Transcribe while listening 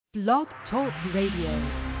Blog Talk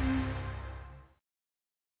Radio.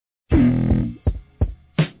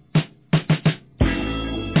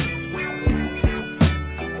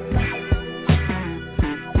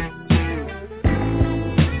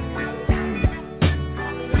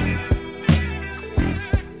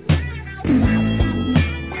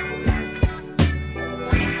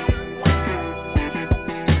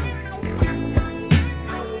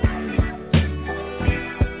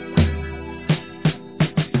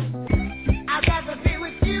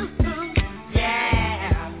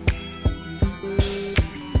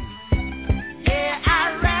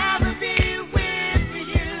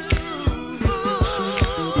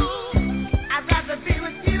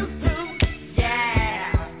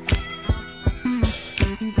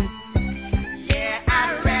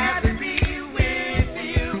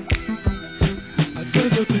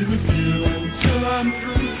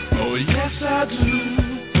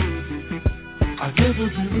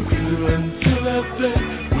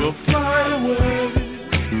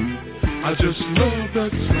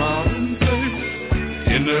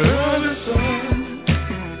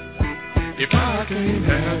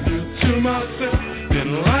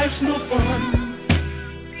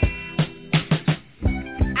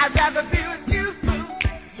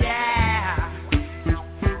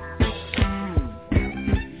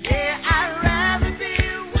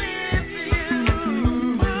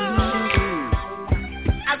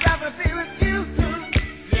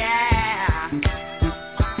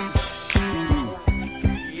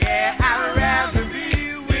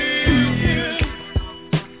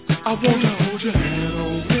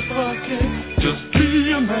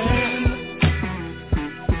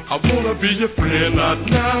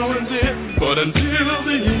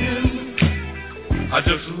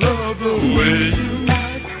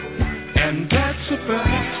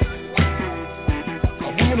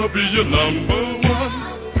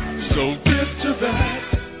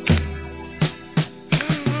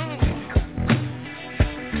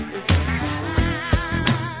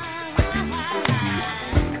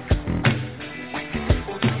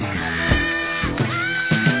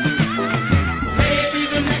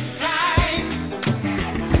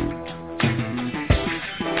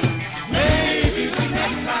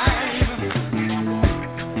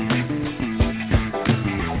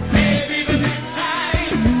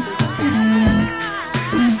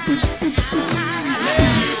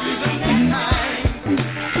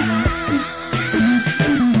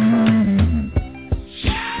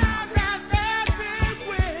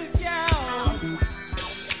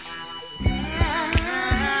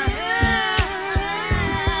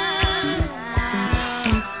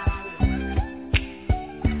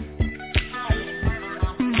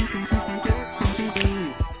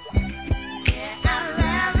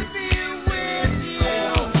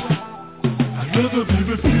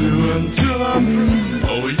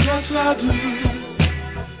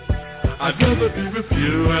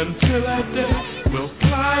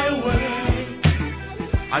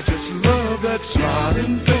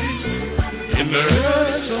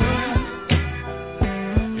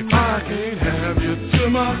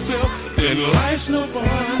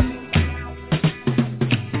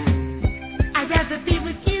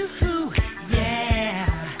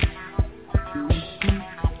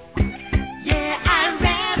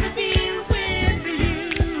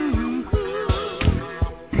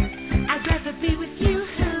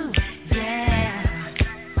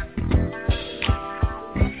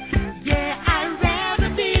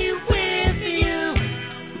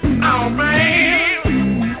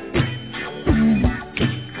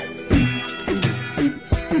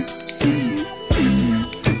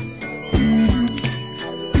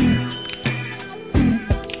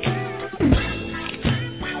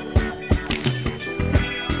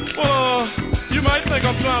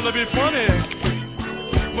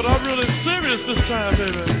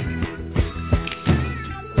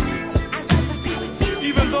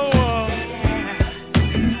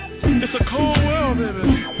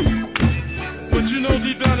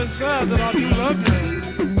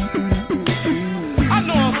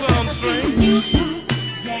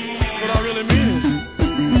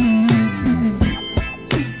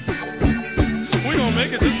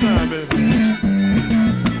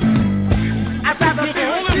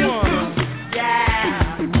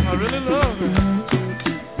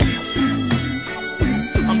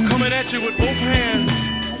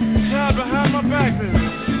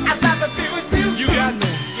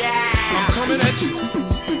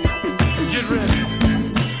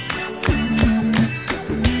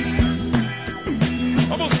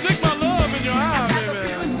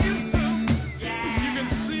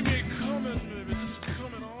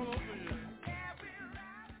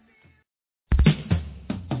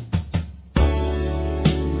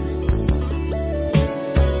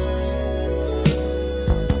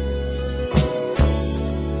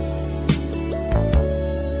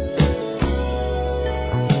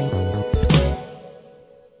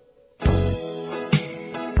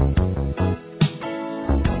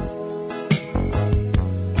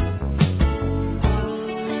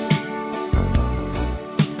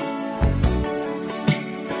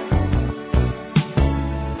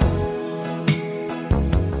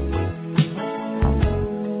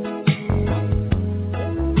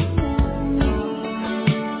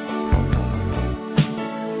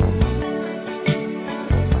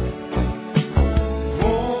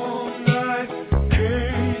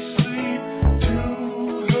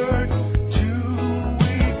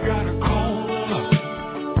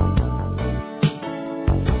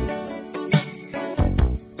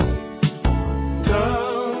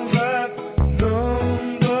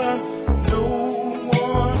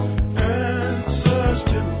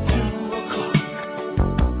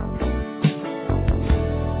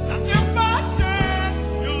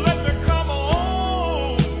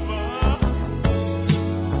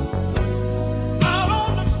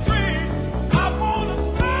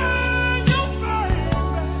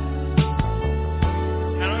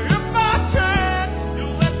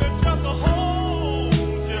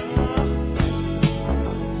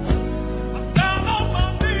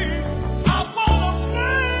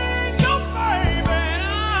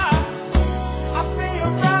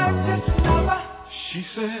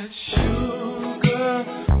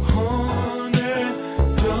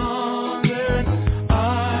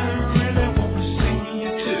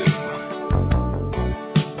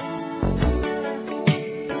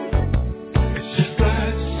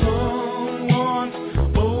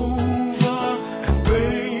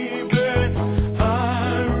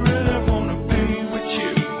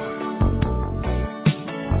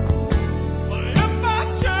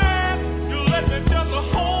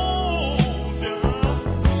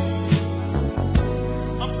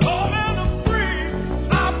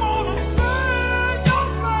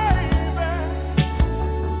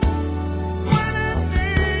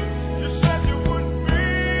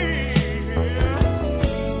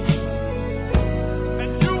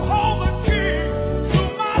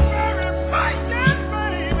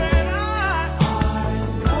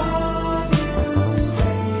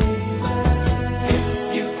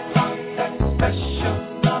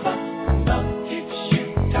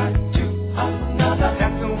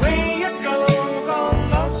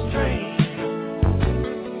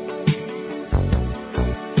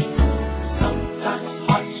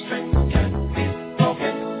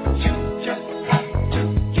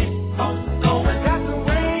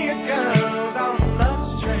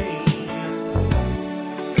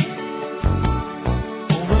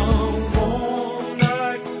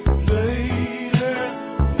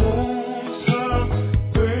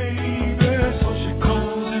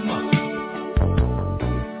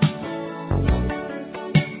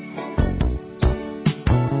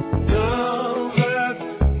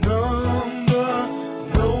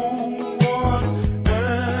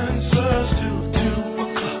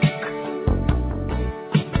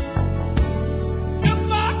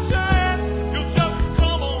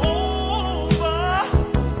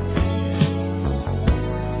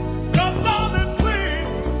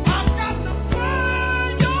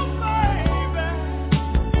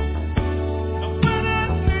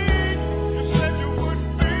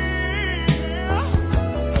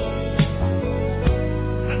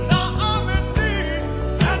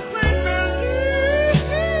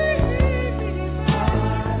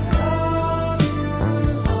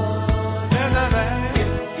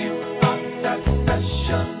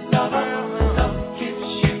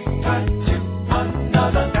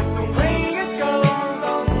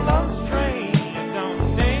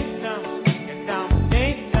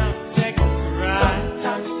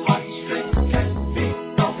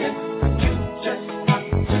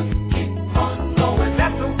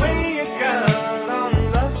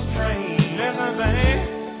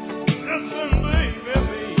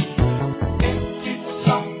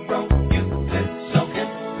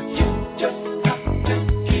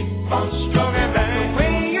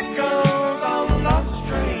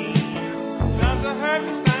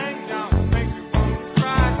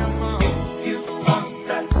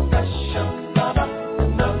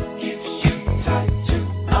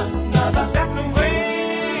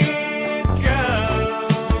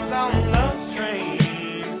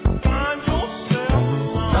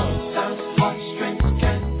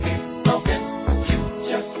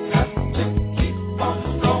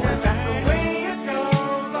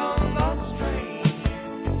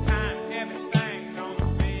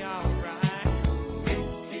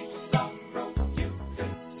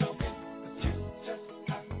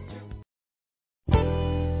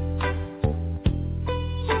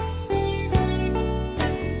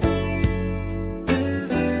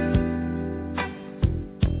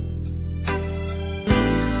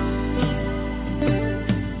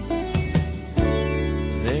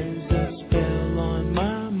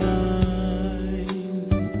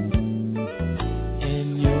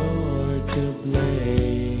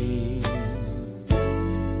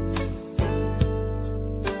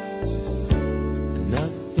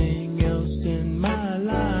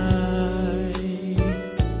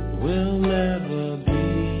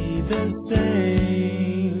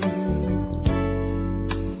 name.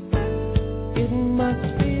 It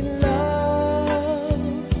must be love,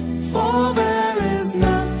 for there is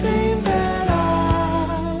nothing that I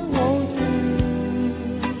won't do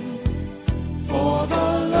for the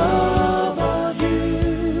love of you.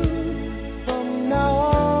 From now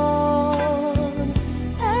on,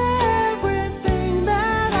 everything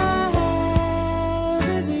that I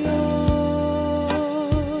have is yours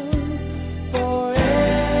forever.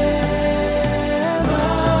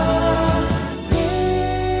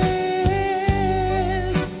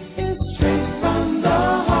 This is straight from the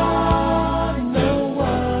heart. No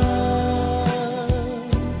one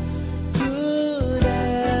could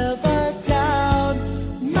ever doubt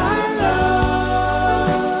my love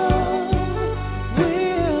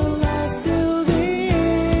will last till the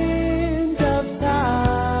end of time.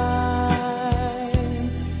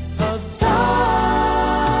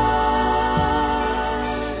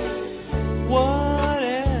 What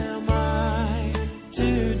am I to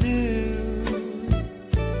do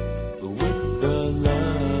with the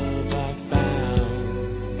love I found?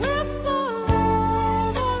 With the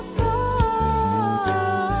love I found,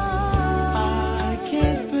 I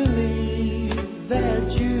can't believe that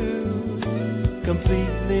you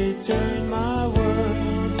completely turned my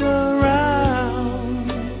world around.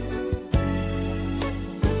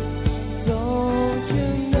 Don't you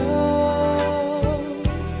know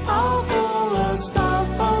I'll throw a star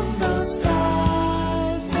from the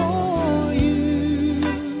sky for you?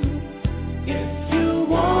 If you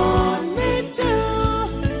want me to,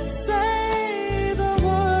 say the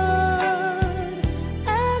word,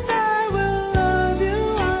 and I will love you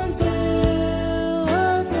until the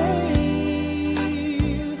day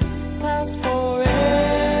past forever.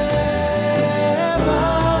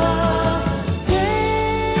 This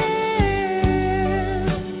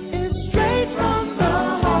is straight from the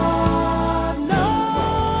heart. No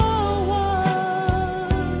one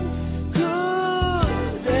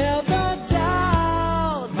could ever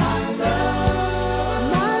doubt my love.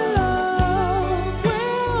 My love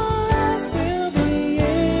will last till the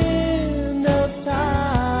end of time.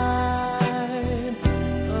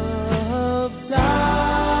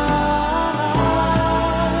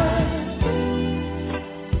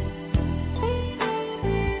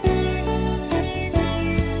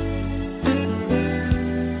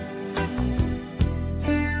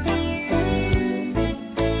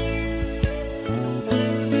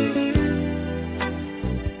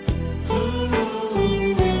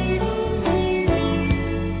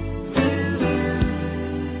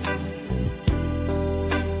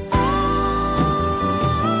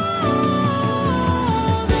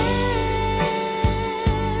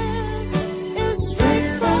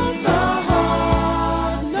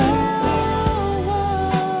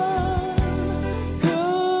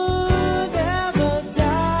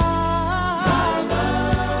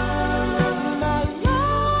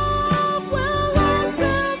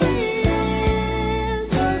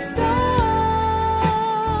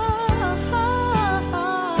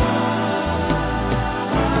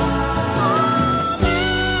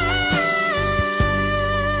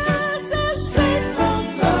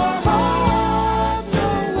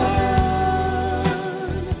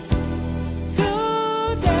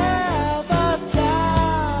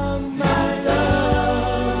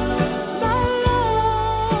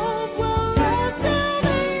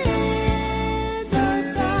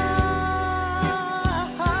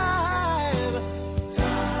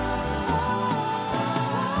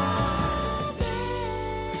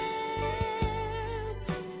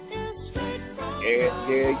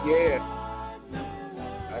 Yeah.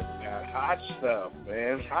 That hot stuff,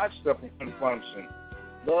 man. Hot stuff in function.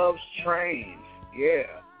 Love's Train. Yeah.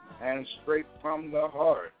 And straight from the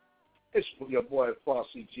heart. It's your boy,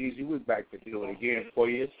 Flossy Jeezy. We're back to do it again for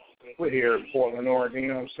you. We're here in Portland, Oregon, you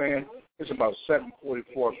know what I'm saying? It's about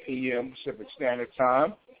 7:44 p.m. Pacific Standard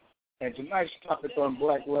Time. And tonight's topic on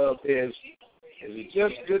black love is it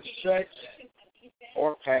just good sex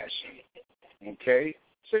or passion? Okay?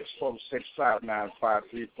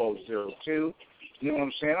 646-595-3402. You know what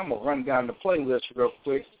I'm saying? I'm going to run down the playlist real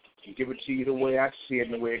quick and give it to you the way I see it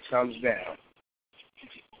and the way it comes down.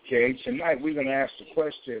 Okay? Tonight we're going to ask the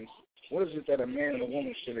question, what is it that a man and a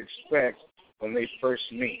woman should expect when they first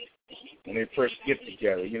meet, when they first get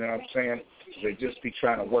together? You know what I'm saying? They just be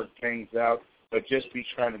trying to work things out, but just be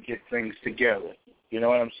trying to get things together. You know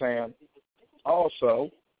what I'm saying? Also,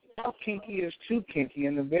 how kinky is too kinky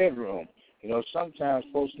in the bedroom? You know, sometimes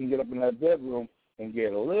folks can get up in that bedroom and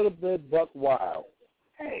get a little bit buck wild.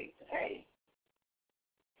 Hey.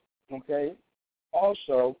 Okay?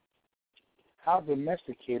 Also, how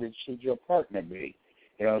domesticated should your partner be?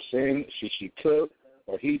 You know what I'm saying? Should she cook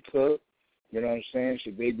or he cook? You know what I'm saying?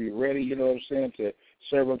 Should they be ready, you know what I'm saying, to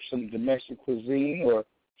serve up some domestic cuisine, or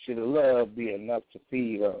should the love be enough to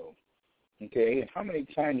feed on? Okay, and how many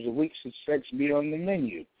times a week should sex be on the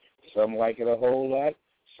menu? Some like it a whole lot,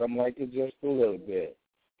 some like it just a little bit.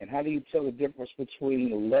 And how do you tell the difference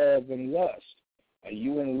between love and lust? Are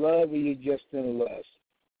you in love or are you just in lust?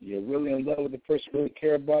 You're really in love with the person who really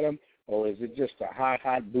care about them, or is it just a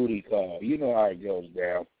hot booty call? You know how it goes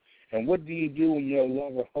down. And what do you do when your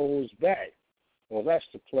lover holds back? Well, that's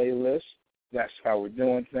the playlist. That's how we're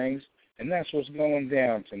doing things. And that's what's going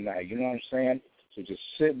down tonight. You know what I'm saying? So just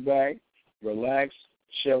sit back, relax,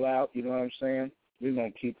 chill out. You know what I'm saying? We're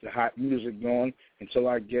going to keep the hot music going until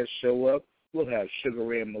our guests show up. We'll have Sugar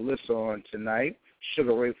Ray and Melissa on tonight.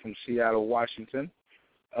 Sugar Ray from Seattle, Washington.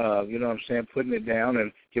 You know what I'm saying? Putting it down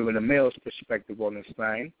and giving a male's perspective on this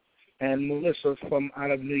thing. And Melissa from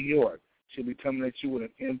out of New York. She'll be coming at you with an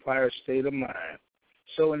Empire state of mind.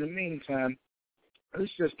 So in the meantime,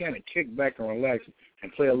 let's just kind of kick back and relax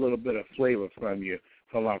and play a little bit of flavor from you,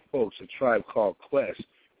 from our folks, a Tribe Called Quest.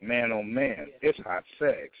 Man, oh man, it's hot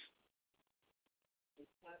sex.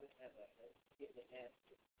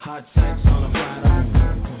 Hot sex on a platter.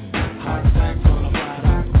 Hot sex on a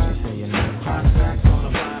platter. What you say your name? Hot sex on a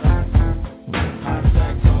platter. Hot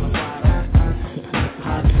sex on a platter.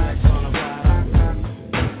 Hot sex on a platter.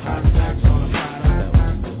 Hot sex on a platter.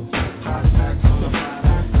 Hot sex on a platter.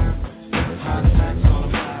 Hot sex on a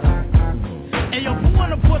platter. Hey yo, who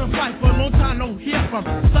wanna put a fight for a long time no hear from?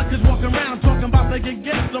 Suckers walking around talking about they can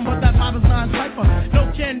get some, but that Bob's not cipher.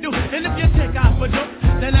 No can do. And if you take out for joke,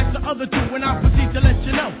 then ask the other two when I proceed to let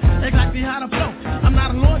you know exactly how to flow. I'm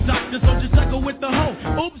not a law doctor, so just cycle with the hoe.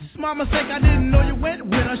 Oops, my mistake, I didn't know you went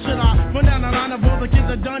with her. Should I run down the line of all the kids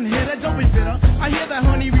that done hit her? Don't be bitter. I hear that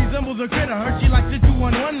honey resembles a critter. Her, she likes it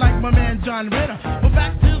 2-on-1 like my man John Ritter. But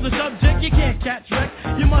back to the subject, you can't catch wreck.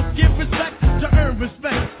 You must give respect to earn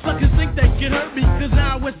respect. Suckers think they can hurt me, cause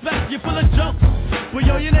now it's back. You're full of jokes. Well,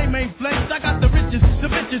 yo, your name ain't flex. I got the riches, the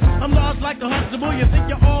bitches. I'm lost like a Huxtable. You think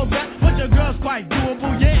you're all that, but your girl's quite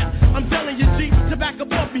doable, yeah. I'm telling you, G, to back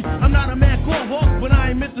up off me. I'm not a man called Hawk, but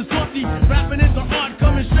I ain't Mr. Softy. Rapping is the art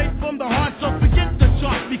coming straight from the heart, so forget the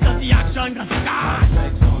chart because the action got sky.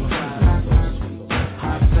 Sex on a platter, so sweet.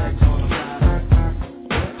 Hot sex on a platter.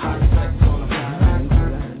 Hot sex on a platter.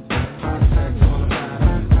 Hot sex on a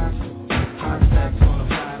platter. Hot sex on a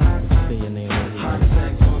platter. Say your name. Hot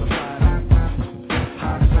sex on a platter.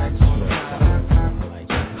 Hot sex on a platter.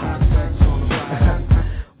 Hot sex on a platter.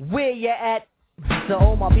 Where you at? To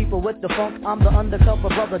all my people with the funk, I'm the undercover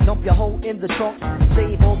brother, dump your hoe in the trunk.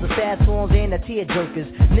 Save all the sad songs and the tear jerkers.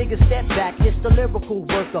 Niggas step back, it's the lyrical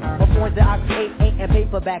worker. The points that I create ain't in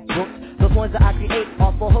paperback books. The points that I create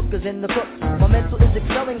are for hookers and the crooks. My mental is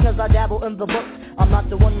excelling cause I dabble in the books. I'm not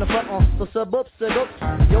the one to front on, so suburbs.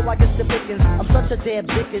 Yo, I get the pickings, I'm such a damn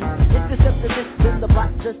dickens. If the septicist, then the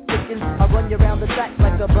block just thickens. I run you around the track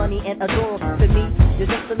like a bunny and a dog. To me, you're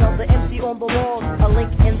just another MC on the wall, a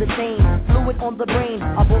link in the chain, fluid on the brain.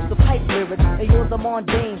 I boast the pipe lyrics, and you're the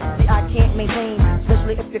mundane. See, I can't maintain,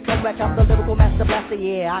 especially if you come back. I'm the lyrical master blaster,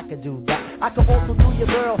 yeah, I could do that. I could also do your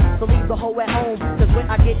girl, so leave the hoe at home. Cause when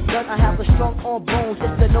I get done, I have a strong arm bones.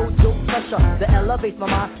 It's the no joke pressure that elevates my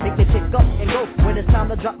mind, make me pick up and go when it's time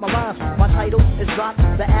to drop my rhymes. My title is Drop,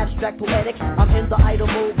 the abstract poetic. I'm in the idle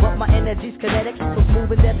mode, but my energy's kinetic, so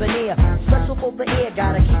smooth and debonair. Special for the air,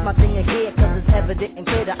 gotta keep my thing in gear, cause it's evident and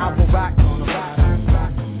clear that I will rock on the rock.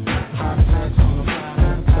 Hot sex on a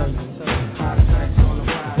platter. Hot sex on a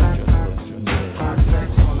platter. Hot sex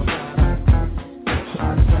on a platter.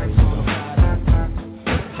 Hot sex on a platter.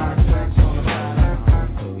 Hot sex on a platter.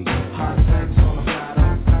 Hot sex on a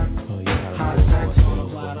platter. Hot sex on a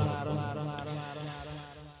platter.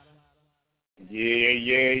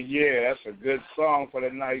 Yeah. That's a good song for the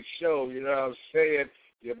night show. You know what I'm saying?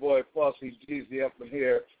 Your boy Fussy Jeezy up in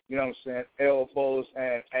here. You know what I'm saying? Elbows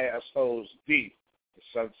and assholes deep.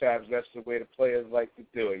 Sometimes that's the way the players like to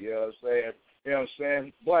do it. You know what I'm saying? You know what I'm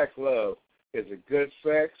saying? Black love. Is it good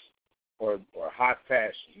sex or hot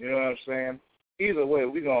passion? You know what I'm saying? Either way,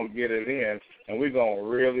 we're going to get it in, and we're going to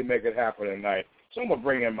really make it happen tonight. So I'm going to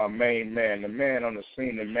bring in my main man, the man on the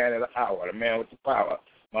scene, the man of the hour, the man with the power.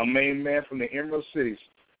 My main man from the Emerald City,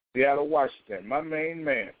 Seattle, Washington. My main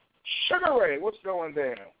man, Sugar Ray. What's going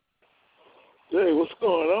down? Hey, what's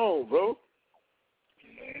going on, bro?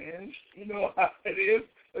 Man, you know how it is.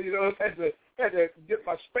 You know, I had to get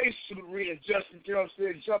my spacesuit readjusted, you know what I'm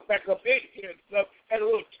saying, jump back up in here and stuff. Had a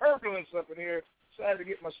little turbulence up in here, so I had to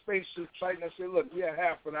get my spacesuit tightened. I said, look, we had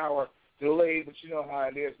half an hour delay, but you know how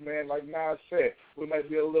it is, man. Like Nas said, we might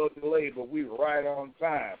be a little delayed, but we right on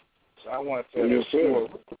time. So I wanted to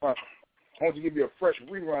give you a fresh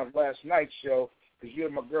rerun of last night's show because you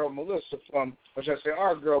and my girl Melissa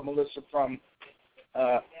our girl Melissa from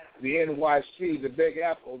the NYC, the Big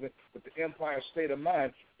Apple, with the Empire State of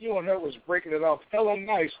Mind. You and her was breaking it off hella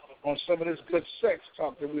nice on some of this good sex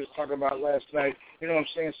talk that we was talking about last night. You know what I'm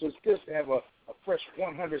saying? So it's good to have a fresh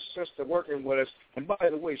 100 sister working with us. And by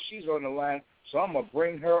the way, she's on the line, so I'm going to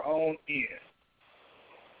bring her on in.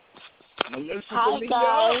 Melissa, hi,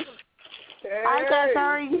 guys. Hey. Hi, guys. How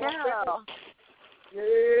are you?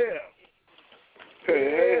 Yeah.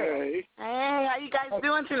 Hey. Hey, how you guys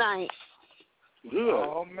doing tonight? Good.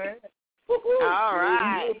 Oh, man. All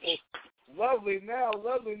right. Lovely now.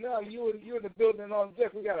 You in the building on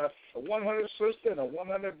deck. We got a 100 sister and a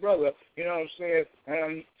 100 brother. You know what I'm saying?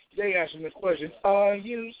 And they asking the question, are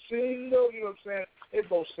you single? You know what I'm saying? They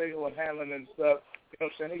both single and handling and stuff. You know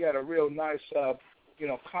what I'm saying? They got a real nice,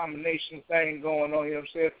 combination thing going on. You know what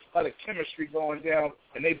I'm saying? A lot of chemistry going down,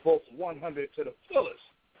 and they both 100 to the fullest.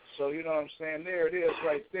 So, you know what I'm saying? There it is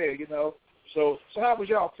right there, you know. So how was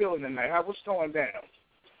y'all feeling tonight? What's going down?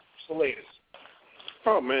 What's the latest?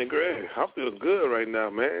 Oh, man, great. I feel good right now,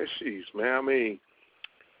 man. Jeez, man. I mean,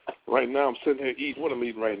 right now I'm sitting here eating. What I'm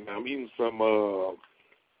eating right now? I'm eating some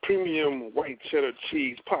premium white cheddar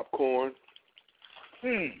cheese popcorn.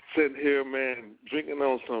 Sitting here, man, drinking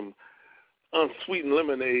on some unsweetened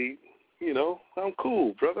lemonade. You know, I'm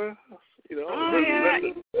cool, brother. You know,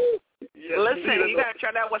 Listen, you got to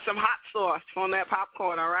try that with some hot sauce on that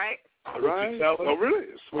popcorn, all right? All right. Oh, really?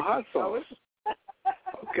 Some hot sauce.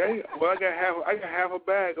 Okay. Well, I got half a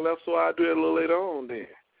bag left, so I'll do it a little later on then.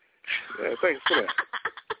 Yeah, thanks for that.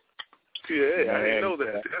 Yeah, I didn't know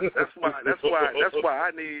that. That's why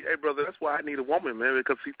I need, hey brother, that's why I need a woman, man,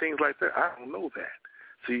 because see things like that, I don't know that.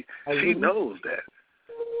 See, she knows that.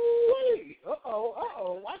 Wait,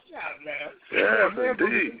 watch out, man. Yeah,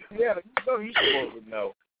 indeed. Yeah, you're supposed to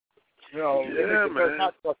know. You know, yeah, man.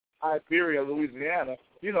 Hot stuff, Iberia, Louisiana.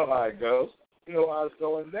 You know how it goes. You know how it's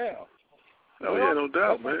going down. Oh, yeah, no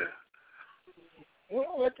doubt, man.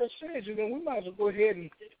 Well, like I said, you know, we might as well go ahead and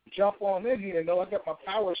jump on in here. You know, I got my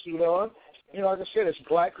power suit on. You know, like I said, it's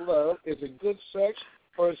black love. Is it good sex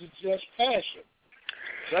or is it just passion?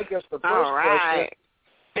 So I guess the first all right. question.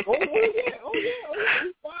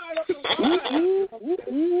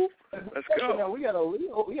 Let's go. Now, we got a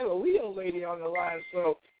Leo lady on the line,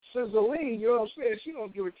 so Sizzling, you know what I'm saying? She gonna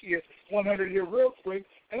give it to you 100 here real quick,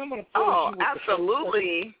 and I'm gonna.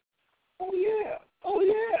 Absolutely. Oh yeah.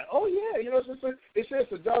 You know, it says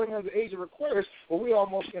the darling of the age of Aquarius, but we're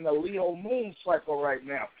almost in a Leo moon cycle right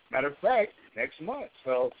now. Matter of fact, next month,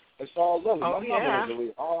 so it's all lovely. Oh, My mother was a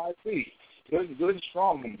Leo, R.I.P. Good and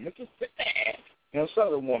strong woman. You know,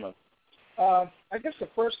 Southern woman. I guess the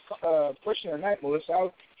first question tonight, Melissa,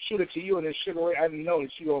 I'll shoot it to you, and then Sugar Ray, I didn't know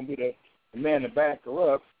that you're going to be the man to back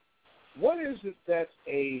her up. What is it that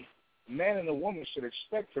a man and a woman should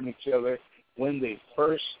expect from each other when they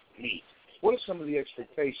first meet? What are some of the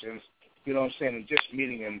expectations, you know what I'm saying, in just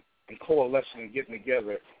meeting and coalescing and getting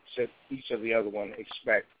together that each of the other one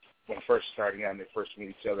expect when first starting out and they first meet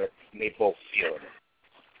each other and they both feel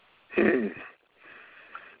it?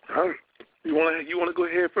 You want to go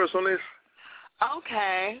ahead first on this?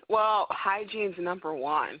 Okay. Well, hygiene's number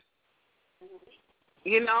one.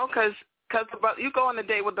 You know, because you go on a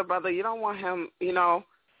date with the brother, you don't want him, you know,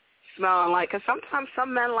 smelling like, because sometimes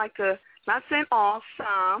some men like to, not saying all,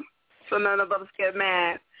 some, so none of us get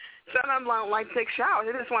mad. Some of them don't like to take showers.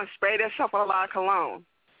 They just want to spray themselves with a lot of cologne.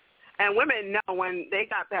 And women know when they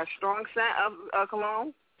got that strong scent of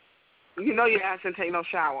cologne, you know your ass didn't take no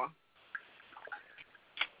shower.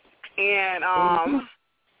 And,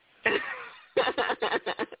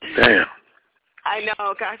 damn. I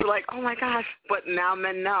know, guys are like, oh my gosh, but now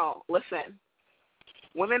men know. Listen,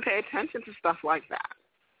 women pay attention to stuff like that.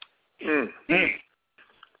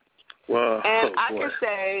 Well, and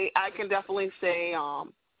I can definitely say,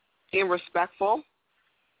 being respectful.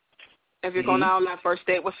 If you're going out on that first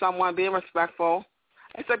date with someone, being respectful,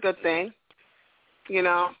 it's a good thing, you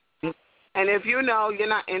know. And if you know you're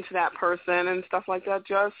not into that person and stuff like that,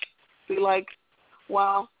 just be like,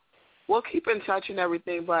 well, we'll keep in touch and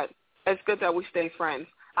everything, but it's good that we stay friends.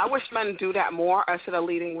 I wish men do that more instead of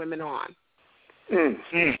leading women on.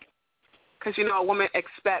 Because, you know, a woman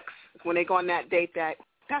expects when they go on that date that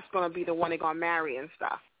that's going to be the one they're going to marry and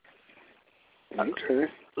stuff. Okay.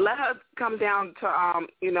 Let her come down to,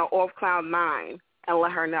 you know, off cloud 9 and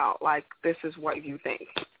let her know, like, this is what you think.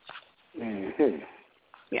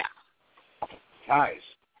 Yeah. Nice.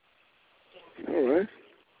 All right.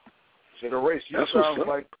 So the race, you sound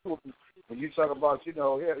like when you talk about, if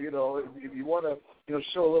you want to,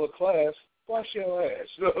 show a little class, wash your ass.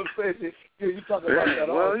 You know what I'm saying? You talk about that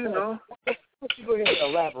all well, the you time. know. Why don't you go ahead and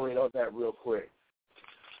elaborate on that real quick?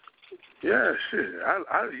 Yeah, shit.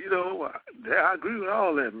 I agree with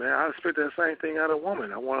all that, man. I expect that same thing out of a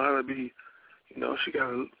woman. I want her to be, she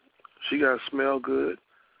got to smell good.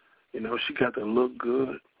 She got to look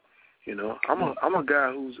good. I'm a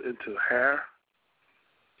guy who's into hair,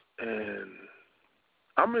 and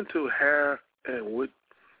I'm into hair and what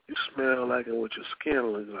you smell like and what your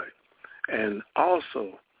skin looks like. And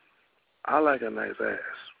also, I like a nice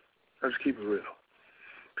ass. Let's keep it real.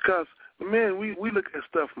 Because, man, we look at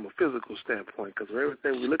stuff from a physical standpoint, because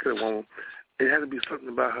everything we look at a woman, it has to be something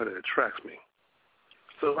about her that attracts me.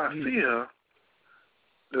 So if I see her,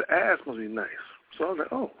 the ass must be nice. So I was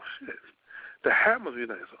like, oh, shit. The hair must be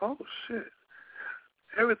nice. Oh, shit.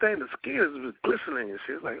 Everything, the skin is glistening and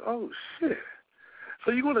shit. It's like, oh, shit.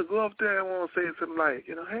 So you want to go up there and want to say something like,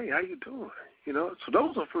 hey, how you doing? So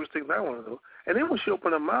those are the first things I want to know. And then when she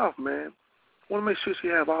open her mouth, man, I want to make sure she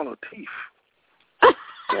have all her teeth. I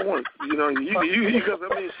want, because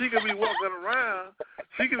she could be walking around.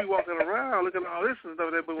 She could be walking around looking at all this and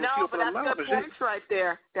stuff, but when she open her mouth, that's good points right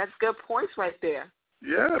there. That's good points right there.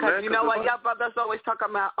 Yeah, man. Because you know what, y'all brothers always talk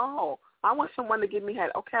about, I want someone to give me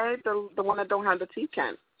head. Okay, the one that don't have the teeth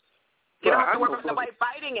can. You don't have to worry about somebody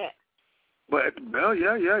biting it. But, well,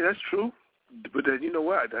 yeah, that's true. But then, you know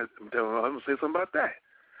what? I'm going to say something about that.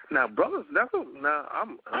 Now, brothers, I ain't going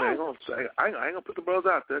to put the brothers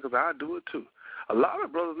out there because I do it too. A lot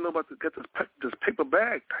of brothers know about to get this paper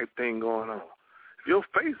bag type thing going on. If your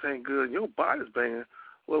face ain't good and your body's banging,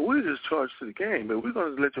 well, we're just charged to the game, but we're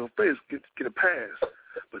going to let your face get a pass.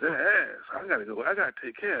 But that ass, I got to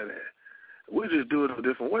take care of that. We just do it a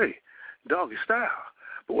different way, doggy style.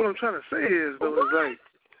 But what I'm trying to say is, though, is like,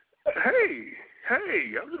 hey,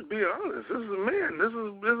 I'm just being honest. This is a man. This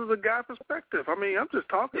is a guy perspective. I mean, I'm just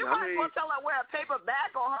talking. You might as well tell her wear a paper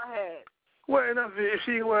bag on her head. Well, if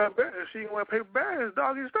she can wear a paper bag, it's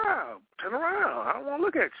doggy style. Turn around. I don't want to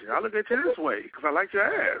look at you. I look at you this way because I like your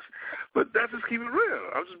ass. But that's just keep it real.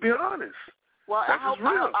 I'm just being honest. Well, I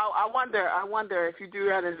wonder if you do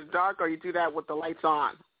that in the dark or you do that with the lights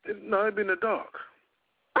on. No, it'd be in the dark.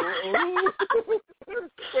 Because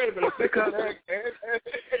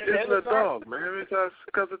it's the dog, man.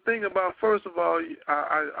 Because the thing about, first of all,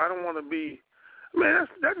 I don't want to be. Man,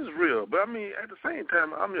 that is real. But I mean, at the same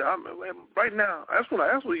time, I'm right now. That's what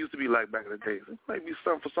it used to be like back in the days. It may be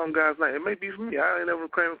something for some guys now. It may be for me. I ain't never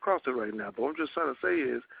came across it right now. But what I'm just trying to say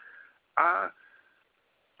is, I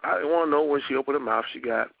want to know when she opened her mouth, she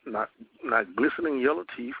got not glistening yellow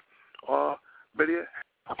teeth or better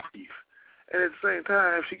teeth. And at the same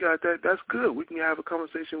time, if she got that, that's good. We can have a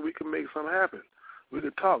conversation. We can make something happen. We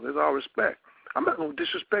can talk. There's all respect. I'm not going to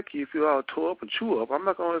disrespect you if you're all tore up and chew up. I'm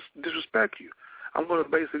not going to disrespect you. I'm going to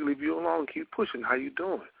basically leave you alone and keep pushing. How you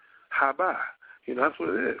doing? How bye? That's what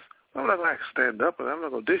it is. I'm not going to stand up and I'm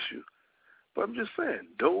not going to dish you. But I'm just saying,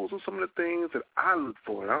 those are some of the things that I look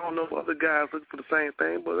for. And I don't know if other guys look for the same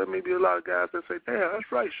thing, but there may be a lot of guys that say, damn,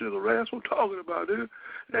 that's right, Sugar Ray, that's what I'm talking about, dude.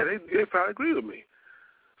 And they probably agree with me.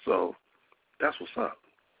 So that's what's up.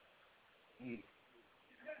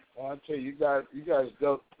 Well, I tell you, you guys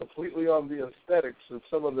go completely on the aesthetics and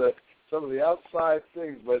some of the outside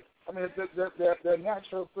things, but I mean they're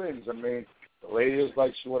natural things. I mean, the ladies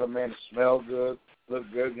like she want a man to smell good, look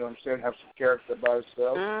good. You know what I'm saying? Have some character about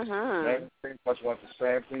himself. Man pretty much wants the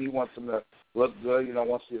same thing. He wants them to look good.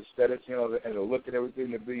 Wants the aesthetics. And the look and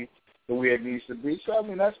everything to be the way it needs to be. So I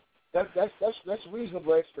mean that's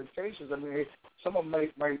reasonable expectations. I mean, some of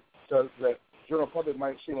them might the general public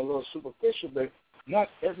might seem a little superficial, but not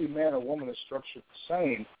every man or woman is structured the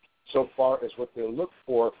same so far as what they look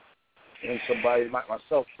for in somebody.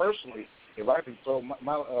 Myself personally, if I can throw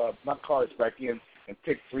my cards back in and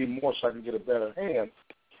pick three more so I can get a better hand,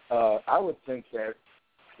 I would think that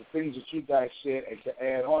the things that you guys said, and to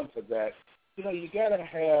add on to that, you got to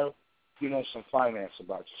have, some finance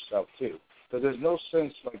about yourself too. Because there's no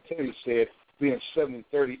sense, like Teddy said, being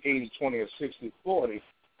 70-30, 80-20, or 60-40.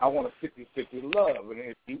 I want a 50-50 love.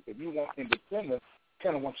 And if you want independence, I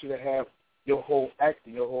kind of want you to have your whole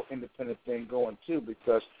acting, your whole independent thing going too,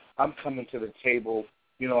 because I'm coming to the table,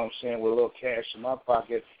 with a little cash in my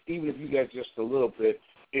pocket. Even if you got just a little bit,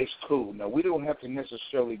 it's cool. Now, we don't have to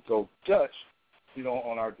necessarily go Dutch,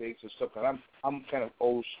 on our dates and stuff. Cause I'm kind of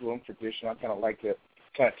old school, I'm traditional. I kind of like to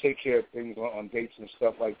take care of things on dates and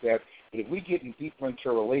stuff like that. But if we get deeper into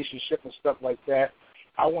a relationship and stuff like that,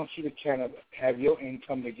 I want you to kind of have your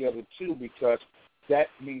income together too, because that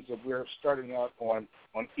means that we're starting out on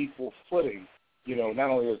equal footing. Not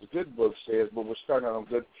only as the good book says, but we're starting out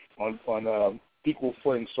on equal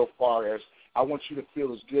footing so far as I want you to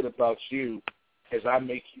feel as good about you as I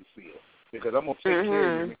make you feel, because I'm going to take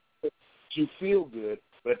care of you. You feel good,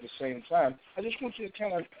 but at the same time, I just want you to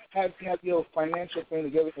kind of have your financial thing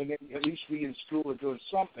together and then at least be in school or doing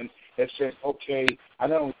something that says, okay, I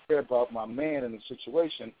not only care about my man in the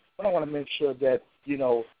situation, but I want to make sure that, you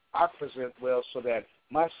know, I present well so that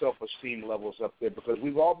my self-esteem level's up there, because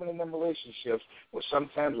we've all been in them relationships where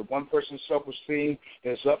sometimes if one person's self-esteem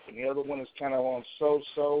is up and the other one is kind of on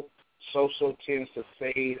so-so tends to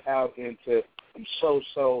fade out into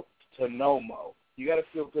so-so to no-mo. You got to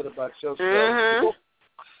feel good about yourself.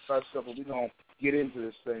 But we're going to get into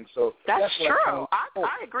this thing. So that's true.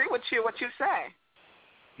 I agree with you, what you say.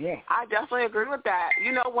 Yeah. I definitely agree with that.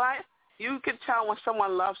 You know what? You can tell when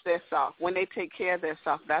someone loves their self, when they take care of their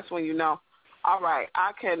self. That's when you know, all right,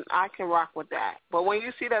 I can rock with that. But when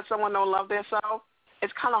you see that someone don't love their self,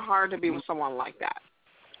 it's kind of hard to be with someone like that.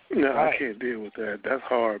 No, I can't deal with that. That's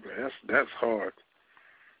hard, man. That's hard.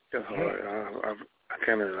 That's hard. I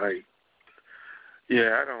kind of like,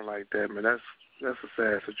 I don't like that, man. That's a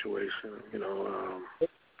sad situation. You know,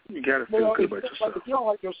 you got to feel good about yourself. If you don't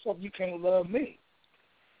like yourself, you can't love me.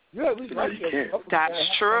 You at least like yourself. That's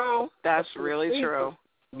true. That's really true.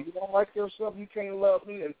 If you don't like yourself, you can't love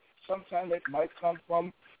me. And sometimes it might come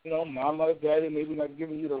from, you know, mama or daddy maybe not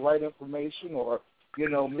giving you the right information, or, you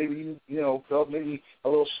know, maybe you felt maybe a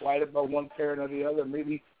little slighted by one parent or the other.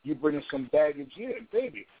 Maybe you bringing some baggage in,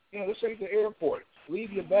 baby. You know, this ain't the airport.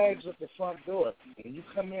 Leave your bags at the front door. When you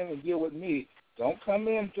come in and deal with me, don't come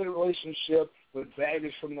into the relationship with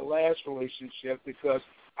baggage from the last relationship, because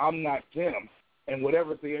I'm not them. And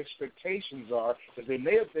whatever the expectations are, because they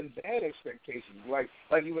may have been bad expectations. Like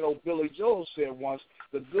even old Billy Joel said once,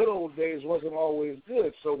 the good old days wasn't always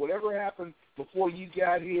good. So whatever happened before you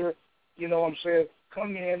got here, you know what I'm saying,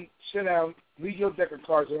 come in, sit down, leave your deck of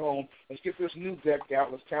cards at home. Let's get this new deck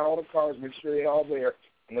out. Let's count all the cards, make sure they're all there,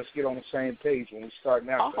 and let's get on the same page when we start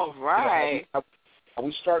now. All right. How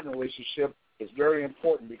we start in a relationship is very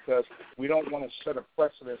important, because we don't want to set a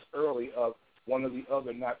precedence early of one or the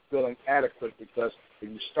other not feeling adequate, because if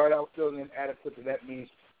you start out feeling inadequate, then that means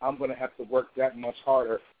I'm going to have to work that much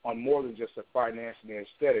harder on more than just the finance and the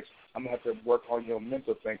aesthetics. I'm going to have to work on your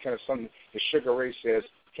mental thing, kind of something that Sugar Ray says,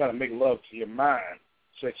 trying to make love to your mind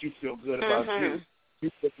so that you feel good about you.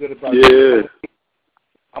 You feel good about you.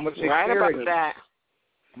 I'm going to take care of you. That.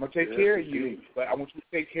 I'm going to take care of you, but I want you to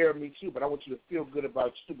take care of me too, but I want you to feel good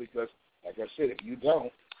about you, because, like I said, if you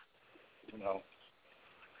don't, you know.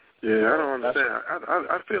 Yeah, I don't understand.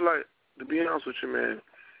 I feel like, to be honest with you, man,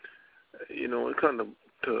 you know, when it comes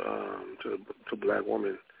to black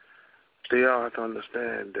women, they all have to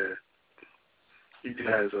understand that you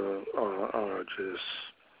guys are just,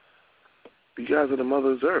 you guys are the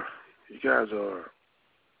mother's earth. You guys are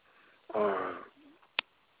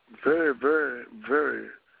very, very, very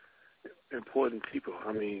important people.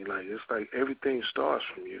 I mean, like, it's like everything starts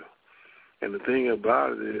from you. And the thing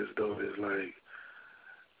about it is, though, is like,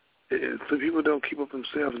 if people don't keep up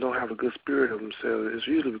themselves and don't have a good spirit of themselves, it's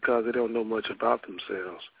usually because they don't know much about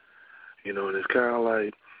themselves. You know, and it's kind of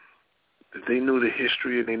like if they knew the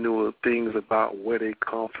history and they knew things about where they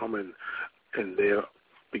come from and their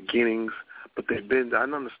beginnings, but I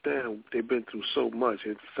understand they've been through so much.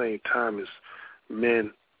 At the same time as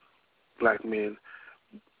men, black men,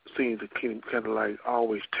 seem to kind of like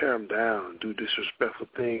always tear them down, do disrespectful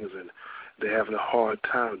things, and they're having a hard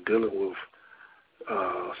time dealing with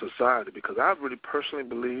society, because I really personally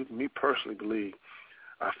believe,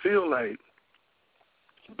 I feel like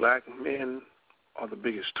black men are the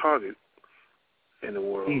biggest target in the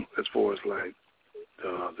world as far as like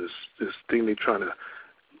this thing they're trying to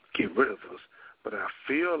get rid of us. But I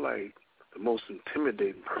feel like the most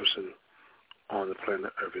intimidating person on the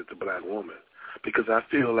planet Earth is the black woman, because I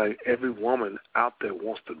feel like every woman out there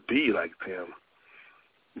wants to be like them,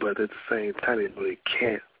 but at the same time they really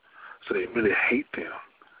can't. So they really hate them.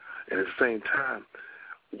 And at the same time,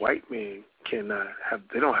 white men they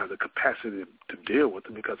don't have the capacity to deal with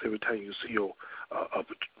them, because every time you see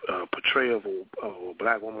a portrayal of a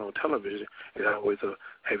black woman on television, it's always a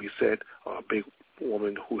heavy-set or a big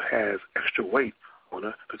woman who has extra weight on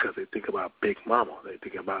her, because they think about Big Mama. They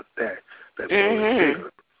think about that bigger.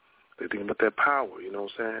 They think about that power, you know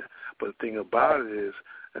what I'm saying? But the thing about it is,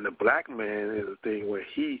 and the black man is a thing where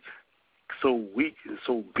he so weak and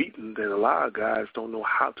so beaten that a lot of guys don't know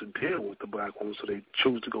how to deal with the black woman, so they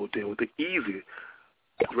choose to go deal with the easy,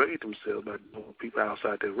 degrade themselves by dealing with people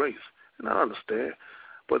outside their race. And I understand.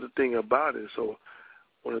 But the thing about it, so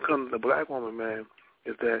when it comes to the black woman, man,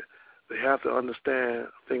 is that they have to understand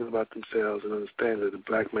things about themselves and understand that the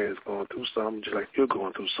black man is going through something just like you're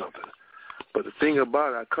going through something. But the thing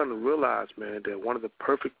about it, I kind of realized, man, that one of the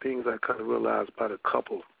perfect things I kind of realized about a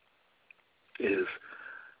couple is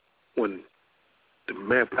when the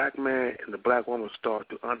black man and the black woman start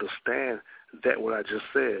to understand that what I just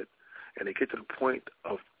said, and they get to the point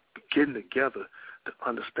of getting together to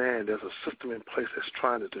understand there's a system in place that's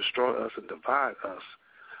trying to destroy us and divide us.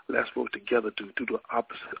 Let's work together to do the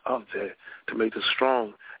opposite of that, to make us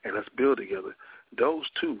strong, and let's build together. Those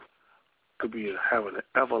two could be having an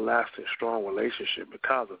everlasting, strong relationship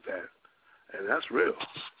because of that, and that's real.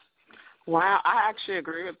 Wow, I actually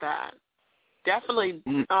agree with that. Definitely,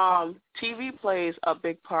 TV plays a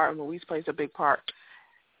big part, movies plays a big part,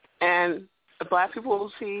 and black people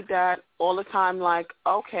will see that all the time, like,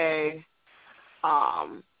 okay,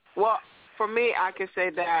 well, for me, I can say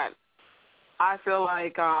that I feel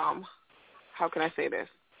like, how can I say this?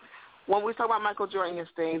 When we talk about Michael Jordan and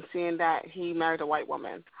his thing, seeing that he married a white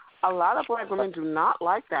woman, a lot of black women do not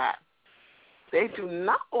like that. They do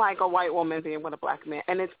not like a white woman being with a black man.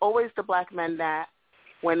 And it's always the black men that,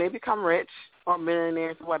 when they become rich or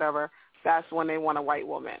millionaires or whatever, that's when they want a white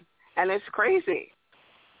woman. And it's crazy.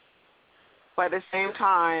 But at the same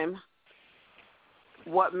time,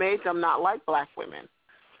 what made them not like black women?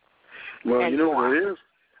 Well, you know what it is?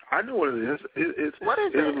 I know what it is. What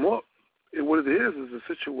is it? What it is a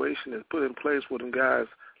situation that's put in place with them guys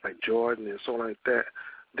like Jordan and so like that.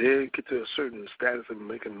 They get to a certain status of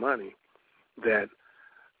making money that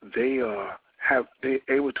they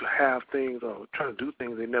able to have things or trying to do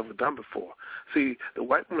things they never done before. See, the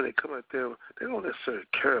white women that come out there, they don't necessarily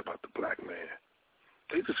care about the black man.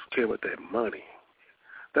 They just care about that money.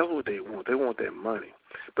 That's what they want. They want that money.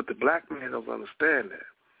 But the black man doesn't understand that.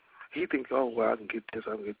 He thinks, oh, well, I can get this,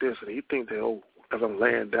 and he thinks that, oh, because I'm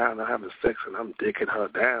laying down and I'm having sex and I'm dicking her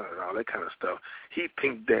down and all that kind of stuff, he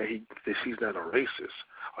thinks that she's not a racist,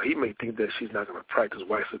 or he may think that she's not going to practice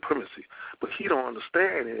white supremacy. But he don't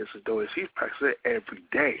understand it as though she practices it every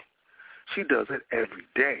day. She does it every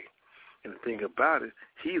day. And the thing about it,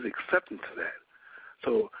 he's accepting to that.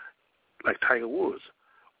 So, like Tiger Woods,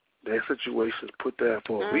 that situation is put there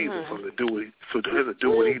for a reason for him to do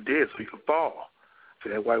what he did so he could fall. So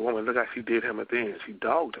that white woman, look how she did him at the end. She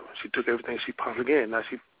dogged him. She took everything she possibly can. Now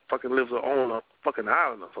she fucking lives on a fucking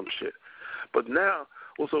island or some shit. But now,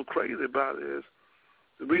 what's so crazy about it is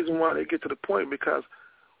the reason why they get to the point, because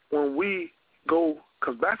when we go,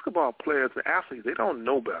 because basketball players and athletes, they don't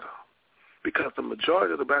know better. Because the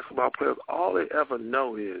majority of the basketball players, all they ever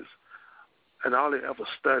know is, and all they ever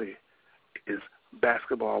study is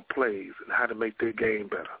basketball plays and how to make their game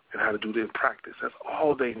better and how to do it in practice. That's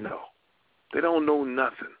all they know. They don't know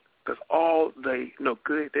nothing. That's all they know.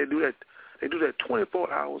 They do that. They do that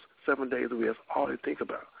 24 hours, 7 days a week. That's all they think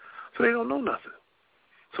about. So they don't know nothing.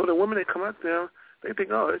 So the women that come out there, they think,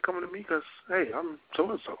 oh, they're coming to me because, hey, I'm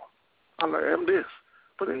so-and-so. I'm this.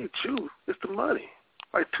 But it ain't you. It's the money.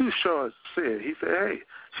 Like Too Short said. He said, hey,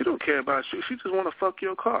 she don't care about you. She just want to fuck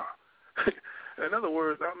your car. In other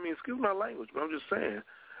words, I mean, excuse my language, but I'm just saying,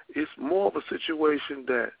 it's more of a situation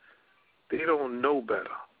that they don't know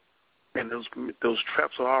better. And those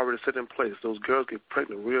traps are already set in place. Those girls get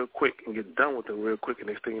pregnant real quick and get done with them real quick. And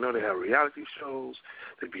next thing you know, they have reality shows.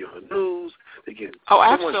 They be on the news. They get so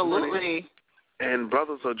much money. And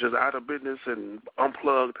brothers are just out of business and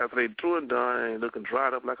unplugged after they through and done and looking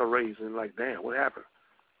dried up like a raisin. Like, damn, what happened?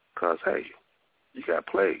 Because, hey, you got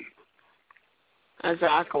played.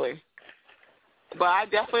 Exactly. But I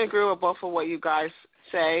definitely agree with both of what you guys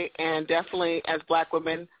say. And definitely as black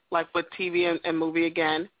women, like with TV and movie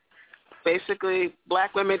again, basically,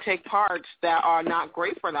 black women take parts that are not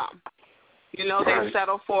great for them. You know, they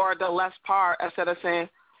settle for the less part instead of saying,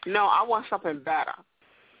 no, I want something better.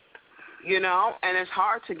 You know, and it's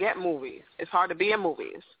hard to get movies. It's hard to be in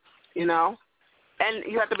movies, you know. And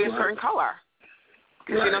you have to be a certain color.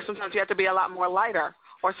 Because, you know, sometimes you have to be a lot more lighter.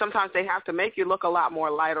 Or sometimes they have to make you look a lot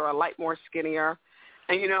more lighter or more skinnier.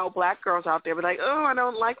 And, you know, black girls out there be like, oh, I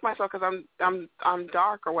don't like myself because I'm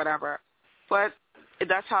dark or whatever. But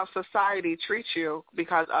that's how society treats you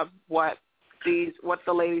because of what the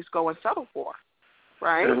ladies go and settle for,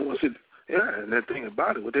 right? And the thing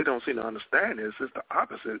about it, what they don't seem to understand is it's the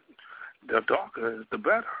opposite. The darker is the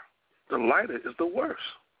better. The lighter is the worse.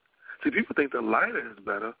 See, people think the lighter is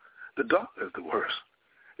better. The darker is the worse.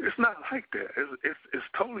 It's not like that. It's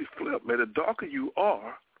totally flipped, man. The darker you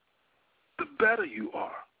are, the better you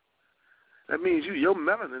are. That means your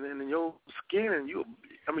melanin and your skin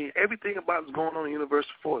and everything about what's going on in the universe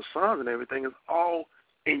for the suns and everything is all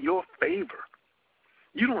in your favor.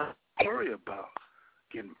 You don't have to worry about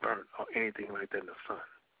getting burnt or anything like that in the sun.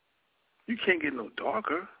 You can't get no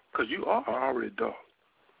darker because you are already dark.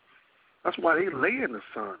 That's why they lay in the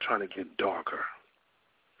sun trying to get darker.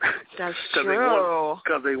 That's true.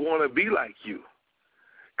 Because they want to be like you.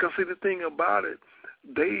 Because see, the thing about it,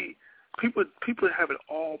 people have it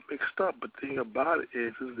all mixed up. But the thing about it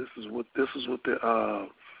is this is what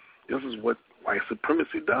white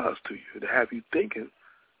supremacy does to you. To have you thinking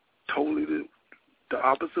totally the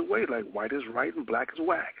opposite way, like white is right and black is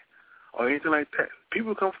whack, or anything like that.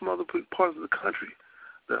 People come from other parts of the country,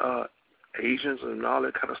 the Asians and all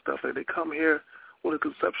that kind of stuff. Like they come here with a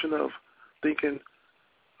conception of thinking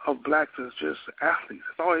of blacks as just athletes.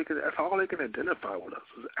 That's all they can identify with us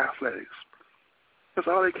is athletics. That's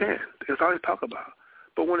all they can. That's all they talk about.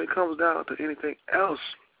 But when it comes down to anything else,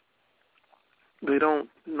 they don't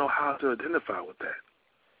know how to identify with that.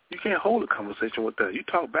 You can't hold a conversation with that. You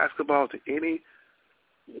talk basketball to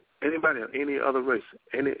anybody of any other race,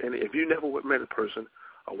 and if you never met a person,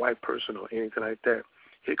 a white person or anything like that,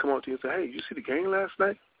 he'll come up to you and say, "Hey, you see the game last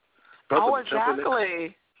night?" Brother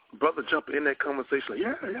exactly. Brother jump in that conversation like,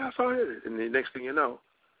 yeah, I saw it. And the next thing you know,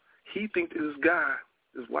 he think that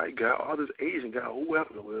this white guy, or this Asian guy, or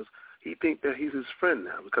whoever it was, he think that he's his friend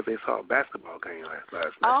now because they saw a basketball game last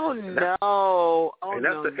night. Oh, no. And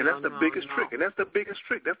that's the biggest trick. And that's the biggest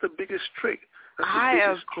trick. That's the biggest trick.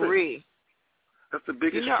 I agree. That's the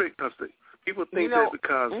biggest trick. People think that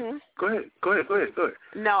because Go ahead.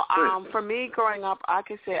 No, for me growing up, I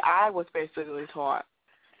could say I was basically taught,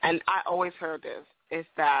 and I always heard this, is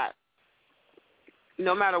that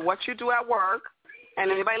no matter what you do at work, and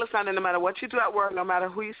anybody listening, no matter what you do at work, no matter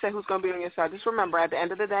who you say who's going to be on your side, just remember at the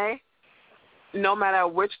end of the day, no matter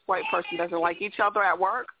which white person doesn't like each other at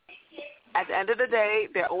work, at the end of the day,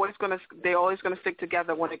 they're always going to stick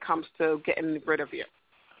together when it comes to getting rid of you.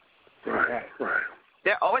 Right.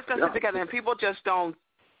 They're always going to stick together, and people just don't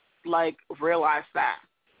realize that.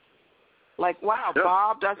 Like, wow,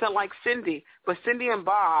 Bob doesn't like Cindy, but Cindy and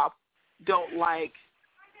Bob don't like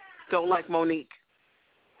Monique.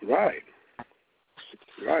 Right.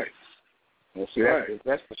 Well, see,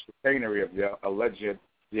 that's the chicanery of the alleged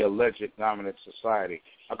dominant society.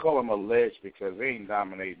 I call them alleged because they ain't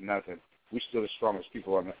dominating nothing. We still the strongest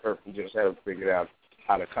people on the earth. We just haven't figured out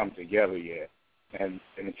how to come together yet. And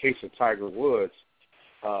in the case of Tiger Woods,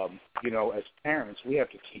 as parents, we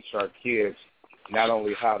have to teach our kids not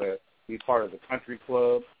only how to be part of the country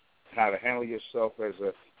club, how to handle yourself as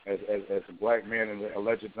a black man in the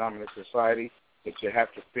alleged dominant society, but you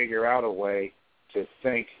have to figure out a way to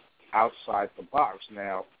think outside the box.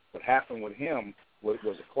 Now, what happened with him was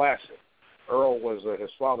a classic.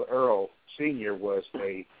 His father, Earl Sr., was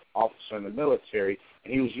a officer in the military,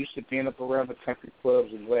 and he was used to being up around the country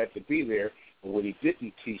clubs and glad to be there. But what he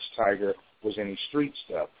didn't teach Tiger was any street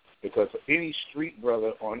stuff, because any street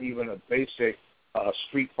brother on even a basic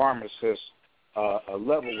street pharmacist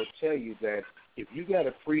level would tell you that if you got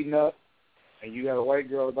a prenup and you got a white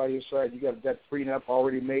girl by your side, you got that prenup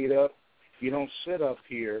already made up, you don't sit up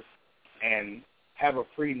here and have a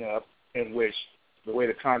prenup in which the way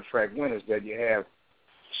the contract went is that you have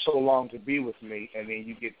so long to be with me, and then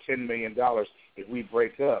you get $10 million if we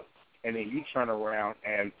break up, and then you turn around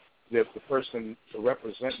and the person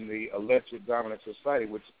representing the alleged dominant society,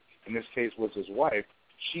 which in this case was his wife,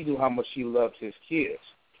 she knew how much he loved his kids.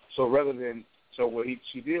 So what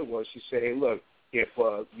she did was she said, hey, look, if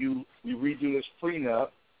we redo this prenup,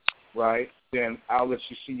 right, then I'll let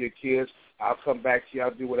you see your kids. I'll come back to you.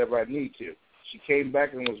 I'll do whatever I need to. She came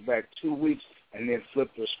back and was back 2 weeks and then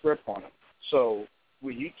flipped her script on them. So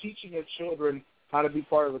when you're teaching your children how to be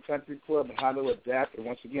part of the country club and how to adapt, and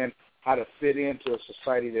once again, how to fit into a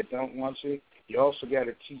society that don't want you, you also got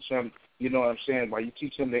to teach them, you know what I'm saying, while you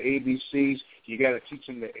teach them the ABCs, you got to teach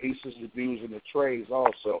them the aces, the do's, and the trades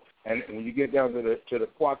also. And when you get down to the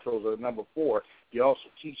quattros or the number 4, you also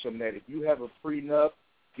teach them that if you have a prenup,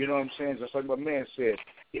 you know what I'm saying, just like my man said,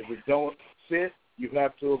 if it don't fit, you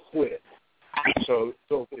have to acquit. So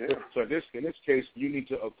in this case, you need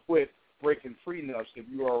to acquit breaking prenups if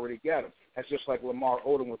you already got them. That's just like Lamar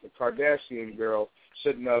Odom with the Kardashian girl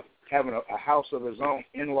sitting up having a house of his own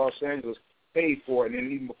in Los Angeles, paid for, and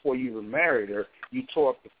then even before you even married her, you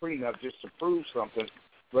tore up the prenup just to prove something.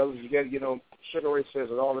 Brothers, you got, Sugar Ray says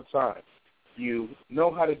it all the time. You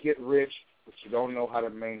know how to get rich, but you don't know how to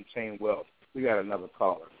maintain wealth. We got another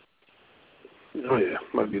caller. Oh, yeah.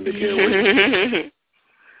 Might be the kid.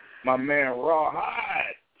 My man,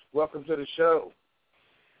 Rawhide. Welcome to the show.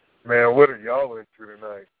 Man, what are y'all into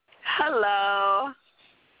tonight? Hello.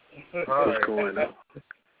 What's going on?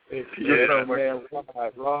 Man,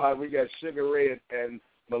 Rawhide, we got Sugar Ray and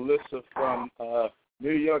Melissa from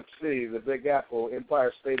New York City, the Big Apple,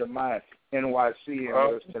 Empire State of Mind, NYC,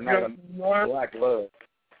 and tonight on Black Love.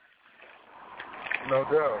 No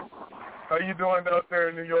doubt. How you doing out there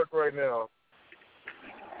in New York right now?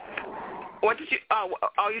 What did you?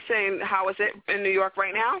 Are you saying how is it in New York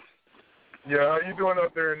right now? Yeah, how you doing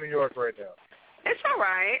out there in New York right now? It's all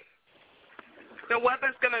right. The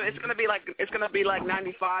weather's gonna be like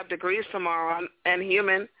 95 degrees tomorrow and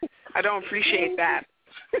humid. I don't appreciate that.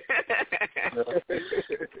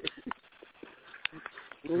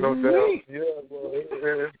 No doubt. Yeah, well,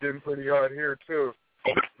 it's getting pretty hot here too,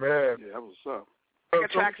 man. Yeah, what's up?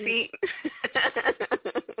 Black track seat.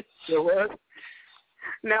 So what?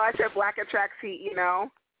 No, I said black track seat. You know.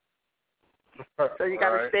 So you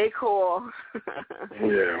gotta stay cool.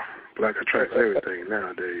 Yeah, black attracts everything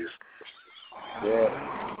nowadays.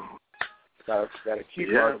 Yeah. Gotta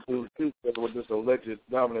keep our food too with this alleged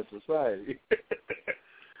dominant society.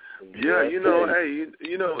 Yeah, you know, hey,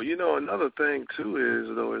 you know, another thing too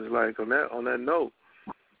is though is like on that note,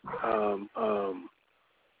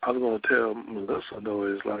 I was gonna tell Melissa though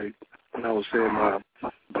is like when I was saying my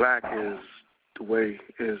black is the way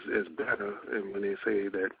is better, and when they say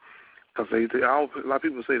that, because a lot of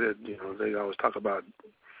people say that, you know, they always talk about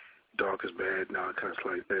dark is bad and all kinds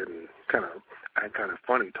like that, and kind of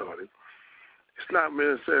funny toward it. It's not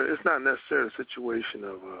necessarily a situation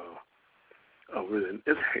of really.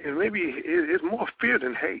 It's more fear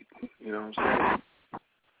than hate. You know what I'm saying?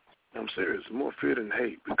 I'm serious. More fear than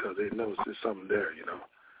hate because they know there's something there. You know,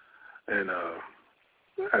 and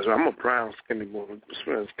as I'm a brown skinny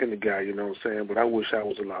guy. You know what I'm saying? But I wish I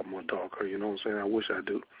was a lot more darker. You know what I'm saying? I wish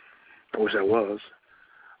I was.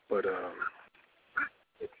 But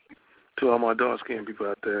to all my dark skinned people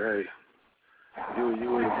out there, hey,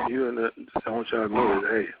 you and I want y'all to know that,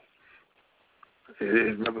 hey,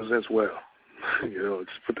 it represents well. You know,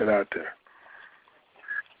 just put that out there.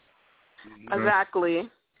 Exactly.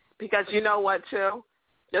 Because you know what, too?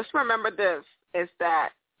 Just remember this, is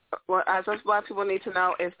that, as us black people need to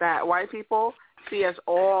know, is that white people see us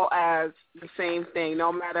all as the same thing.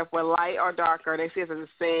 No matter if we're light or darker, they see us as the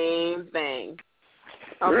same thing.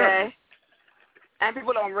 Okay? Yeah. And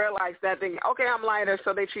people don't realize that. They think, okay, I'm lighter,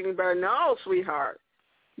 so they treat me better. No, sweetheart.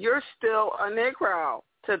 You're still a Negro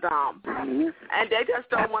to them. Mm-hmm. And they just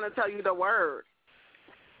don't want to tell you the word.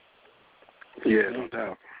 Yeah, no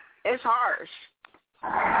doubt. It's harsh.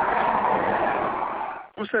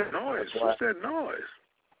 What's that noise?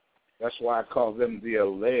 That's why I call them the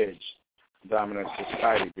alleged dominant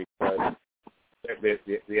society, because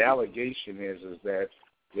the allegation is that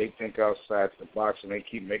they think outside the box and they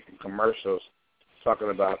keep making commercials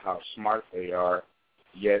talking about how smart they are,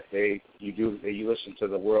 yet you listen to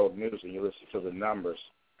the world news and you listen to the numbers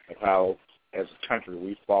of how, as a country,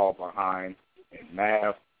 we fall behind in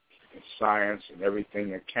math and science and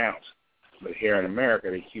everything that counts. But here in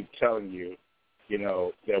America, they keep telling you, you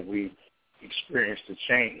know, that we've experienced a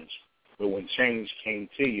change. But when change came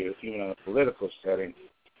to you, even in a political setting,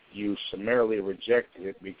 you summarily rejected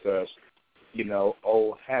it because, you know,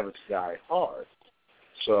 old habits die hard.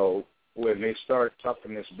 So when they start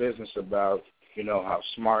talking this business about, you know, how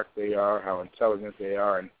smart they are, how intelligent they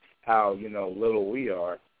are, and how, you know, little we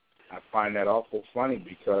are, I find that awful funny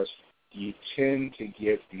because you tend to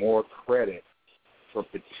get more credit for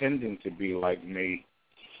pretending to be like me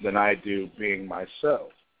than I do being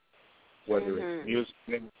myself. Whether it's music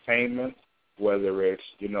and entertainment, whether it's,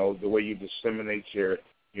 you know, the way you disseminate your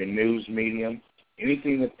news medium,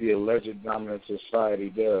 anything that the alleged dominant society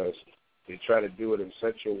does, they try to do it in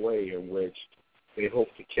such a way in which they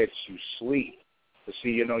hope to catch you sleep. But see,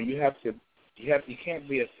 you know, you can't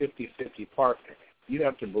be a 50-50 partner. You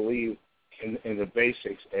have to believe in the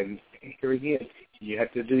basics, and here again, you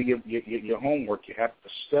have to do your homework. You have to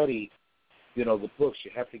study, you know, the books.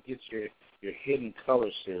 You have to get your Hidden Color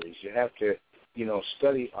series. You have to, you know,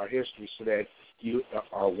 study our history so that you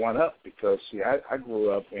are one up. Because see, I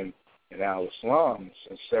grew up in Al Islam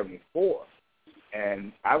since '74,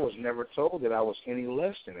 and I was never told that I was any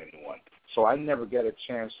less than anyone. So I never got a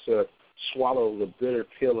chance to swallow the bitter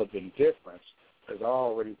pill of indifference, because I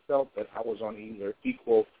already felt that I was on either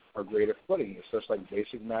equal or greater footing. It's just like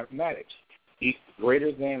basic mathematics.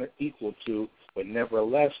 Greater than or equal to, but never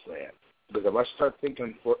less than. Because if I start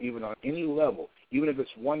thinking for even on any level, even if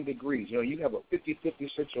it's 1 degree, you know, you have a 50-50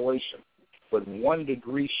 situation, but 1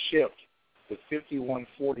 degree shift to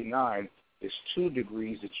 5149 is 2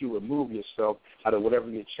 degrees that you remove yourself out of whatever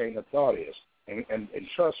your chain of thought is. And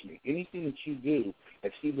trust me, anything that you do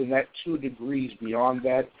that's even that 2 degrees beyond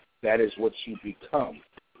that, that is what you become.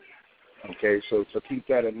 Okay, so keep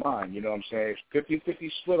that in mind. You know what I'm saying? It's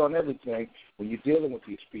 50-50 split on everything when you're dealing with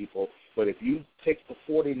these people. But if you take the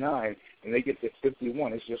 49 and they get the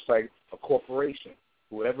 51, it's just like a corporation.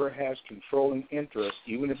 Whoever has controlling interest,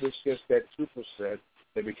 even if it's just that 2%,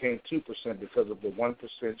 They became 2% because of the 1%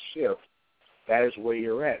 shift. That is where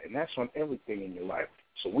you're at, and that's on everything in your life.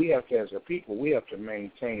 So we have to, as a people, we have to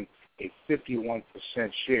maintain a 51%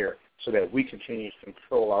 share so that we continue to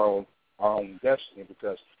control our own destiny,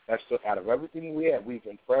 because that's the, out of everything we have. We've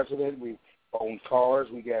been president, we've owned cars,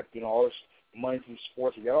 we got all this money from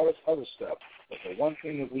sports, we got all this other stuff. But the one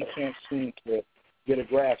thing that we can't seem to get a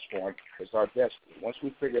grasp on is our destiny. Once we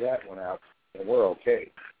figure that one out, then we're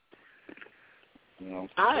okay.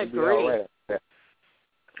 I agree. All right.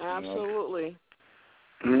 Absolutely.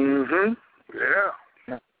 Yeah.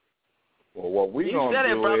 Well, what we you gonna said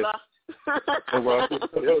do it, brother. Well, I'm gonna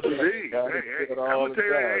tell you,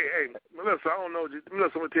 hey, Melissa, I don't know. Melissa, I'm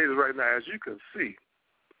gonna tell you this right now. As you can see,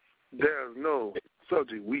 there's no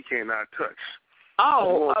subject we cannot touch.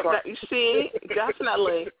 Oh, you see,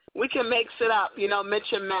 definitely. We can mix it up,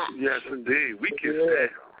 Mitch and Matt. Yes, indeed. We can say.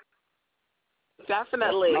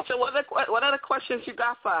 Definitely. So what are the questions you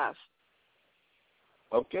got for us?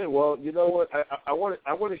 Okay, well, you know what? I want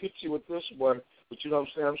to hit you with this one, but you know what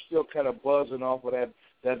I'm saying? I'm still kind of buzzing off of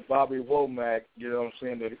that Bobby Womack, you know what I'm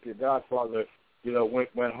saying, that your godfather,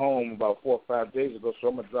 went home about 4 or 5 days ago, so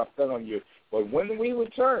I'm going to drop that on you. But when we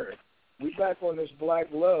return, we back on this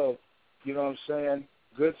black love, you know what I'm saying,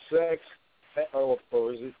 good sex, or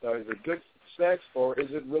is it good sex, or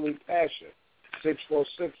is it really passion?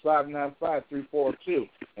 646-595-3402.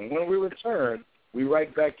 And when we return, we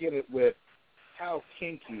right back in it with how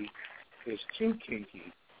kinky is too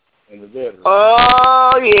kinky in the bedroom.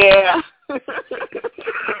 Oh, yeah.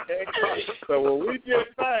 So when we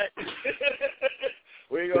get back,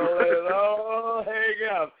 we're going to let it all hang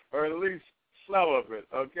out, or at least some of it,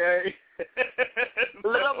 okay?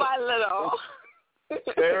 Little by little.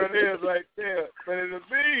 There it is right there. But in the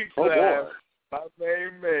meantime, my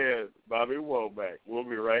main man, Bobby Womack. We'll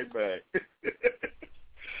be right back.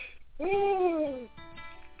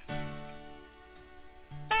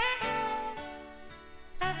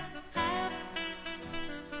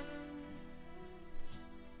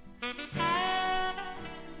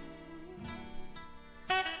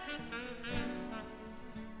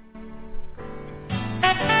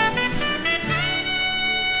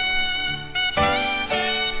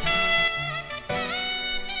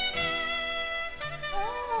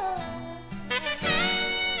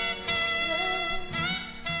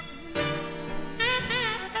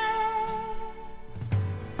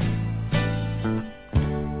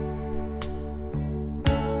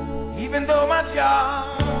 Even though my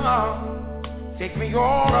job takes me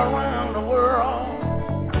all around the world,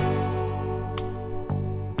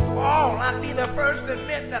 I'd be the first to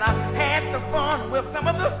admit that I've had some fun with some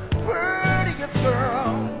of the prettiest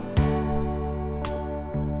girls.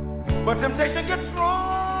 But temptation gets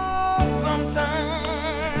strong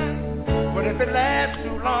sometimes, but if it lasts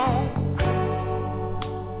too long,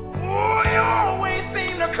 you always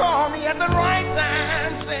seem to call me at the right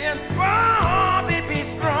time, saying, Bobby, be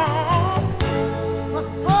strong. But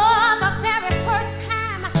for the very first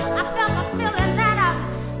time, I felt a feeling that I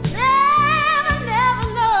never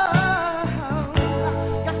know.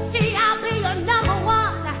 You see, I'll be your number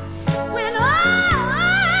one when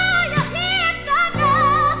all your hits are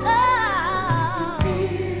done.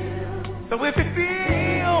 So if you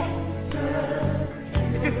feel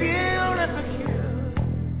insecure,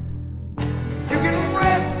 you can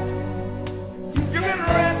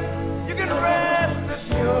rest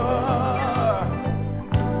assured.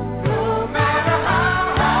 No matter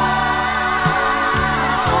how high,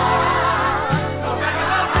 no matter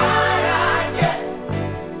how high I get,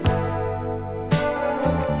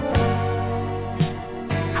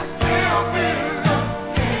 I still be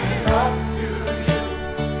looking up to you.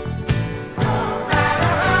 No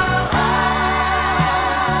matter how high,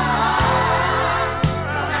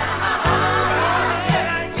 no matter how high I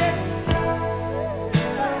get,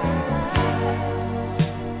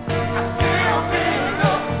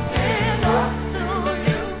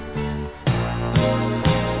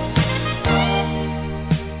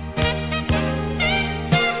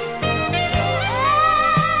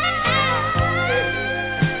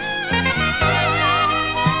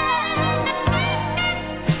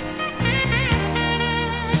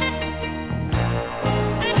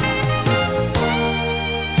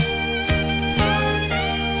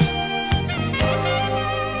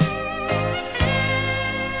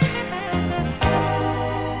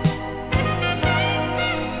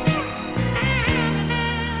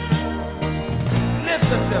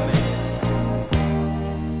 listen to me.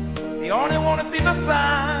 You only want to see the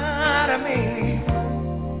side of me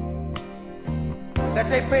that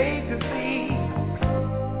they paid to see,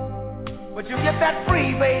 but you get that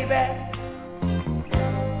free, baby.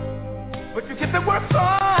 but you get the worst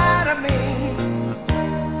out of me.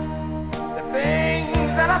 The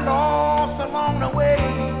things that I lost along the way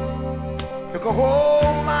took a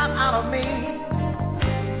whole lot out of me.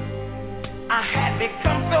 I had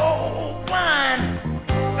become so blind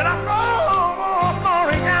that I lost my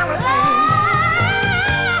reality.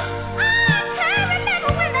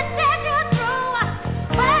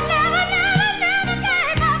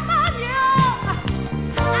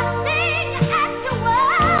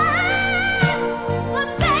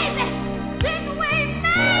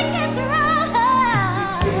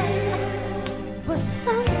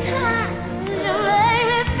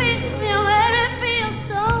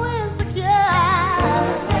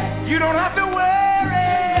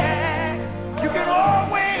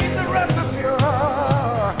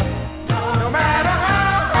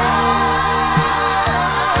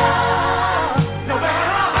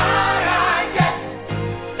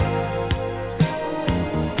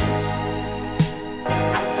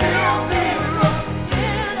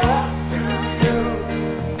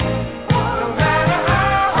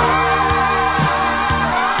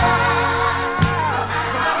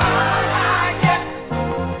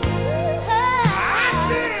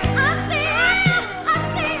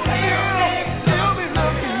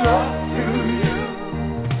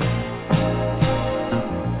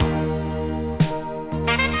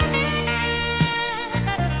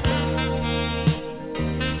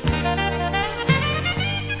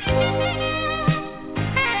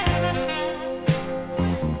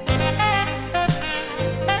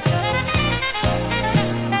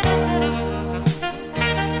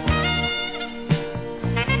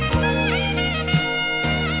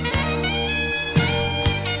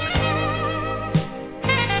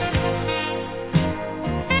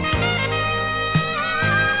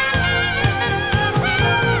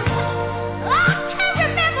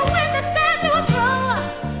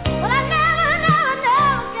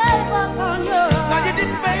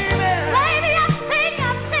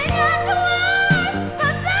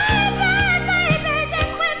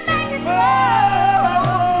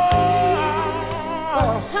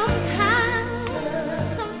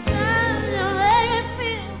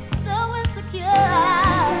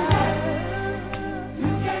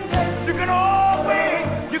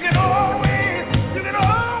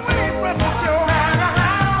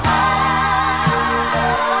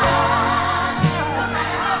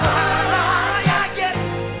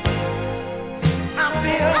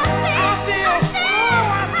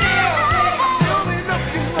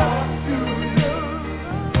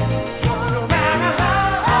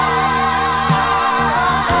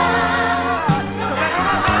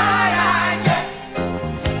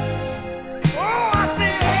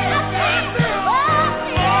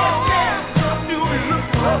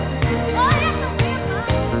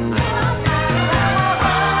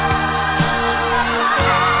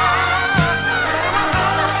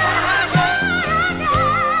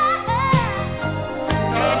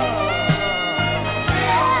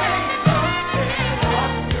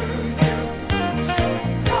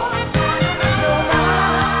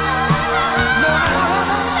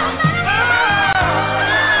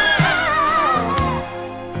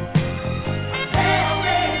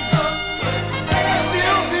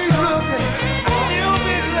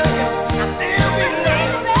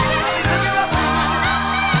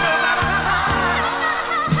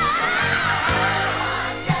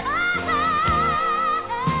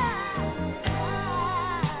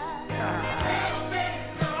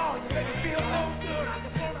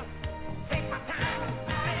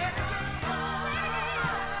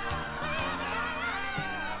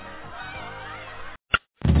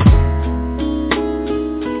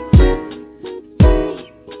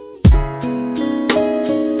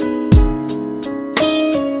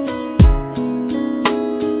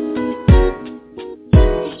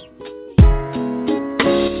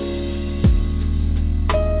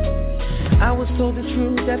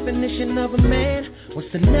 Definition of a man was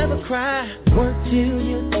to never cry, work till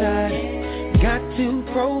you're tired, got to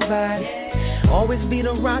provide, always be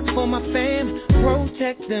the rock for my fam,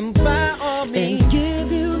 protect them by all means, and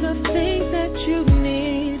give you the things that you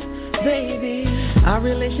need, baby. Our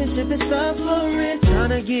relationship is suffering, trying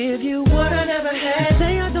to give you what I never had.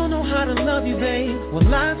 Say I don't know how to love you, babe.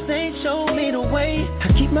 Well, I say show me the way.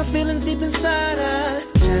 I keep my feelings deep inside, I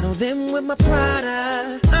channel them with my pride.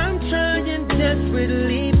 I'm trying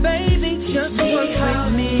desperately, baby, just work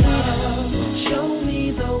with me. Show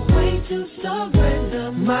me the way to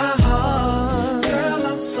surrender my heart. Girl,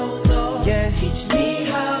 I'm so lost. Yeah. Teach me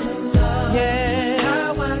how to love. Yeah.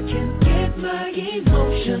 How I can get my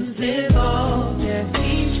emotions involved. Yeah.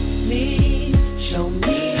 Teach me, show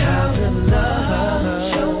me how to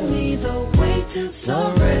love. Show me the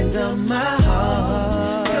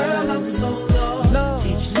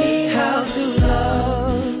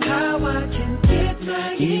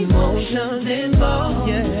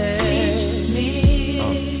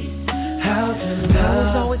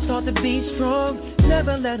taught to be strong.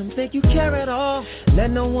 Never let them think you care at all. Let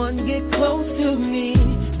no one get close to me.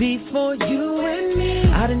 Before you and me,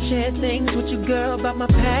 I done shared things with you, girl, about my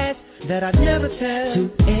past that I'd never tell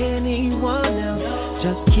to anyone else.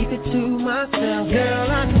 Just keep it to myself. Girl,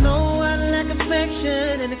 I know I lack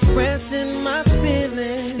affection and expressing my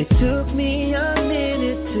feelings. It took me a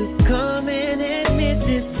minute to come and admit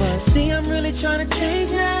this, but see, I'm really trying to change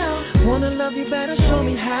now. Wanna love you better, show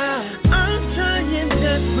me how. I'm trying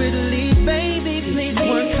desperately, baby, please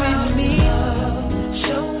work with me.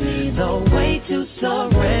 Show me the way to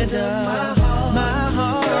surrender my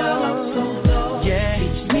heart. Girl, I'm so lost. Yeah,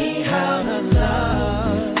 teach me how to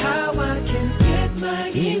love, how I can get my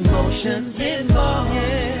emotions involved.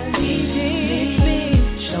 Yeah, teach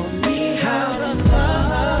me, show me how to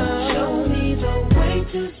love. Show me the way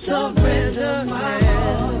to surrender my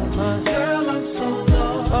heart. Girl, I'm so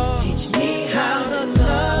lost. Teach me how to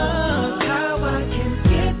love, how I can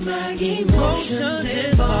get my emotions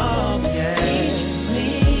involved. Yeah.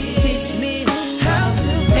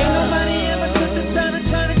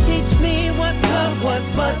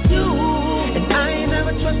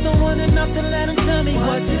 Enough to let them tell me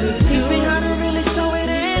what to do. Teach me how to really show it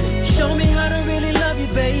in. Show me how to really love you,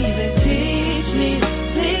 baby. Teach me,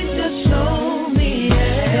 please just show me,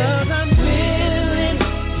 yeah. 'Cause I'm willing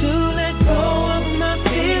to let go of my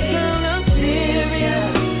fears, girl, I'm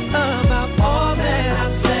serious about all that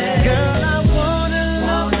I've said. Girl, I wanna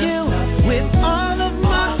love you with all of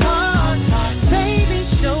my heart. Baby,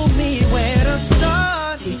 show me where to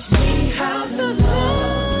start. Teach me how to love.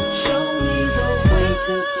 Show me the way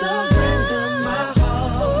to surrender.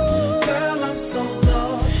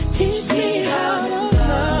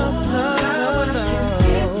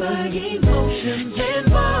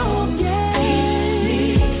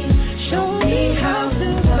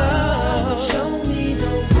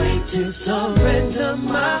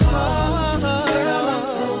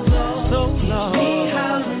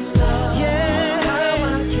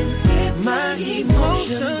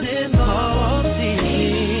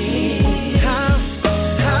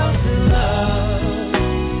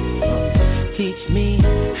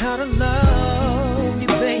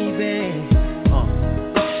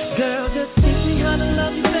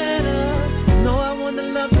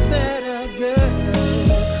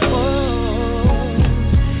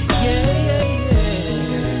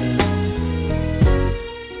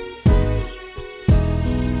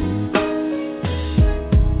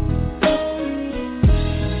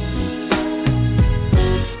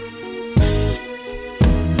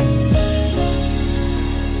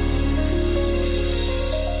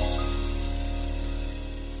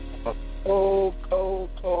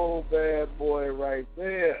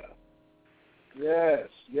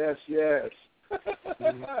 Yes.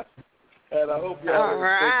 And I hope y'all all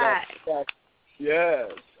right. Yes.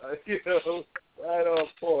 Right on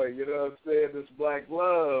point. You know what I'm saying? This black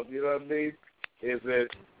love, you know what I mean? Is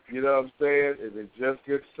it, you know what I'm saying? Is it just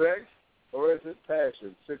good sex or is it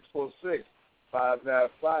passion?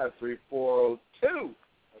 646-595-3402.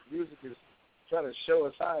 Music is trying to show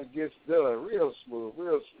us how it gets done. Real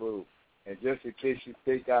smooth. And just in case you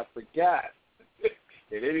think I forgot,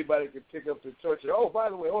 and anybody can pick up the torch. Oh, by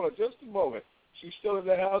the way, hold on just a moment. She's still in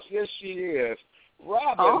the house? Yes, she is.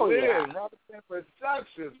 Robin Lynn, Robin Lynn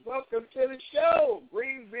Productions. Welcome to the show.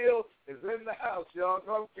 Greenville is in the house, y'all.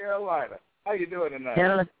 North Carolina. How you doing tonight?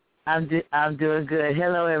 Hello. I'm doing good.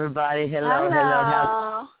 Hello, everybody. Hello.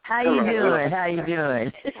 How you doing? How you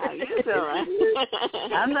doing?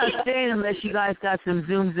 I'm not staying unless you guys got some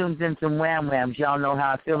zooms and some whams. Y'all know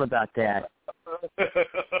how I feel about that.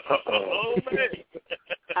 Oh, man.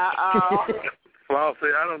 Well, I'll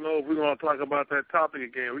say, I don't know if we're going to talk about that topic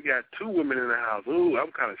again. We got two women in the house. Ooh,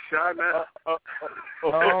 I'm kind of shy now.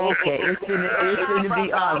 Okay, it's going to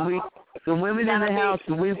be on. The women in the house,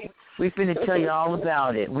 we finna tell you all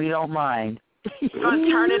about it. We don't mind. We're going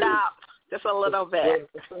to turn it up just a little bit.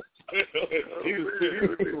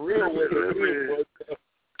 Real women.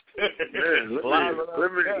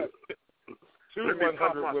 Let me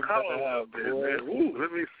pop my collar a little bit, man. Ooh, let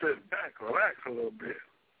me sit back, relax a little bit.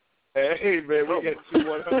 Hey, man, we got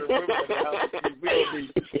 200 women in the house. We're going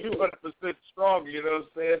to be 200% strong, you know what I'm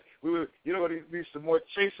saying? We need some more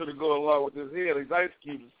chaser to go along with this here. These ice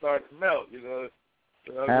cubes are starting to melt, you know.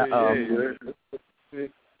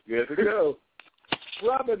 Good to go.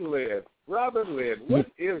 Robin Lynn, what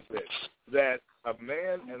is it that a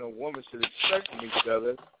man and a woman should expect from each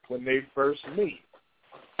other when they first meet?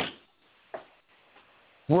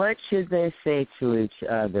 What should they say to each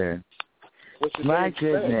other? My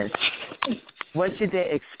goodness. What should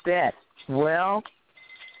they expect? Well,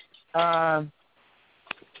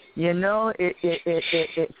 You know, it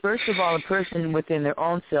first of all, a person within their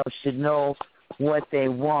own self should know what they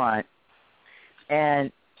want,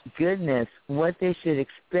 and goodness, what they should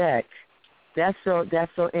expect. That's so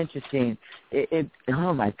interesting.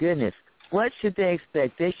 Oh my goodness, what should they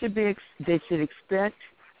expect? They should expect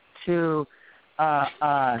to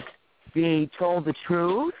be told the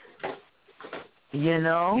truth. You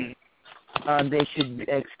know, they should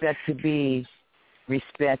expect to be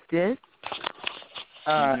respected.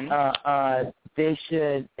 They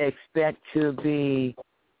should expect to be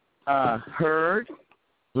heard,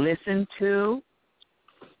 listened to,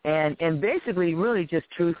 and basically really just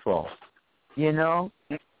truthful, you know.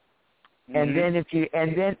 And then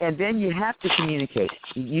then you have to communicate.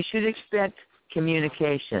 You should expect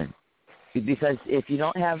communication, because if you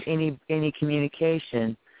don't have any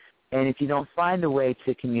communication, and if you don't find a way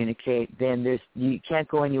to communicate, then you can't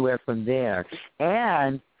go anywhere from there.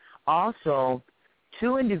 And also,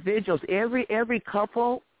 two individuals, every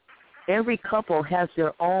couple has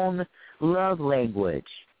their own love language.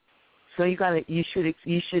 So you should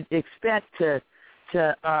expect to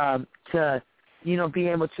be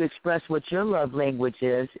able to express what your love language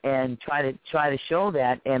is, and try to show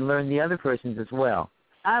that and learn the other person's as well.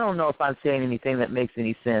 I don't know if I'm saying anything that makes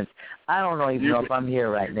any sense. I don't even know if I'm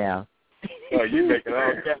here right now. Oh, you making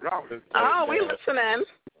all that. Oh, we listening.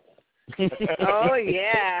 Oh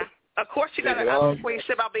yeah. Of course, you got to. Before you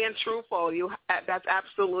say about being truthful, that's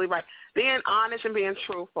absolutely right. Being honest and being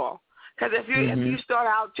truthful. Because if you start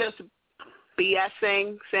out just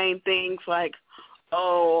BSing, saying things like,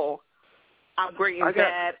 "Oh, I'm great in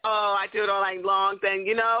bed. Oh, I do it all night long," then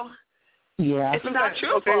yeah, it's not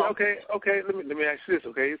truthful. Okay. Let me ask you this,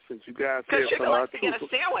 okay? Since you guys said something about truthful, get a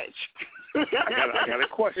sandwich. I got a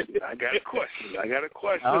question.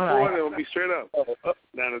 All right. It'll be straight up.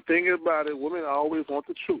 Now the thing about it, women always want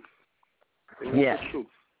the truth. They want the truth.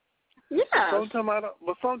 Yeah. Sometimes I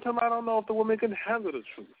don't know if the woman can handle the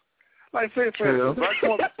truth. Like, say for instance,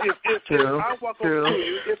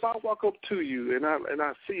 if I walk up to you and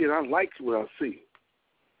I see and I like what I see,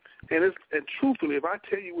 and truthfully, if I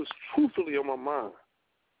tell you what's truthfully on my mind,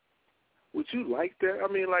 would you like that?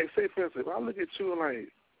 I mean, like, say for instance, if I look at you and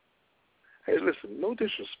like, hey, listen, no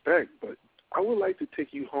disrespect, but I would like to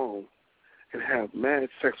take you home and have mad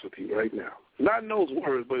sex with you right now. Not in those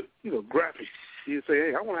words, but graphic. You say,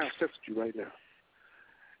 hey, I want to have sex with you right now.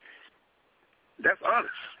 That's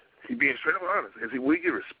honest. He's being straight up honest. Will he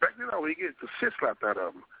get respected, or will he get the shit slapped out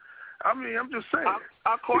of him? I mean, I'm just saying.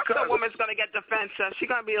 Of course the woman's going to get defensive. She's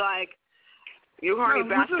going to be like, you horny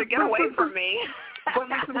bastard, get away from me. But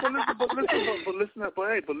listen how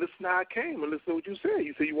I came, and listen to what you said.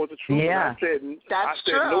 You said you want the truth. Yeah. That's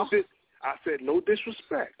true. I said no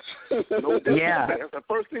disrespect. No disrespect. Yeah. That's the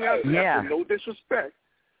first thing I said. Yeah. I said no disrespect.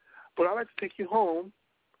 But I like to take you home,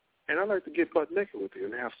 and I like to get butt naked with you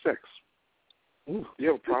and have sex. Ooh, you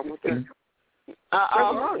have a problem with that?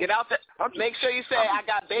 Get out there. Make sure you say I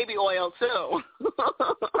got baby oil too.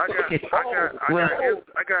 I got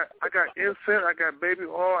incense, I got baby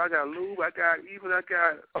oil, I got lube, I got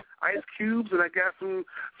ice cubes, and I got some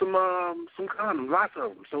condoms, lots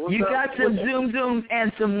of them. So you got some zoom zooms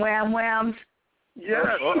and some wham whams. Yes,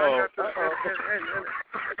 and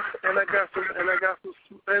I got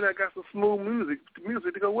some smooth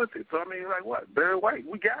music to go with it. So I mean, like what? Barry White,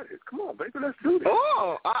 we got it. Come on, baby, let's do this.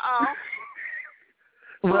 Oh,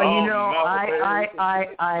 Well, I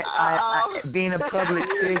being a public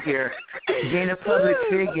figure,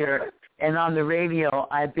 and on the radio,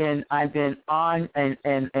 I've been on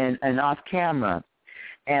and off camera,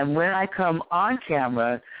 and when I come on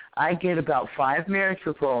camera, I get about 5 marriage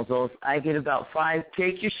proposals. I get about 5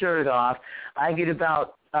 take your shirt off. I get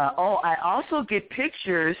about I also get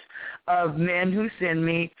pictures of men who send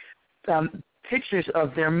me pictures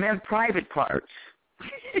of their men private parts.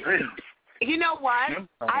 You know what?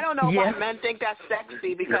 I don't know why men think that's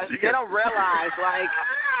sexy, because they don't realize, like,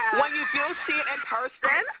 when you do see it in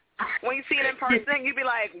person, you be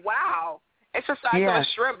like, wow, it's the size of a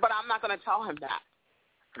shrimp, but I'm not going to tell him that.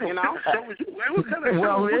 You know?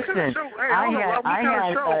 Well, listen,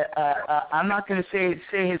 I'm not going to say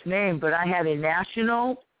his name, but I had a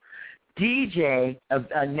national DJ,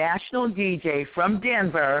 a national DJ from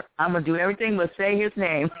Denver. I'm going to do everything but say his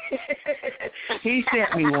name. He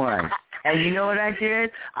sent me one. And you know what I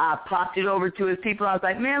did? I popped it over to his people. I was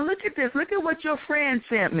like, man, look at this. Look at what your friend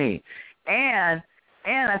sent me. And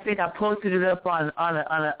And I think I posted it up on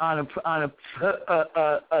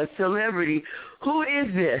a celebrity. Who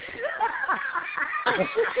is this?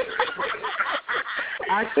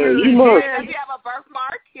 You Does he have a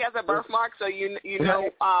birthmark? He has a birthmark, so you know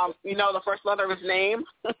the first letter of his name.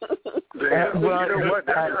 Well, you know what?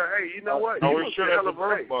 Hey, you know what? Oh, we should have a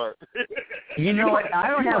birthmark. You know what? I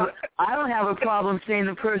don't have a problem saying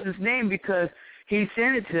the person's name because he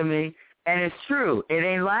sent it to me, and it's true. It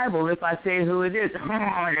ain't liable if I say who it is.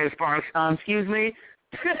 Excuse me.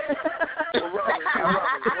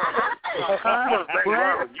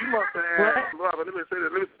 Robert, let me say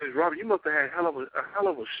this. Robert, you must have had a hell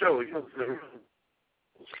of a show.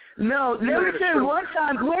 No, let me tell you one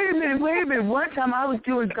time. Wait a minute. One time I was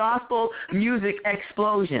doing gospel music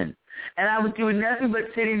explosion, and I was doing nothing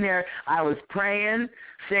but sitting there. I was praying,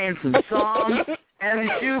 saying some songs, and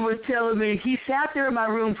the dude was telling me, he sat there in my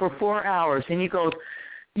room for 4 hours, and he goes,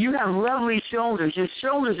 "You have lovely shoulders. Your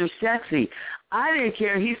shoulders are sexy." I didn't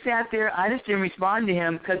care. He sat there. I just didn't respond to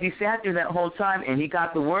him because he sat there that whole time, and he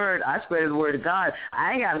got the word. I spread the word of God.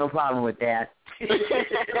 I ain't got no problem with that. If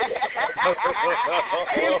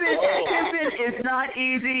it's not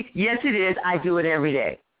easy, yes, it is. I do it every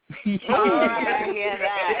day. I hear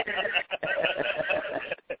that.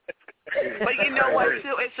 But you know what,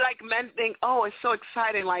 too? It's like men think, oh, it's so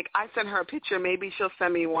exciting. Like, I sent her a picture. Maybe she'll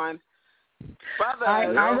send me one. Brother, I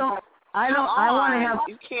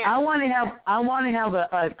want to have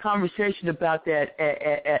a conversation about that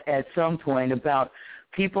at some point, about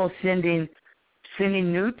people sending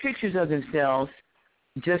nude pictures of themselves,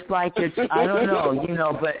 just like it's, I don't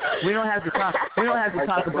know, but we don't have to talk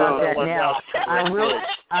about that now. I will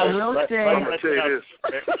say. I'm gonna tell you this.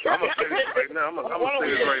 I'm gonna say this right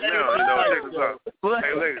now. Check this out.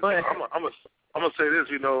 Hey, ladies, I'm gonna say this.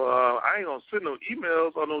 I ain't gonna send no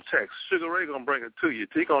emails or no texts. Sugar Ray gonna bring it to you.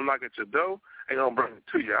 He gonna knock at your door. Ain't gonna bring it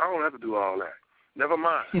to you. I don't have to do all that. Never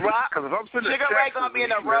mind. Because if I'm sending Sugar Ray gonna be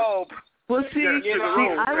in a robe. Well, see,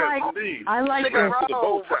 I like the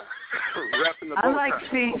bow tie. Wrapping the bow tie.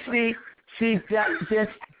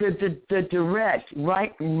 That's the direct,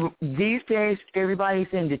 right? These days, everybody's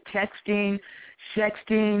into texting,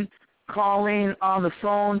 sexting, calling on the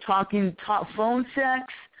phone, phone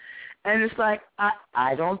sex. And it's like,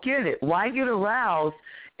 I don't get it. Why get aroused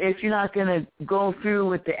if you're not going to go through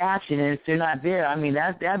with the action? And if they're not there, I mean,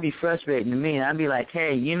 that'd be frustrating to me. And I'd be like,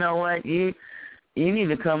 hey, you know what? You need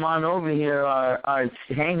to come on over here or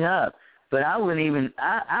hang up. But I wouldn't even,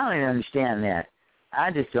 I don't even understand that. I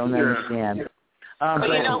just don't understand. Huh?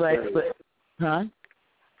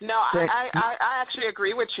 No, I actually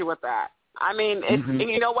agree with you with that. I mean, and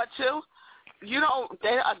you know what, too? A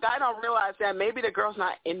guy don't realize that maybe the girl's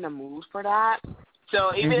not in the mood for that.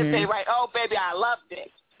 So even if they write, "Oh, baby, I love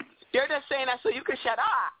this," they're just saying that so you can shut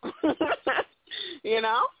up.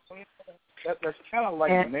 That's kind of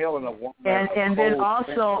like nailing a woman. And then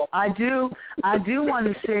also, I do want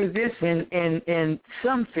to say this in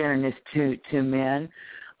some fairness to men.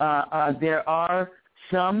 There are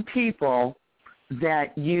some people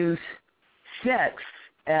that use sex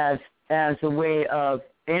as a way of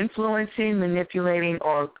influencing, manipulating,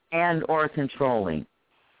 or controlling.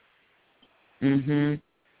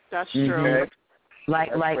 That's true.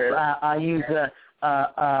 Like I use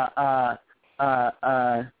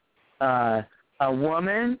a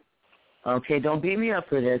woman. Okay, don't beat me up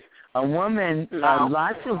for this. A woman. No.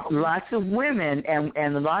 Lots of women,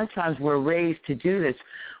 and a lot of times we're raised to do this.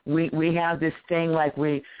 We have this thing like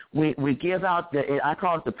we give out I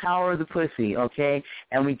call it the power of the pussy, okay?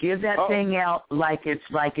 And we give that thing out like it's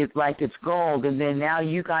gold, and then now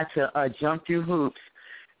you got to jump through hoops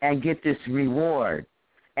and get this reward.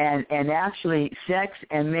 And actually, sex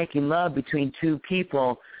and making love between two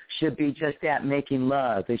people should be just that, making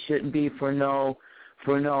love. It shouldn't be for no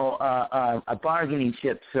bargaining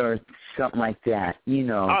chips or something like that,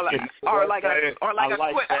 Or like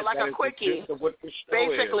a quickie,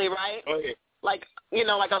 basically, right? Like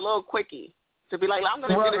like a little quickie to be like, I'm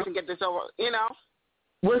going to do this and get this over,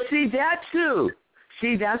 Well, see that too.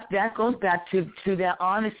 See that goes back to that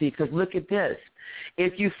honesty. Because look at this: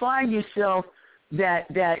 if you find yourself that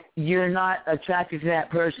you're not attracted to that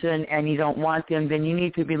person and you don't want them, then you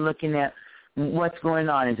need to be looking at what's going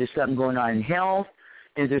on. Is there something going on in health?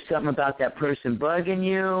 Is there something about that person bugging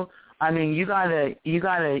you? I mean, you gotta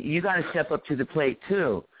step up to the plate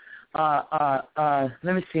too. Let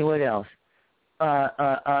me see what else.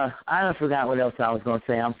 I forgot what else I was gonna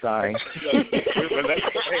say. I'm sorry. It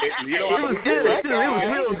was good. It was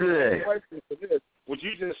real good. What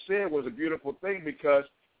you just said was a beautiful thing, because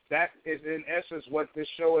that is in essence what this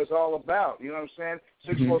show is all about. You know what I'm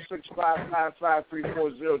saying?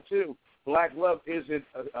 646-595-3402. black love, is it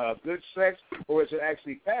good sex or is it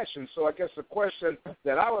actually passion? So I guess the question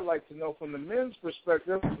that I would like to know from the men's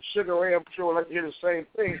perspective, Sugar Ray, I'm sure would like to hear the same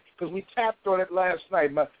thing, because we tapped on it last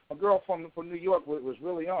night. My girl from New York was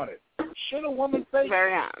really on it. Should a woman fake?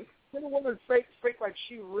 Very on. Should a woman fake like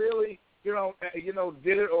she really, did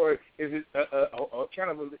it, or is it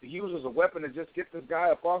kind of used as a weapon to just get this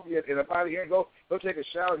guy up off you and up out of here and go take a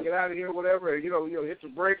shower and get out of here, or whatever, and, hit the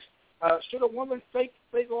brakes? Should a woman fake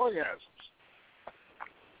orgasms?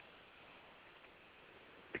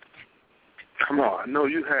 Come on, I know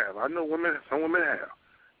you have. I know some women have.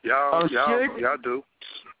 Y'all do.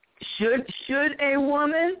 Should a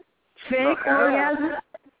woman fake orgasm?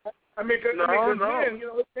 I mean, because men,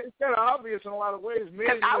 it's kind of obvious in a lot of ways.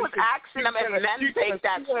 Men, I was asking them if men fake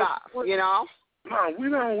that stuff, No, we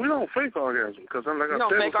don't fake orgasm, because I said,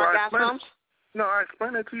 fake orgasms? No, I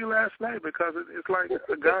explained that to you last night, because it's like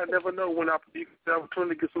a guy never know when the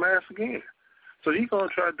opportunity to get some ass again. So he's going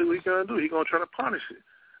to try to do what he's going to do. He's going to try to punish it.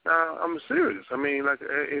 Now, I'm serious. I mean, like,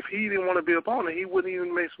 if he didn't want to be up on it, he wouldn't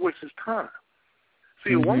even waste his time.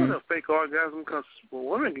 See, a woman will fake orgasm because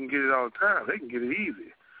women can get it all the time. They can get it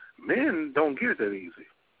easy. Men don't get it that easy.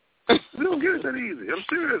 We don't get it that easy. I'm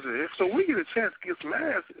serious. So we get a chance to get some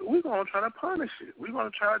ass, we're going to try to punish it. We're going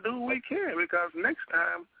to try to do what we can, because next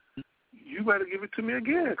time, you better give it to me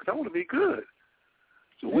again, because I want to be good.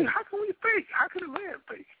 So how can we fake? How can a man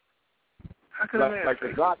fake? How can a man like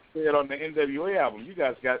fake? the Doc said on the NWA album, you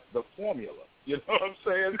guys got the formula. You know what I'm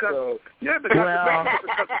saying? Because I'm going to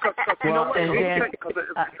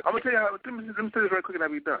tell you how, let me say this very quick and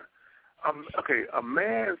I'll be done. A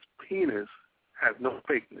man's penis has no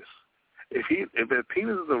fakeness. If the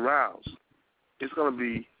penis is aroused, he's going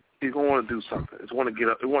to want to do something. It's want to get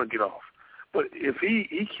up. It want to get off. But if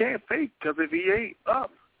he can't fake, because if he ain't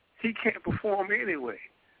up, he can't perform anyway.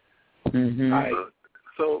 Mm-hmm.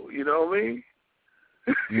 So you know what I mean?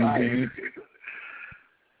 Mm-hmm.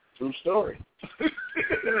 True story. So if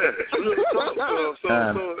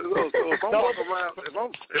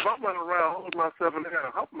I'm running around holding myself in the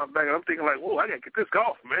hand, humping my back, and I'm thinking like, whoa, I gotta get this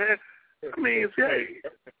off, man. I mean,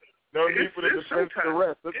 no need for the defense to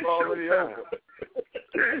rest. It's already over.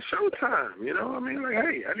 Yeah, it's showtime. You know, I mean, like,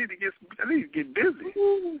 hey, I need to get busy.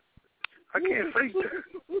 I can't fake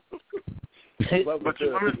that. But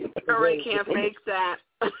women can't fake that.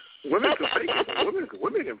 Women can fake it.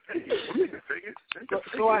 Women can fake it.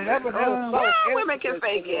 So I haven't had a solid answer. Women can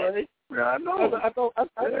fake it. Yeah, I know.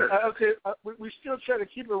 We still try to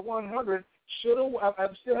keep it 100. I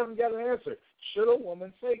still haven't got an answer. Should a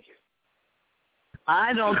woman fake it?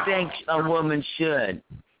 I don't think a woman should.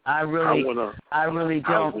 I really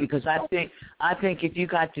don't, because I think if you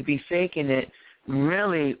got to be faking it,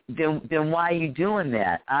 really, then why are you doing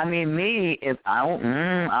that? I mean, if I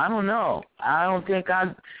don't know. I don't think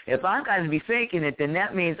if I got to be faking it, then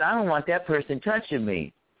that means I don't want that person touching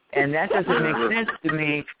me, and that doesn't make sense to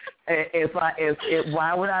me.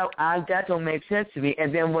 Why would I? That don't make sense to me.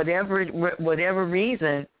 And then whatever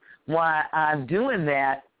reason why I'm doing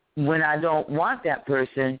that, when I don't want that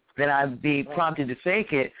person, then I'd be prompted to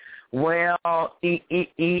fake it. Well,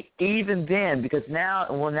 even then, because now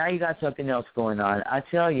you got something else going on. I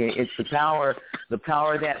tell you, it's the power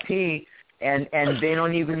of that P, and they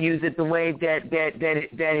don't even use it the way that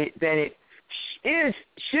it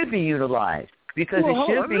should be utilized, because it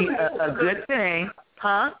should be a good thing,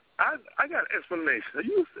 huh? I got an explanation.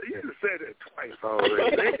 You said it twice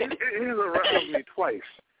already. It has aroused me twice.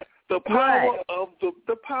 The power of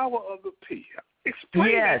the power of the P.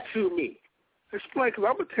 Explain that to me. Explain, because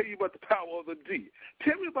I'm going to tell you about the power of the D.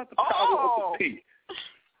 Tell me about the power of the P.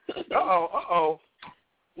 You know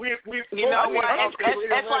what?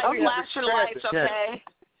 It's like flashing lights, okay?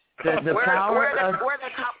 The power of we're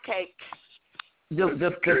the cupcake.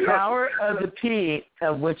 The power of the P,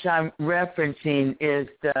 which I'm referencing, is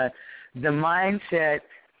the mindset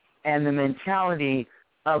and the mentality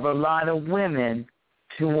of a lot of women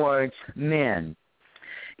towards men,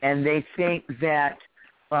 and they think that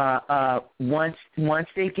once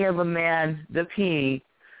they give a man the P,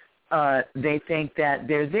 they think that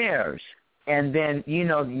they're theirs, and then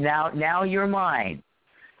now you're mine,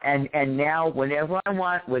 and now whatever I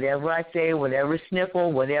want, whatever I say, whatever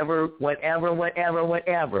sniffle, whatever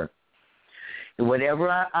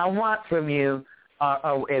I want from you,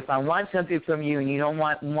 or if I want something from you and you don't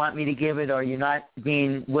want me to give it, or you're not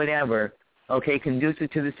being whatever, okay, conducive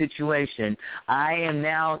to the situation, I am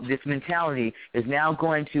now, this mentality is now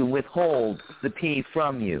going to withhold the P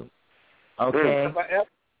from you, okay?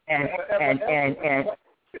 And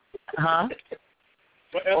huh?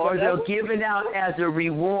 Or they'll give it out as a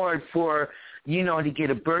reward for, to get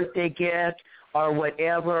a birthday gift, or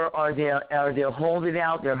whatever, or they'll hold it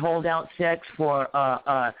out. They'll hold out sex for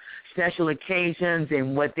special occasions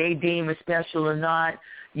and what they deem as special or not.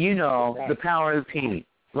 You know, the power of the P.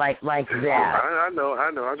 Like that. I know. I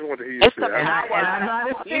just want to hear you say that. And I'm not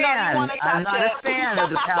a fan. I'm not a fan of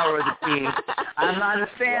the power of the P. I'm not a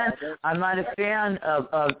fan. I'm not a fan of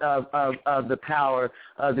the power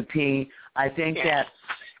of the P. I think that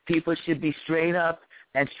people should be straight up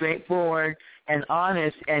and straightforward and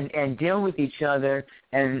honest and deal with each other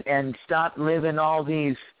and stop living all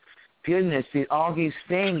these goodness, all these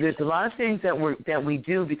things. There's a lot of things that we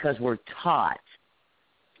do because we're taught,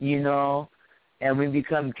 you know. And we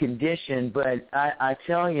become conditioned, but I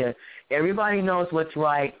tell you, everybody knows what's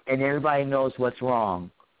right and everybody knows what's wrong,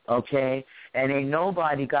 okay? And ain't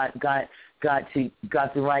nobody got the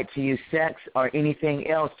right to use sex or anything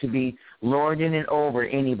else to be lording it over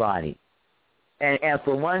anybody. And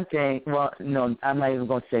for one thing, well, no, I'm not even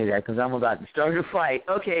going to say that because I'm about to start a fight.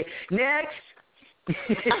 Okay, next. No.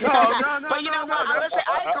 But you know what?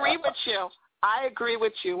 I agree with you. I agree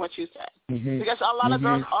with you what you said because a lot of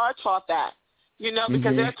girls are taught that. You know,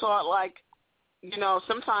 because they're taught, like, you know,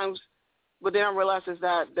 sometimes what they don't realize is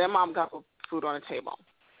that their mom got food on the table.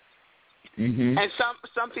 And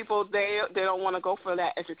some people, they don't want to go for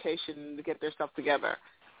that education to get their stuff together.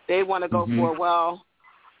 They want to go for, well,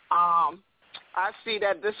 I see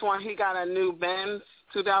that this one, he got a new Benz,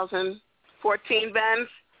 2014 Benz,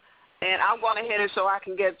 and I'm going to hit it so I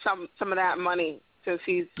can get some of that money since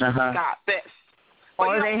he's got this.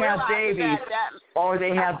 Or they have babies. Or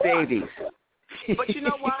they have babies. But you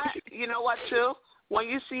know what? You know what, too? When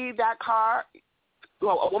you see that car,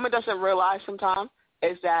 well, a woman doesn't realize sometimes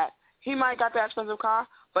is that he might got that expensive car,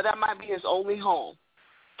 but that might be his only home.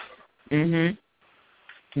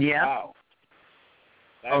 Yeah. Wow.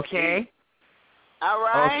 Okay. Deep. All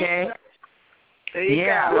right. Okay. There you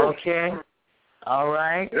go. Okay. All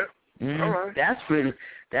right. Yep. All right.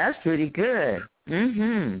 That's pretty good.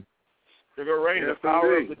 Sugar Ray, the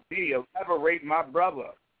power of the D. Elaborate, my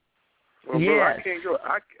brother. Well, bro, I can't go.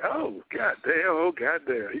 Oh,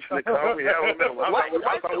 goddamn. You should have called me out on that one.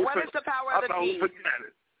 What is the power of the D?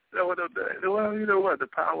 Well, you know what? The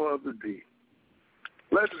power of the D.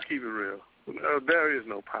 Let's just keep it real. There is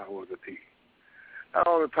no power of the D.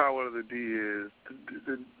 All the power of the D is,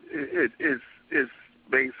 it's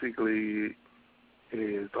basically,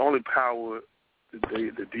 is the only power the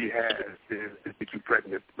D has is to get you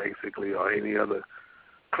pregnant, basically, or any other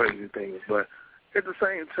crazy things. But at the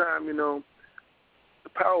same time, you know, the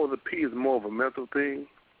power of the P is more of a mental thing.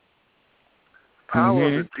 The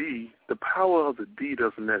power of the D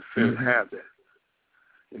doesn't necessarily have that.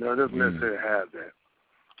 You know, it doesn't necessarily have that.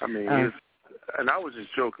 I mean, and I was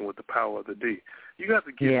just joking with the power of the D. You have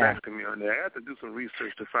to get back to me on that. I have to do some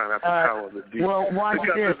research to find out the power of the D. Well, watch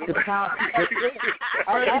this. The power of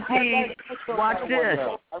the D.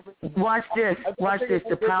 Watch this.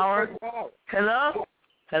 The power. Hello.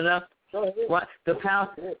 What the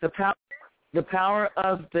power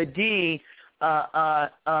of the D,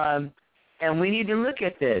 and we need to look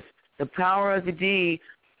at this. The power of the D,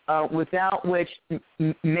 without which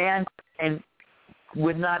man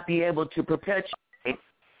would not be able to perpetuate.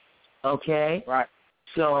 Okay. Right.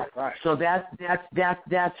 So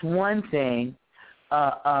that's one thing.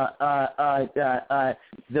 The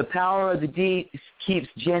power of the D keeps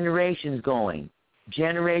generations going.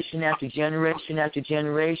 Generation after generation after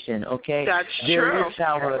generation, okay? That's there true. is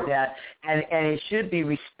power of that, and it should be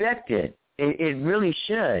respected. It really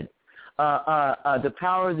should. The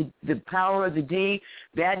power of the D,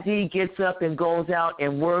 that D gets up and goes out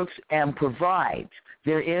and works and provides.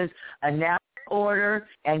 There is a natural order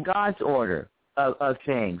and God's order of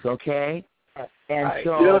things, okay? And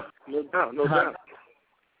so, no doubt.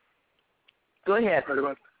 Go ahead.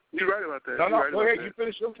 You're right about that. No, go ahead. You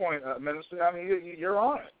finish your point, Minister. I mean, you're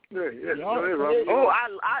on it. Yeah.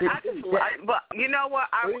 But you know what?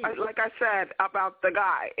 Like I said about the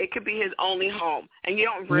guy, it could be his only home, and you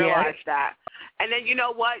don't realize that. And then you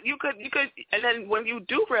know what? You could, and then when you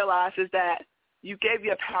do realize is that you gave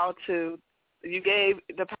the power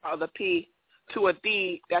of the P to a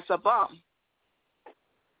D that's a bum,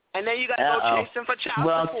 and then you got to go chase him for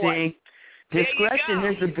child support. Well, see. Discretion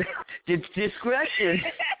is discretion.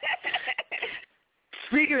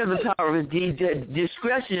 Speaking of the power of D,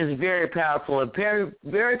 discretion is very powerful, a very,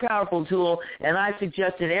 very powerful tool, and I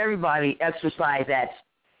suggest that everybody exercise that.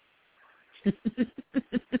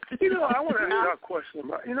 You know, I want to ask you a question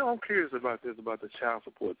about. You know, I'm curious about this, about the child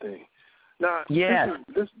support thing. Now,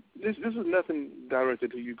 this is nothing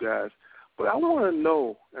directed to you guys, but I want to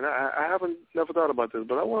know, and I haven't never thought about this,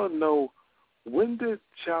 but I want to know, when did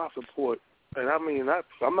child support and I mean,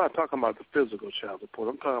 I'm not talking about the physical child support.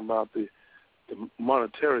 I'm talking about the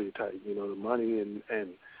monetary type, the money.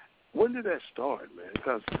 And when did that start, man?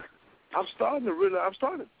 Because I'm starting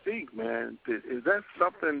to think, man, is that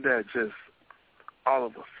something that just all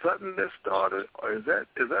of a sudden that started, or is that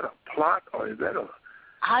a plot, or is that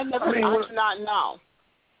I do not know.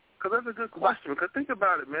 Because that's a good question. Because think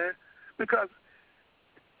about it, man. Because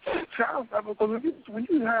when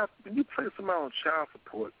you place somebody on child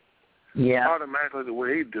support, automatically the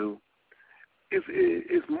way they do,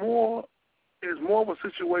 it's more of a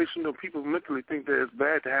situation that people mentally think that it's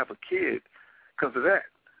bad to have a kid because of that,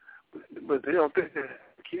 but they don't think that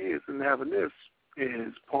kids and having this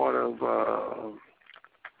is part of,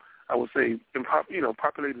 I would say,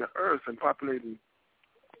 populating the earth and populating,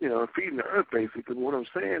 feeding the earth basically. But what I'm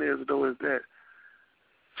saying is that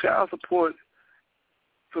child support,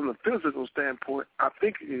 from the physical standpoint, I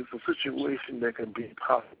think it's a situation that can be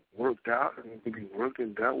possibly worked out and can be worked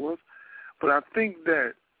and dealt with. But I think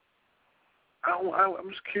that I'm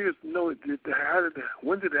just curious to know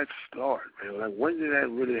when did that start, man? Like, when did that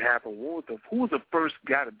really happen? Who was the first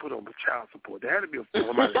guy to put on the child support? There had to be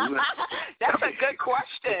somebody. That's a good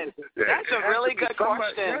question. That's a really good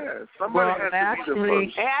question. Yeah, somebody had to be the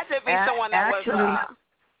first. It had to be someone that was.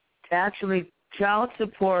 Actually, child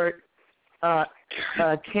support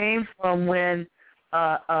came from when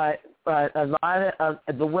a lot of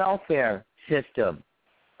the welfare system,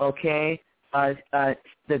 okay,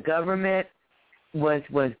 the government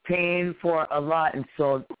was paying for a lot, and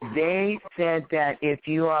so they said that if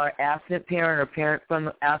you are absent parent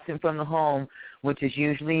or absent from the home, which is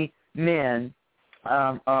usually men,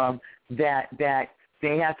 that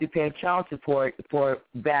they have to pay child support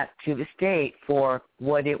back to the state for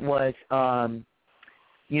what it was,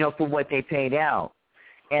 for what they paid out.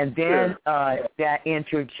 And then that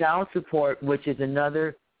entered child support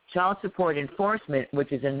enforcement,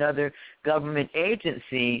 which is another government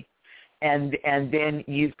agency. And then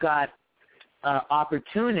you've got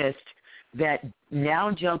opportunists that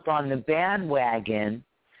now jump on the bandwagon,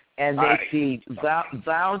 and they see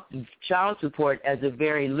child support as a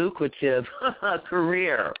very lucrative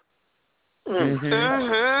career.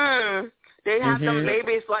 Mm-hmm. They have some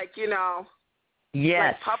babies like,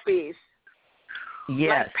 yes, like puppies.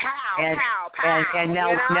 Yes. Like pow, pow, pow. And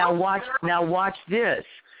now watch this.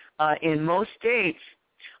 In most states,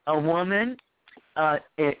 a woman,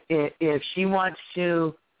 if she wants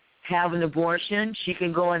to have an abortion, she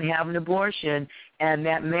can go and have an abortion, and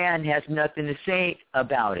that man has nothing to say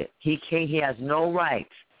about it. He has no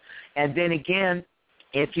rights. And then again,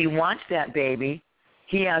 if he wants that baby,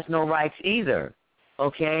 he has no rights either.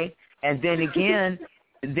 Okay? And then again,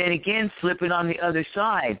 flip it on the other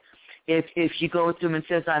side. If she goes to him and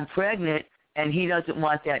says, I'm pregnant, and he doesn't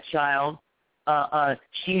want that child,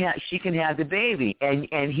 she can have the baby,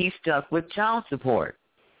 and he's stuck with child support.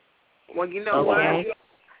 Well, you know what?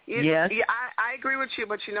 Yes. Yeah, I agree with you,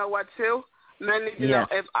 but you know what, too? Men, know,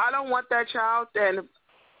 if I don't want that child, then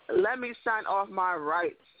let me sign off my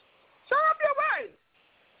rights. Sign off your rights,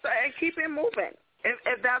 and keep it moving.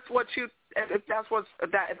 If that's what's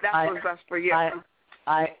best for you.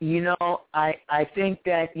 I think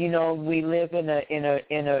that we live in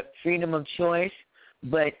a freedom of choice,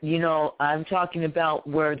 but I'm talking about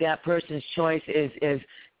where that person's choice is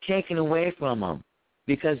taken away from them,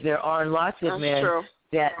 because there are lots of men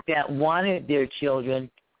that wanted their children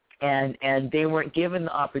and they weren't given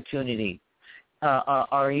the opportunity,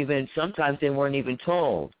 or even sometimes they weren't even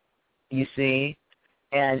told. You see,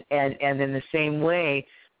 and in the same way,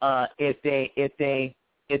 if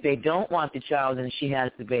they don't want the child and she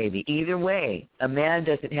has the baby, either way, a man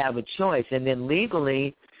doesn't have a choice, and then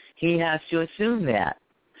legally he has to assume that.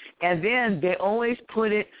 And then they always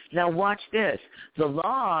put it, now watch this, the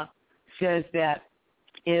law says that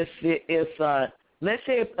if let's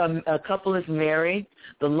say a couple is married,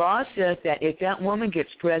 the law says that if that woman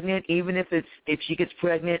gets pregnant, even if she gets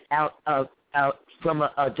pregnant out from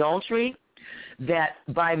adultery, that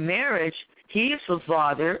by marriage he is the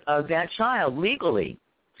father of that child legally.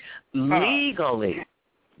 Legally,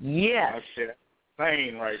 yes. That's it.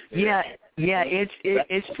 Plain right there. Yeah.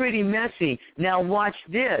 It's pretty messy. Now watch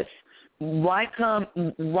this. Why is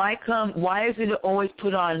it always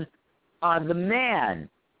put on the man?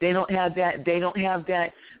 They don't have that. They don't have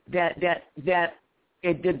that.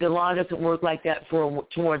 The law doesn't work like that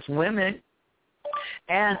towards women.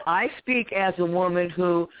 And I speak as a woman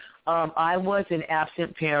who I was an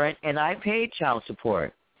absent parent and I paid child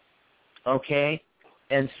support. Okay.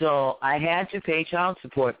 And so I had to pay child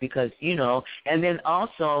support because, and then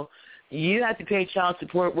also You have to pay child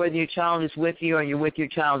support whether your child is with you or you're with your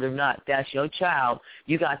child or not. That's your child.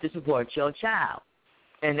 You got to support your child.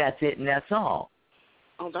 And that's it and that's all.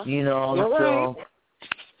 Oh, that's so,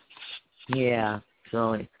 yeah.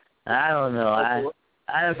 So, I don't know.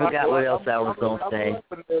 I forgot what else I was going to say.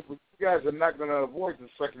 You guys are not going to avoid the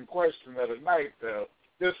second question of the night, though.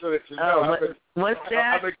 Just so that you know. What's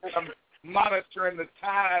that? I'm monitoring the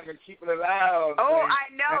time and keeping an eye on Oh, things. I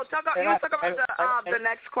know. Talk about the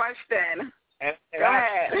next question. Go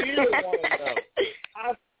ahead.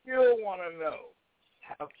 I still want to know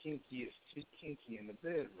how kinky is too kinky in the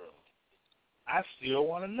bedroom. I still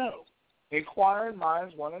want to know. Inquiring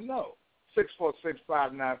minds want to know.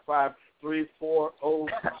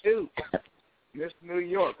 646-595-3402. Miss New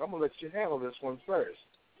York, I'm going to let you handle this one first.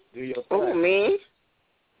 Do your thing. Oh, me?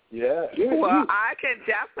 Yeah. Well, I can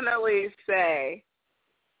definitely say,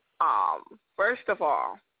 first of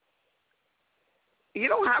all, you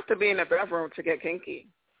don't have to be in the bedroom to get kinky.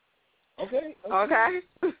 Okay.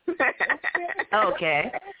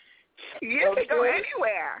 Okay. You can go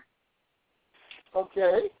anywhere.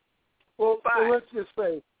 Okay. Well, let's just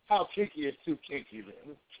say how kinky is too kinky then.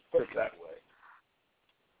 Let's put it that way.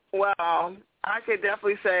 Well, I could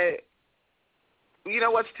definitely say, you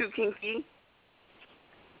know what's too kinky?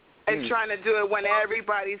 It's trying to do it when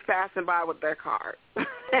everybody's passing by with their card. And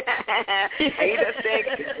you just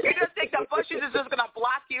think the bushes is just going to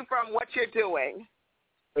block you from what you're doing.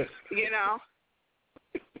 You know?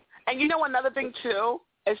 And you know another thing, too,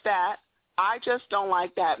 is that I just don't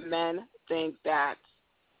like that men think that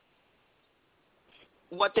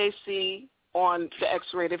what they see on the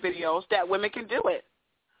X-rated videos, that women can do it.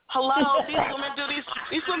 Hello, these women do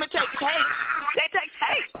these women take tapes. They take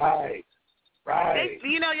tapes. Right.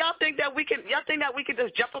 Y'all think that we can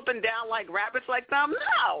just jump up and down like rabbits like them?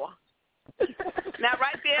 No. Now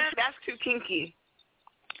right there, that's too kinky.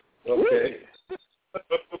 Okay.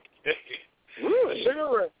 Sugar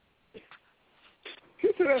Ray.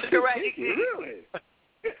 Sugar Ray.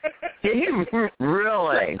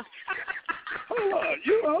 Really? Hold on.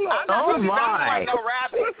 Oh my! No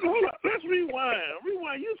rabbit. Hold on. Let's rewind.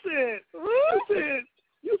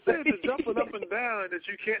 You said the jumping up and down that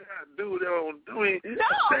you cannot do that on doing. No,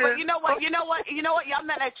 but you know what? Y'all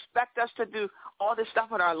men expect us to do all this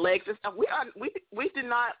stuff with our legs and stuff. We did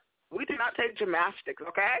not take gymnastics,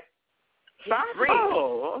 okay? Sorry.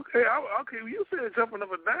 Oh, okay. Okay. Well, you said jumping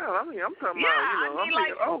up and down. I mean, I'm talking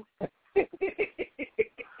about.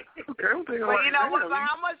 Okay, I'm thinking. But you know what? But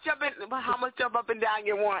how much jump up and down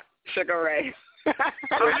you want, Sugar Ray?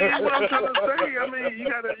 What I'm trying to say, I mean, you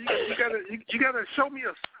gotta show me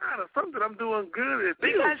a sign or something. I'm doing good.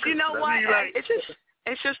 Because you know what? It's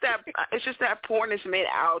just that porn is made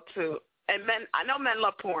out to, and men. I know men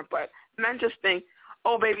love porn, but men just think,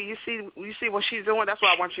 oh baby, you see what she's doing. That's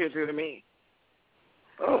what I want you to do to me.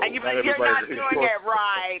 Oh, and you're not doing it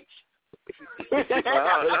right. I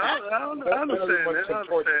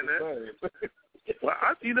understand that. Well,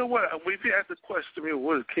 you know what? If you ask the question to me,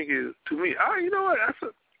 what is kinky to me? You know what? I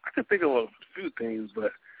can think of a few things,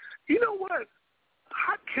 but you know what?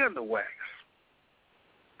 Hot candle wax.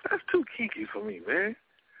 That's too kinky for me, man.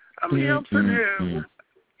 I mean, I'm sitting here.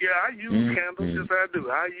 Yeah, I use candles. Yes, I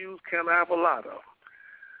do. I use candles. I have a lot of them.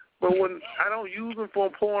 But when I don't use them for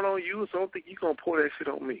pouring on you, so I don't think you're going to pour that shit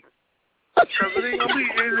on me. Because it ain't going to be, it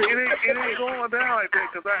ain't going down like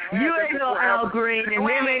that. Cause you ain't no Al Green, and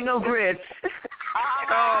them ain't no grits.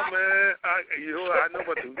 Oh, man. I know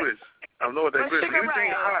about the grits. I know what that grits.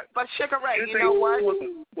 Anything hot. But Sugar Ray, you know what?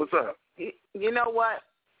 What's up? You know what?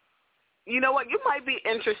 You might be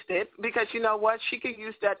interested because you know what? She could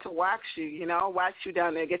use that to wax you, wax you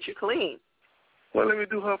down there, get you clean. Well, let me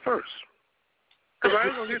do her first. Because I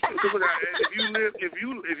ain't going to get if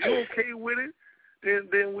you okay with it,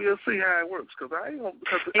 then we'll see how it works. Because I ain't going to.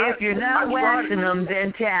 If you're not waxing them,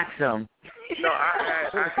 then tax them. No, I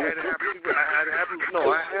had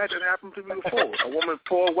it happen to me before. A woman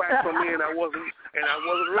poured wax on me, and I wasn't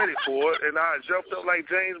ready for it, and I jumped up like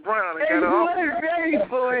James Brown and got her off. You weren't ready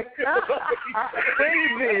for it. Wait a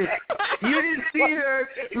minute. You didn't see her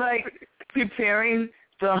preparing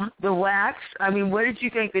the wax? I mean, what did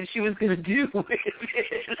you think that she was going to do with it?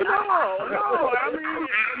 No. I mean,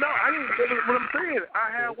 I didn't. What I'm saying,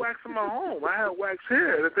 I had wax in my home. I had wax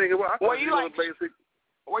here. The thing about, were you basic?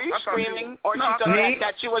 Were you screaming, or you thought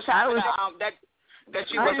that you was having that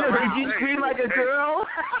you was around? Did you scream like a girl?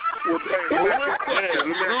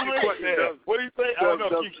 What do you think?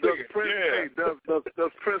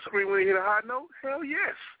 Does Prince scream when he hit a high note? Hell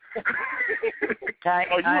yes. You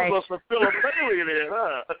must fulfill a failure there,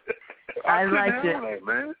 huh? I like it.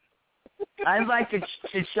 Man. I'd like to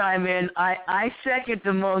chime in. I second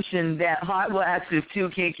the motion that hot wax is too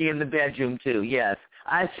kinky in the bedroom too. Yes,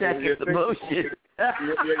 I second the motion. Check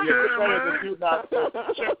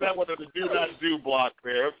that one at the do not do block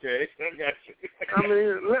there. Okay, I got you. I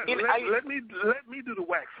mean, let me do the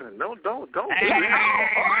waxing. Don't.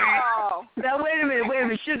 Now wait a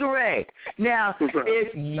minute, Sugar Ray. Now,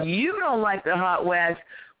 if you don't like the hot wax,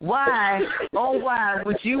 why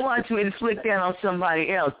would you want to inflict that on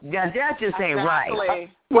somebody else? Now, that just ain't right.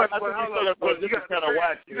 You gotta understand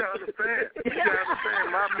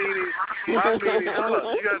my meaning.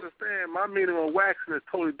 My meaning on waxing is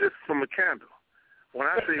totally different from a candle. When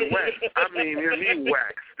I say wax, I mean he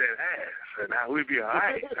wax that ass, and now we be all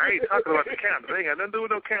right. I ain't talking about the candle. They ain't got nothing to do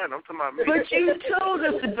with no candle. I'm talking about me. But you told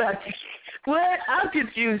us about the... What? I'm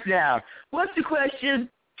confused now. What's the question?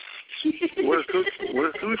 What's too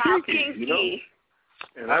kinky, you know?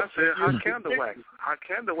 And I said hot candle wax. Hot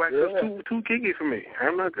candle wax is too kinky for me.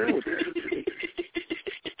 I'm not good with that.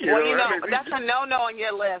 That's a no-no on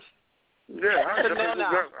your list. Yeah,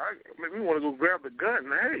 we want to go grab the gun.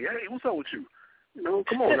 Hey, what's up with you? You know,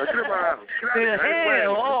 come on, now, get out of here. Hey.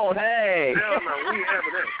 Hell no, we ain't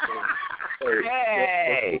having that.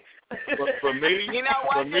 Hey. But for me, you know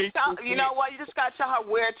what? You just got to tell her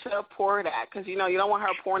where to pour it at, because you don't want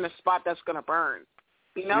her pouring a spot that's gonna burn.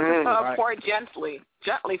 Just pour it gently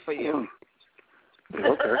for you.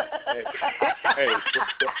 Okay.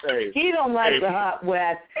 Hey. He don't like the hot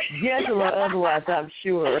wax, gentle or otherwise, I'm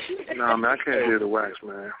sure. No, man, I can't do the wax,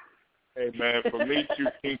 man. Hey, man, for me, too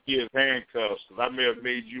kinky is handcuffs. Because I may have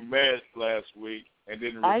made you mad last week and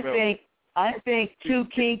didn't remember. I think too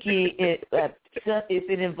kinky if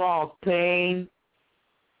it involves pain,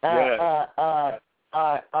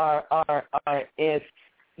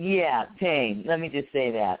 pain. Let me just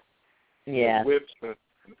say that. Yeah. Whips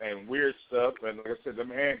and weird stuff, and like I said, them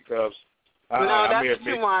handcuffs. That's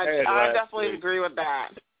too much. I definitely agree with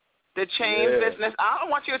that. The chain business. I don't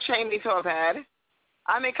want you to chain me to a bed.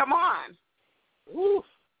 I mean, come on. Ooh.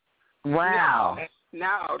 Wow.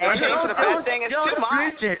 No, the chain to the bed thing is too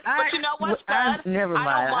much. But you know what's bad? Never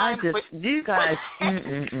mind. You guys.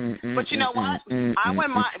 But you know what? I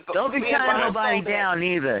wouldn't mind. Don't be tying nobody down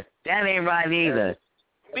either. That ain't right either.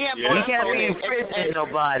 You can't be infringing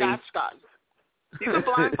nobody. That's good. You can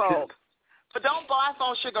blindfold. But don't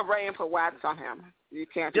blindfold Sugar Ray and put wax on him. You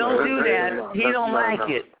can't do Don't do that. He don't like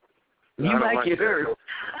it. You might get hurt.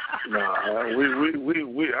 No, I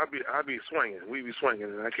be swinging. We be swinging,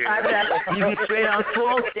 and I can't. You be straight on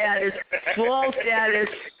full status. I'm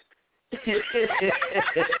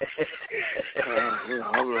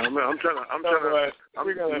trying.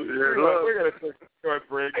 We're gonna take a short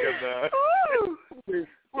break and.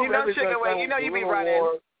 Sugar Ray, you be running.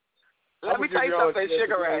 Let me tell you something,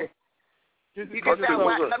 Sugar Ray. You get that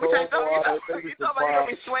wax. Let me tell you something. You know you're gonna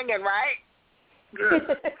be swinging, right?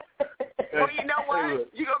 Well, you know what?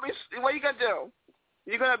 What are you gonna do?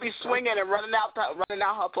 You're gonna be swinging and running out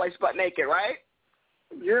her place butt naked, right?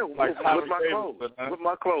 Yeah, with my clothes. With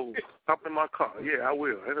my clothes, up in my car. Yeah, I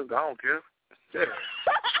will. I don't care. Yeah.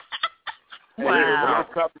 Wow.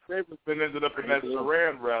 Copy paper's been ended up in that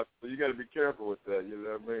saran wrap, so you got to be careful with that. You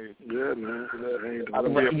know what I mean? Yeah,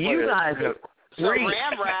 man. You guys are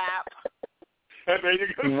saran wrap. There you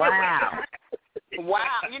go. Wow.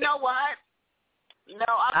 Wow. You know what? No,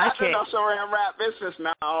 I'm not doing no saran wrap business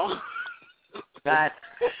now.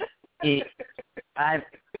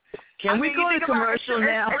 Can we go to commercial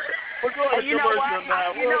now? We're going to commercial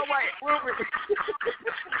now. You know what?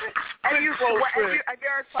 You're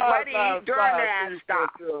sweaty during that. Stop.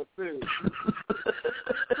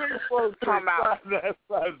 Come out. I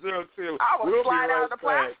will slide out of the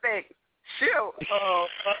plastic. Shoot.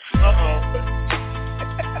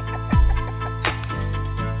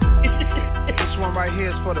 This one right here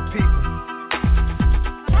is for the people.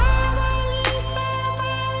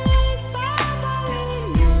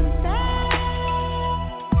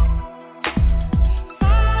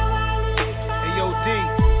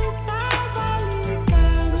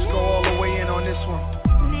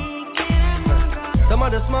 Some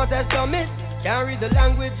of the smartest dummies can't read the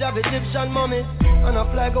language of Egyptian mummies. On a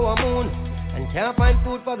flag or a moon and can't find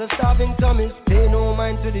food for the starving tummies. Pay no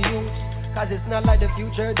mind to the youth, cause it's not like the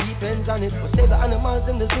future depends on it. But save the animals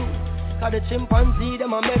in the zoo, cause the chimpanzee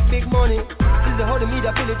them a make big money. This is how the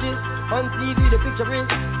media villages, on TV the picture is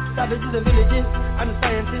savages and villages, and the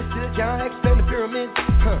scientists still can't explain the pyramids.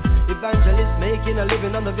 Evangelists making a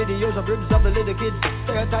living on the videos of ribs of the little kids,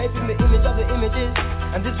 stereotyping the image of the images,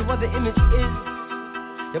 and this is what the image is.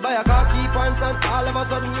 You buy a car, key pants, and all of a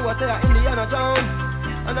sudden you are there in Indiana Jones.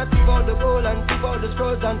 And I took out the gold and took out the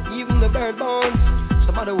scrolls and even the bird bones.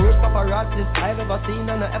 Some of the worst paparazzis I've ever seen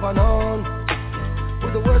and ever known.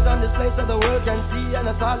 Put the words on display so the world can see, and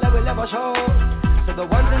that's all I will ever show. So the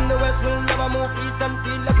ones in the west will never move east and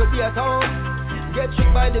feel like it'll be a town. Get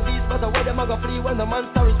tricked by the beast, but where them a go flee when the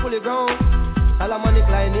monster is fully grown. Solomonic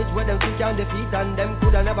lineage where them think can defeat and them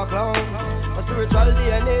coulda never clown. A spiritual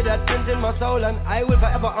DNA that prints in my soul and I will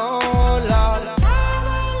forever own, Lord.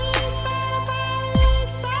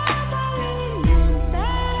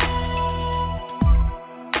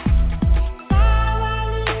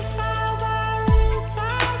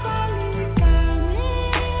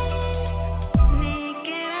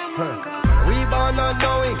 We born not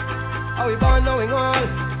knowing, are we born knowing all?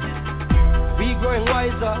 We growing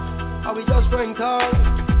wiser, are we just growing tall?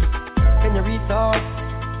 Can you read thoughts?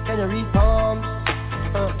 Can you read palms?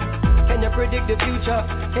 Can you predict the future?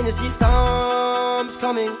 Can you see storms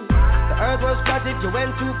coming? The earth was flat, if you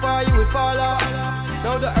went too far you would fall off.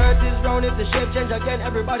 Now the earth is round, if the shape change again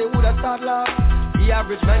everybody would have started laugh. The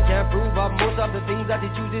average man can't prove up most of the things that he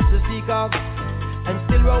chooses to speak of, and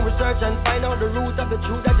still run research and find out the root of the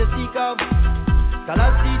truth that you seek of.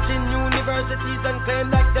 Scholars teach in universities and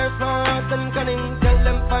claim that they're smart and cunning. Tell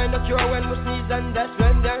them find a cure when we sneeze, and that's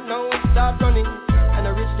when their nose start running. And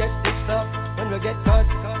the rich get stitched up when we get cut.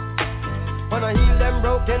 Wanna heal them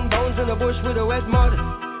broken bones in the bush with the wet mud.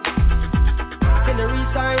 Can you read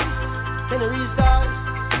signs? Can you read stars?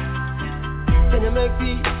 Can you make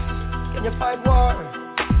peace? Can you fight war?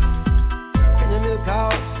 Can you milk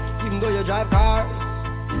cows even though you drive cars?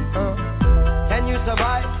 Can you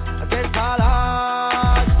survive against all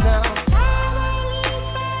odds now?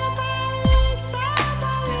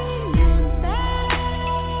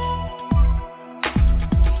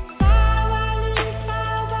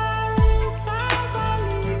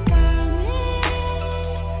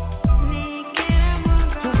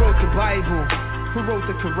 Who wrote the Bible? Who wrote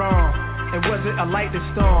the Quran? And was it a lightning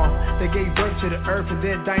storm that gave birth to the earth and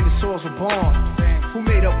then dinosaurs were born? Who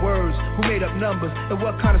made up words? Who made up numbers? And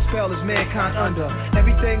what kind of spell is mankind under?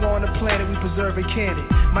 Everything on the planet we preserve and can it.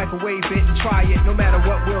 Microwave it and try it, no matter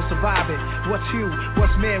what, we'll survive it. What's you?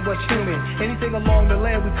 What's man? What's human? Anything along the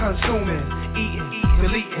land we consuming. Eating,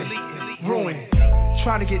 deleting, ruin.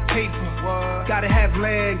 Trying to get paper. Gotta have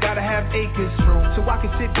land, gotta have acres. So I can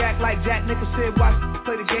sit back like Jack Nicholson, watch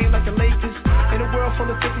play the game like the Lakers. In a world full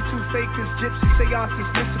of 52 fakers, gypsy seances,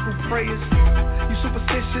 mystical prayers. You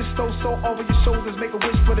superstitious, throw so over your shoulders, make a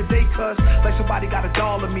wish for the day, cuz like somebody got a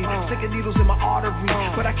doll of me, sticking needles in my artery,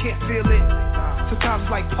 but I can't feel it. Sometimes it's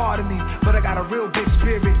like part of me, but I got a real big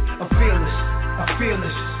spirit, a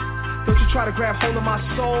fearless. Don't you try to grab hold of my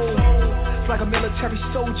soul. It's like a military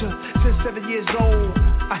soldier since 7 years old.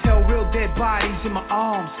 I held real dead bodies in my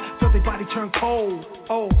arms, felt their body turn cold.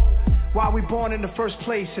 Oh, why are we born in the first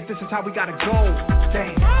place if this is how we gotta go?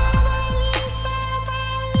 Damn.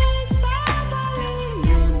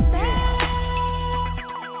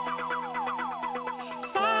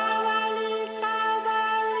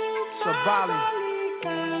 Sabali,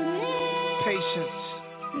 patience,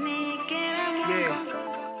 yeah.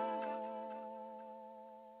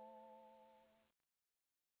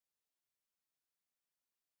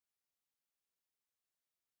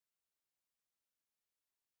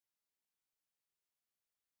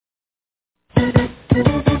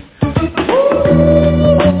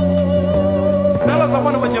 Fellas, I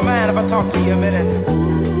wonder would you mind if I talk to you a minute?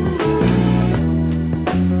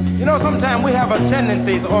 You know, sometimes we have a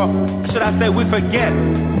tendency, or should I say we forget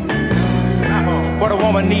what a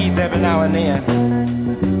woman needs every now and then.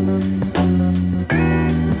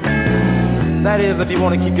 That is, if you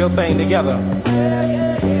want to keep your thing together.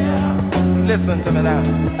 Listen to me now.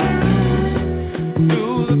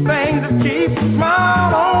 Do the things that keep a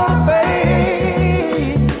smile on the face.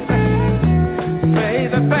 Say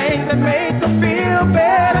the things that make her feel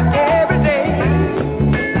better every day.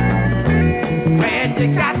 And you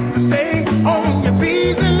got to stay on your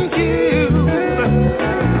P's and Q's.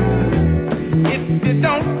 If you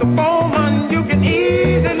don't, the woman you can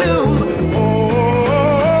easily lose.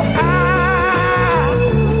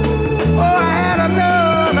 I had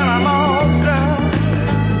enough and I'm all done.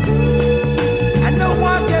 And no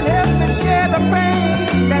one can help me share the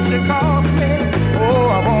pain that you caused me. Oh,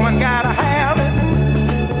 a woman gotta have it.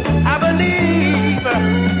 I believe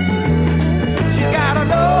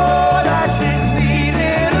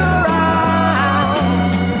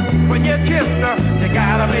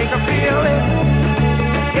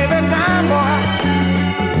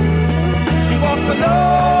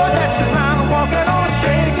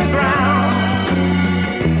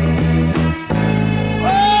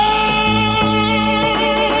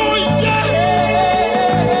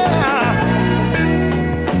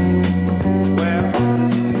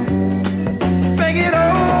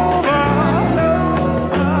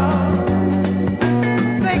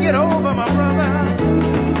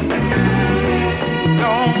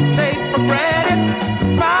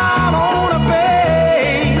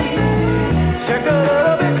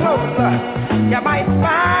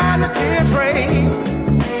find a tear-free.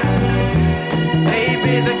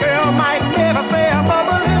 Maybe the girl might never say a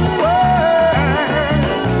bubbling word,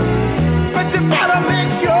 but you better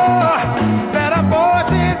make sure that her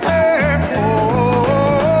voice is heard.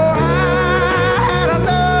 Oh, I had a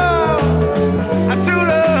love, a true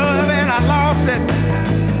love, and I lost it.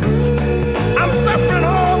 I'm suffering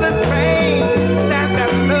all this pain that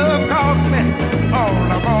love caused me. Oh,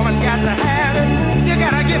 the woman got to have it. You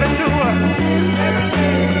gotta give it to her.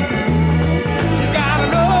 You gotta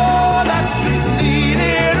know that she's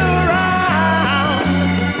needed around.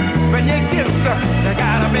 When you kiss her, you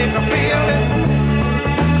gotta make her feel it.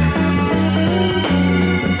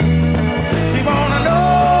 You wanna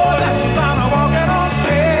know that she's not walking on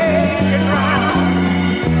shaky ground.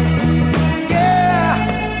 Yeah.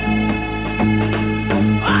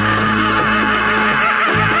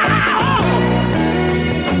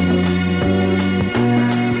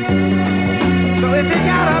 So if you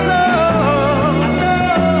got a love,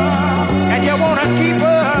 and you wanna keep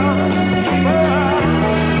her,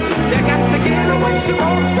 you got to get her when she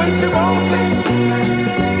wants it,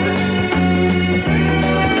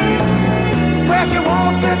 where she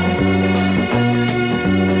wants it,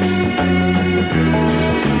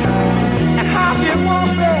 and how she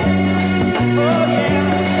wants it. Oh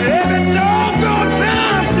yeah, every doggone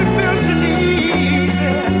time she feels she needs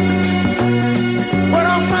it. What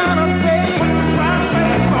I'm trying to say,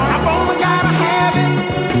 I've only gotta have it.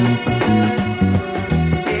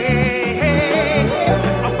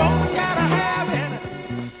 Yeah, I've only gotta have it.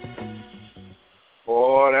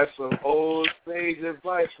 Boy, that's some old sage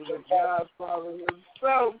advice from the Godfather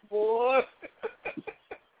himself, boy.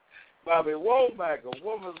 Bobby Womack, a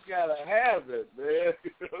woman's gotta have it, man.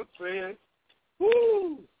 You know what I'm saying?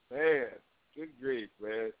 Woo, man. Good grief,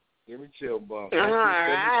 man. Give me chill bump. All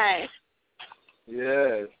right.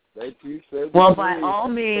 Yes. Thank you. Well, by all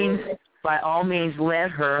means,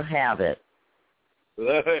 let her have it.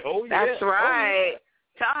 Oh, yeah. That's right.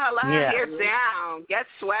 Tell her, let her Yeah. get down. Get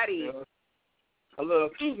sweaty. I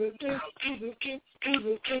love.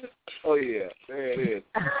 Oh yeah, there it is.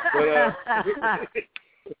 But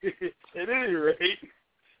at any rate,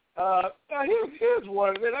 now here's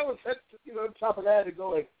one. Man, I was at the topic I had to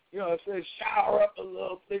go and I said shower up a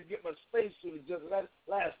little bit, get my spacesuit adjusted. That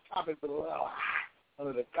last topic was a little hot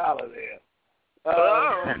under the collar there.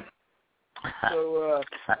 So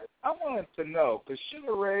I wanted to know because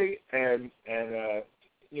Sugar Ray and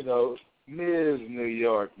Ms. New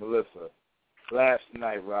York, Melissa. Last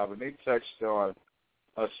night, Robin, they touched on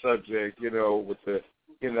a subject, with the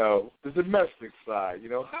domestic side.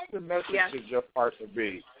 How domestic should your partner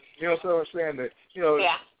be? So I'm saying that,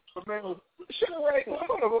 but man, Sugar Ray,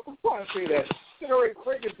 before I say that, Sugar Ray,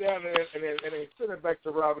 break it down and then send it back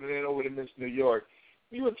to Robin and then over to Miss New York.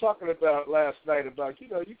 You were talking about last night about, you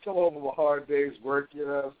come home from a hard day's work,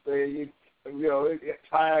 saying,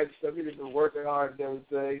 tired and stuff, you've been working hard and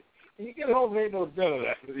everything. You get home, there ain't no dinner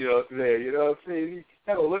there, today, you know what I'm saying? You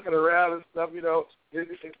kind of looking around and stuff,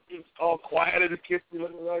 it's all quiet in the kitchen,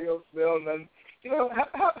 looking around, you don't smell nothing.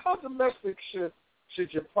 How domestic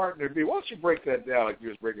should your partner be? Why don't you break that down like you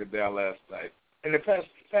was breaking it down last night? And then pass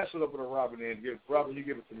it over to Robin and Robin, you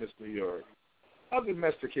give it to Miss New York. How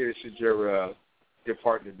domesticated should your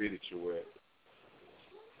partner be that you're with?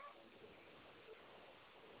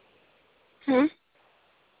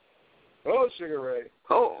 Oh, Sugar Ray.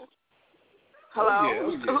 Oh. Hello? Oh,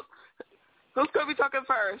 yeah. Who's going to be talking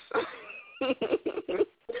first?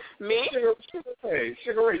 Me?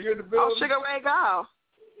 Sugar Ray, you're in the building? Oh, Sugar Ray, go.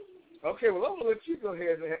 Okay, well, I'm going to let you go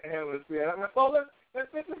ahead and handle this.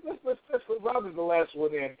 Let's put Robin's the last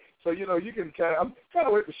one in. So, you can I'm kind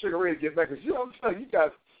of waiting for Sugar Ray to get back because, I'm telling you, you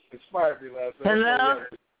guys inspired me last night.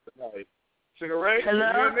 Hello? Sugar Ray, hello?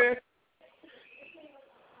 you in there?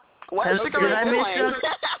 What is Sugar Ray doing?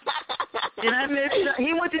 Did I miss you?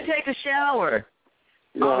 He went to take a shower.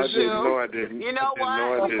 No, I didn't. No, I didn't. You know what?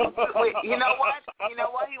 No, I didn't. Wait, you know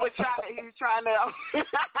what? He was trying to.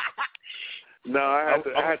 No, I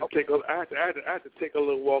had to take a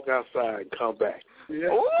little walk outside and come back. Yeah.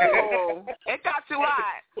 Ooh, it got too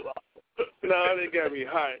hot. No, it didn't get me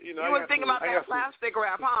hot. You was thinking about that plastic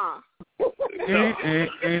wrap, huh?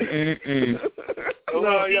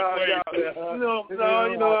 No, y'all.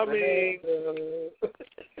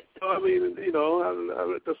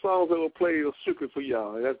 The songs that will play are strictly for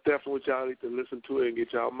y'all. That's definitely what y'all need to listen to and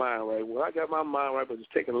get y'all mind right. Well, I got my mind right by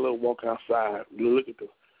just taking a little walk outside, look at the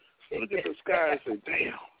sky and say,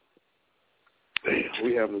 damn,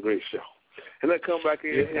 we having a great show. And then come back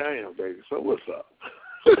in, here I am, baby. So what's up?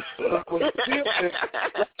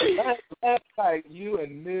 Last night, you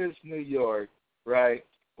and Ms. New York, right?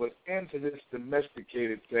 was into this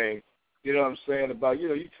domesticated thing. You know what I'm saying? About,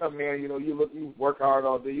 you come in, you work hard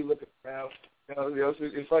all day, you look around,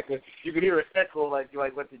 it's like you can hear an echo like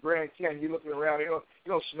the Grand Canyon. You looking around, you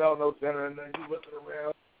don't smell no dinner, and then you looking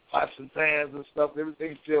around, pots and pans and stuff.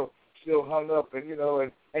 Everything's still hung up, and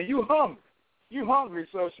and you hungry. You hungry,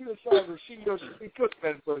 so she decides that she cooks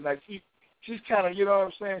then for the night. She's kind of, you know what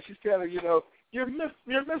I'm saying? She's kind of, you're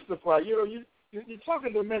mystified. You're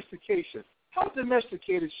talking domestication. How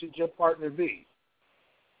domesticated should your partner be?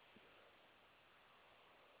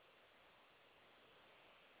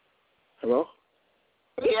 Hello?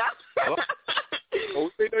 Yeah. Oh,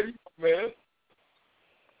 say that, man.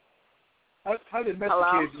 How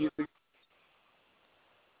domesticated do you think?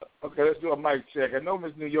 Okay, let's do a mic check. I know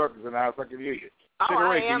Miss New York is in the house. I can hear you. Oh,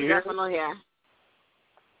 I am definitely here.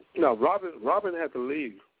 No, Robin had to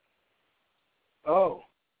leave. Oh.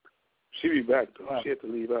 She'll be back, though. She had to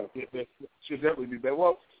leave out. Yeah, she'll definitely be back.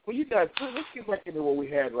 Well, you guys, let's get back into what we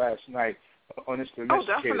had last night on this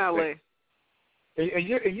domesticated definitely. thing.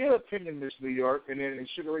 In your opinion, Miss New York, and then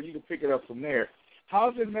Sugar Ray, you can pick it up from there.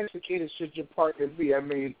 How domesticated should your partner be? I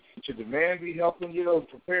mean, should the man be helping,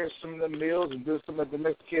 prepare some of the meals and do some of the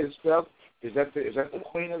domesticated stuff? Is that the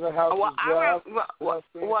queen of the house?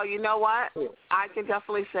 Well, you know what? I can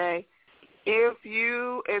definitely say, if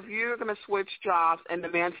you're gonna switch jobs and the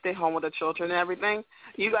man stay home with the children and everything,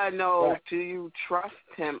 you gotta know, do you trust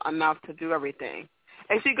him enough to do everything?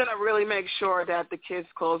 Is he gonna really make sure that the kids'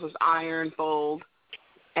 clothes is ironed, folded,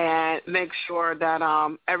 and make sure that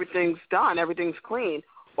everything's done, everything's clean?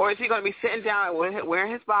 Or is he going to be sitting down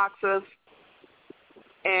wearing his boxers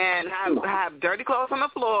and have dirty clothes on the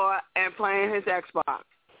floor and playing his Xbox?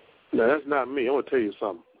 No, that's not me. I want to tell you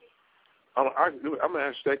something. I'm going to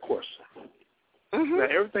ask you that question. Mm-hmm. Now,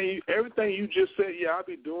 everything you just said, yeah, I'll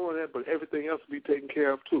be doing that, but everything else will be taken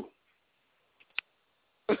care of, too.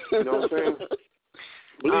 You know what I'm saying?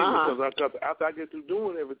 Believe me, because after I get through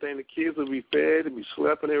doing everything, the kids will be fed and be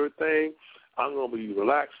slept and everything. I'm going to be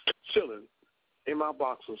relaxed, chilling in my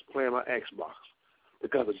boxers, playing my Xbox.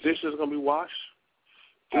 Because the dishes are going to be washed,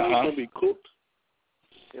 food's going to be cooked,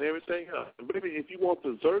 and everything else. And baby, if you want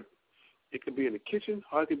dessert, it can be in the kitchen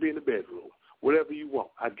or it can be in the bedroom. Whatever you want,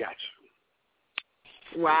 I got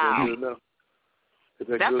you. Wow. Is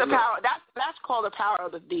that that's good the enough? power. That's called the power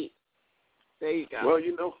of the deep. There you go. Well,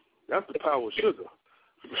 that's the power of sugar.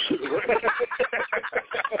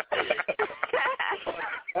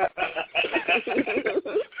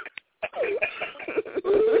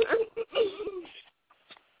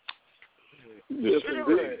 Yes,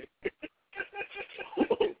 indeed.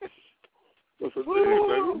 What's a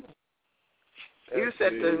thing, you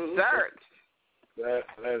said dessert.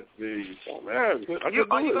 That's the man. Are you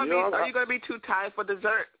going to be too tired for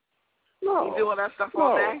dessert? No. You do all that stuff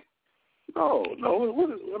all day? No. I'm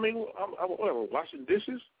washing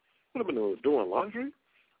dishes. What have I been doing laundry?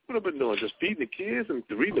 What have I been doing? Just feeding the kids and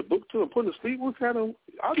reading a book to them, putting them to sleep.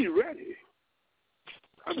 I'll be ready.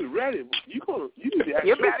 You need to ask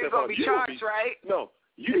your yourself. battery's going to be charged, right? No.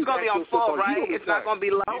 It's going to be on full, right? It's not going to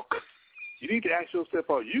be low. You need to ask yourself,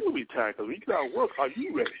 are you going to be tired? Because when you get out of work, are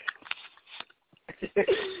you ready?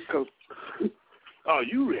 Are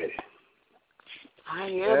you ready? I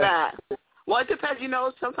hear that. Well, it depends.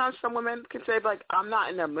 Sometimes some women can say, like, I'm not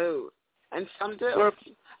in the mood. And some do.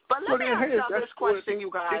 But let me ask you this question, you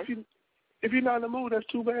guys. If you're not in the mood, that's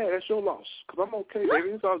too bad. That's your loss. Because I'm okay, baby.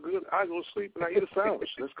 It's all good. I go to sleep and I eat a sandwich.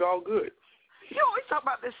 That's all good. You always talk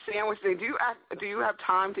about this sandwich thing. Do you have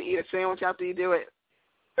time to eat a sandwich after you do it?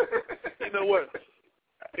 You know what?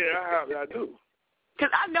 Yeah, I do.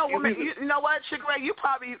 Because I know women. You know what, Sugar Ray? You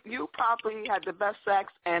probably had the best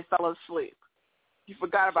sex and fell asleep. You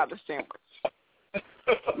forgot about the sandwich.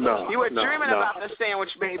 No. You were dreaming about the sandwich,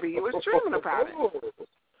 baby. You were dreaming about it.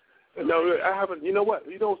 No, I haven't. You know what?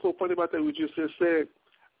 You know what's so funny about that? What you just said.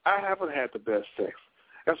 I haven't had the best sex.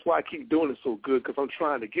 That's why I keep doing it so good, because I'm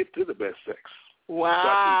trying to get to the best sex.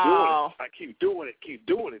 Wow. So I keep doing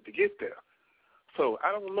it to get there. So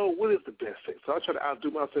I don't know what is the best sex. So I try to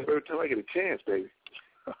outdo myself every time I get a chance, baby.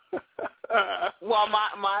 Well,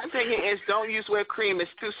 my opinion is don't use whipped cream.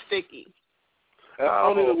 It's too sticky. I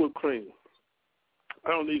don't need whipped cream. I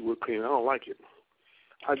don't need whipped cream. I don't like it.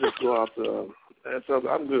 I just go out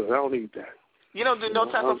I'm good. I don't need that. You don't do no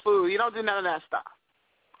type of food. You don't do none of that stuff.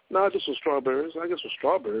 No, just some strawberries. I guess some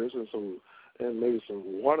strawberries and maybe some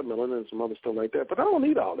watermelon and some other stuff like that. But I don't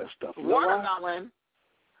need all that stuff. Watermelon?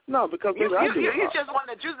 No, because you just want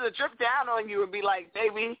the juice to drip down on you and be like,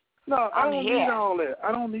 baby, no, I don't need all that.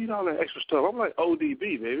 I don't need all that extra stuff. I'm like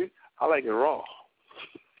ODB, baby. I like it raw.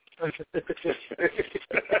 Let me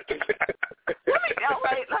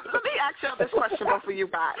ask you this question for you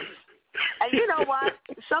guys. And you know what?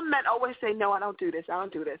 Some men always say, no, I don't do this.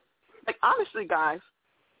 Like, honestly, guys,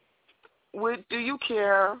 do you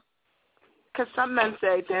care? Because some men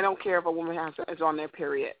say they don't care if a woman is on her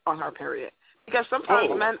period. Because sometimes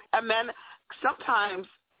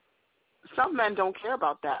some men don't care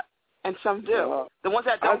about that, and some do. The ones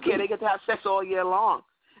that don't care, they get to have sex all year long.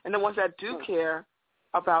 And the ones that do care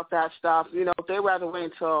about that stuff, you know, they rather wait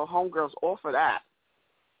until homegirls offer that.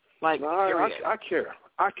 Like, period. I care.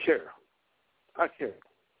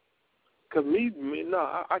 Because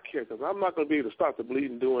I care because I'm not going to be able to stop the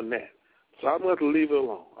bleeding doing that. So I'm going to leave it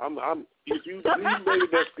alone. If you bleed, baby,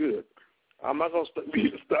 that's good. I'm not going to stop the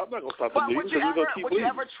bleeding. Would you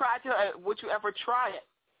ever try it?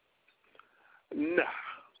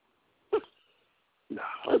 Nah,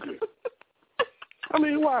 I'm good. I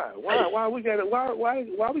mean, why? Why we gotta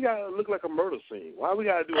look like a murder scene? Why we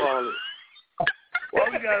gotta do all this? Why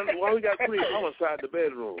we gotta create homicide in the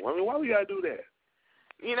bedroom? I mean, why we gotta do that?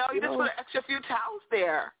 You know, you just put an extra few towels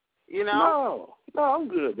there. You know? No, I'm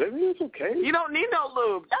good, baby. It's okay. You don't need no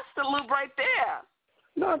lube. That's the lube right there.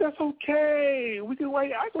 No, that's okay. We can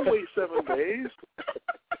wait. I can wait 7 days.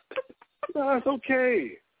 No, that's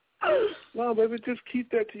okay. No, baby, just keep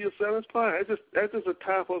that to yourself. It's fine. That's just a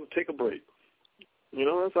time for us to take a break. You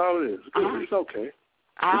know, that's all it is. It's okay.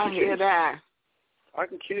 I hear that. I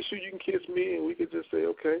can kiss you, you can kiss me, and we can just say,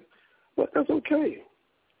 okay. But that's okay.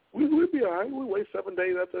 We'll be all right. We'll wait 7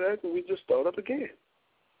 days after that, and we just start up again.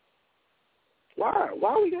 Why?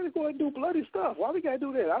 Why we got to go and do bloody stuff? Why we got to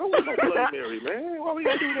do that? I don't want no Bloody Mary, man. Why we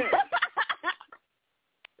got to do that?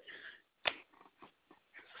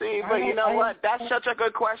 See, but you know what? That's such a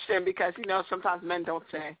good question because, you know, sometimes men don't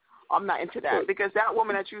say, I'm not into that. Because that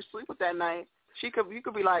woman that you sleep with that night, you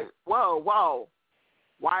could be like, whoa,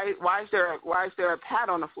 why is there a pad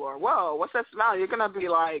on the floor? Whoa, what's that smell? You're gonna be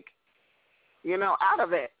like, you know, out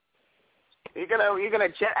of it. You're gonna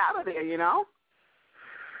jet out of there, you know.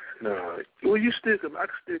 No, well, I still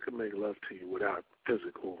can make love to you without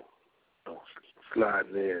physical,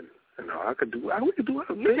 sliding in. You know, we could do it.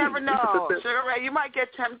 You never know, Sugar Ray. You might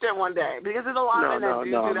get tempted one day because there's a lot of men that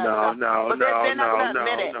do that stuff. But they're not gonna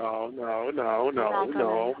admit it.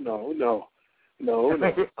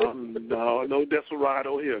 No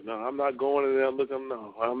desperado here. No, I'm not going in there looking.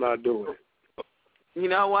 No, I'm not doing it. You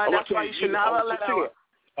know what? That's why you should not let her.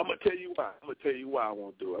 I'm gonna tell you why. I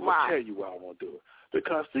won't do it. I'm gonna tell you why I won't do it.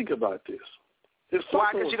 Because think about this.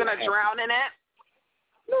 Why? Because you're gonna drown in it.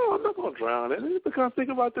 No, I'm not gonna drown in it. Because think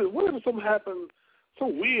about this. What if something happen?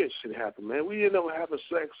 Some weird shit happen, man. We end up having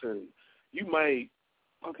sex, and you might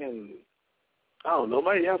fucking, I don't know,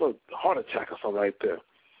 might have a heart attack or something right there.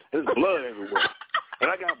 There's blood everywhere. And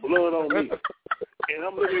I got blood on me. And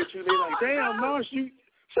I'm looking at you, and they're like, damn, no,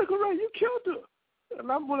 Sugar Ray, you killed her.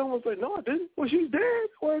 And I'm going to say, no, I didn't. Well, she's dead.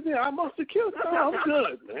 Well, then I must have killed her. No, I'm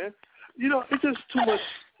good, man. You know, it's just too much.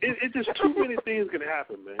 It's just too many things can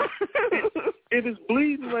happen, man. If it's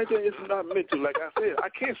bleeding right there, it's not meant to. Like I said, I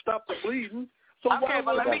can't stop the bleeding. So okay,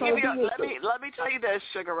 but let me tell you this,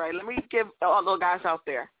 Sugar Ray. Let me give all those guys out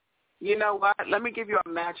there. You know what? Let me give you a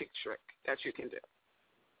magic trick that you can do.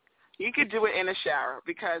 You could do it in the shower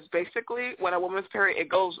because basically when a woman's period, it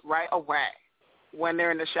goes right away when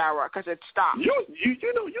they're in the shower because it stops.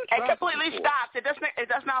 It completely stops. It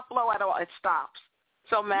does not flow at all. It stops.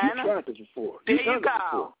 So, man, you tried this before. There you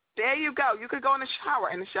go. There you go. You could go in the shower,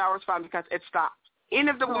 and the shower is fine because it stops. Even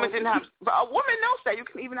if the woman didn't have, but a woman knows that. You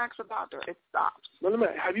can even ask the doctor. It stops. But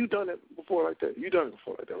have you done it before like that? You done it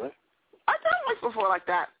before like that, right? I've done it before like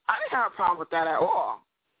that. I didn't have a problem with that at all.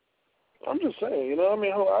 I'm just saying, you know what I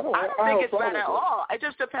mean? I don't think it's bad at all. It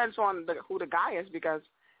just depends on who the guy is because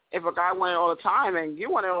if a guy wants it all the time and you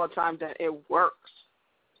want it all the time, then it works.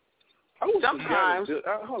 Sometimes.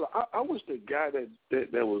 I wish the guy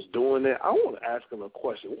that was doing that, I want to ask him a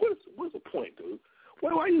question. What's the point, dude?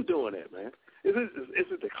 Why are you doing that, man? Is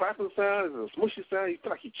it the clapping sound? Is it a smushy sound? You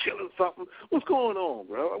feel like you're chilling something? What's going on,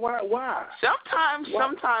 bro? Why?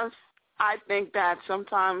 Sometimes I think that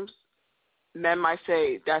sometimes men might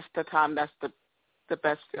say that's the time that's the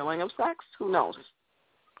best feeling of sex. Who knows?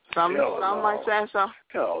 Some might say so.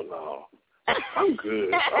 Hell no. I'm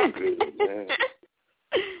good. I'm good, man.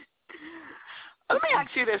 Let me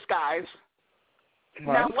ask you this, guys.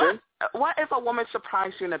 Now, what if a woman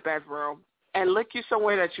surprised you in the bedroom and licked you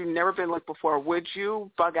somewhere that you've never been licked before? Would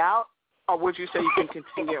you bug out, or would you say you can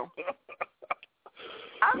continue?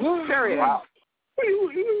 I'm serious. Wow. What are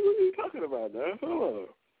you talking about, man? Hold on.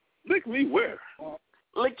 Lick me where?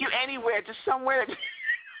 Lick you anywhere, just somewhere.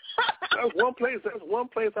 That's one place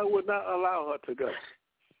I would not allow her to go.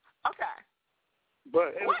 Okay.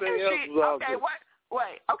 But everything else was all good.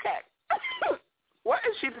 Okay. What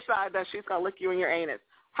if she decides that she's gonna lick you in your anus?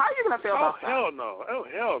 How are you gonna feel about that? Hell no! Oh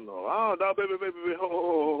hell no! Oh no, baby!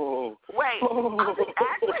 Oh. Wait, I'm just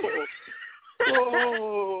asking.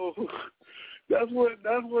 Oh. That's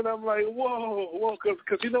when I'm like, whoa,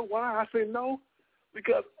 because you know why I say no?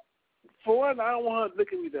 Because for one, I don't want her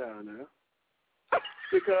licking me down now.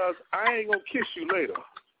 Because I ain't gonna kiss you later.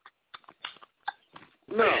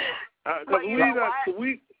 No, because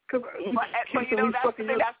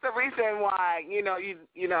that's the reason why you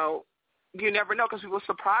never know, because we will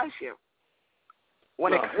surprise you.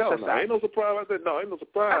 When it hell no, ain't no surprise like that. No, ain't no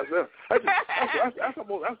surprise there.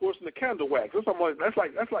 That's worse than the candle wax. That's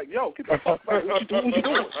like, yo, get the fuck back. What you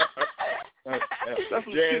doing? That's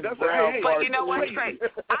But you know what's great?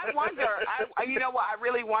 I wonder. You know what? I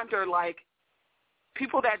really wonder. Like,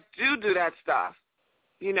 people that do that stuff.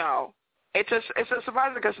 It's a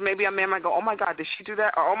surprise, because maybe a man might go, oh my God, did she do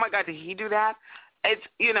that? Or oh my God, did he do that?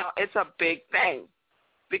 It's a big thing,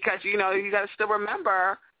 because you got to still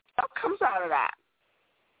remember what comes out of that.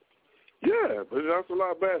 Yeah, but there's a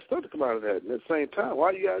lot of bad stuff to come out of that. And at the same time,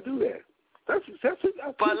 why you gotta do that? But Sugar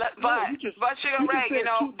Ray,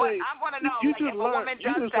 but I want to know, if a woman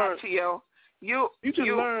does that to you, you just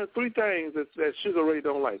learned 3 things that Sugar Ray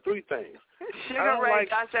don't like. 3 things. Sugar Ray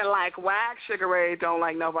doesn't like wax. Sugar Ray don't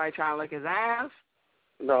like nobody trying to lick his ass.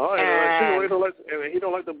 No, Sugar Ray don't like, and he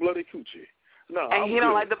don't like the bloody coochie. No, and he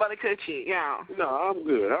don't like the bloody coochie. Yeah. No, I'm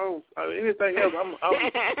good. Anything else,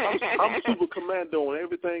 I'm super commando on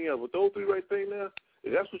everything else. But those 3 right things now,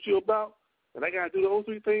 if that's what you're about, and I gotta do those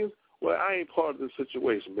 3 things, well, I ain't part of this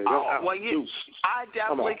situation, baby. I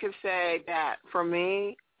definitely can say that for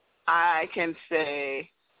me. I can say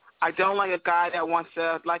I don't like a guy that wants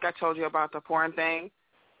to, like I told you about the porn thing.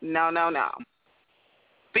 No.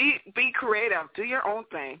 Be creative. Do your own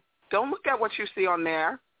thing. Don't look at what you see on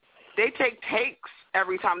there. They take takes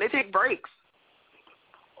every time. They take breaks.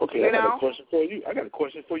 Okay, I got a question for you. I got a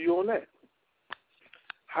question for you on that.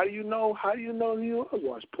 How do you know you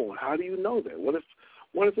watch porn? How do you know that? What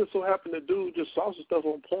if it so happened the dude just saw some stuff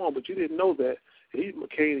on porn, but you didn't know that, and he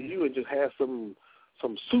came to you and just had some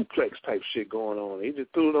suplex type shit going on, and he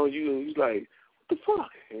just threw it on you, and he's like, what the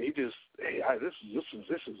fuck? And he just, this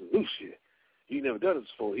is new shit. You never done this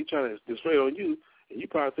before. He trying to display it on you. And you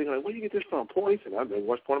probably thinking, like, where you get this from? Porn? He said, I've never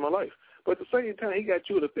watched porn in my life. But at the same time, he got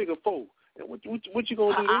you in a figure 4. And what you going to do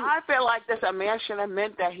then? I feel like this a man shouldn't have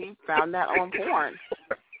meant that he found that on porn.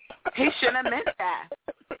 He shouldn't have meant that.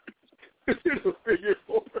 And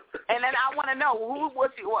then I want to know, what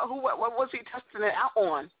was he testing it out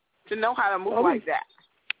on to know how to move like that?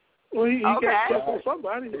 Well, he got tested on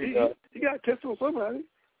somebody. He got tested on somebody.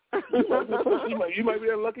 You might be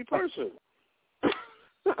a lucky person.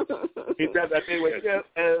 He does that thing with him.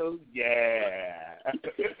 Oh, yeah. I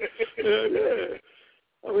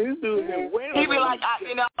mean, this dude is well. He'd be like,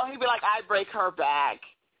 I break her back.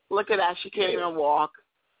 Look at that. She can't even walk.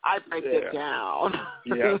 I break it down.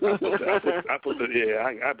 Yeah, I put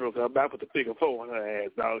the figure 4 on her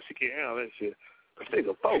ass, dog. She can't handle that shit. The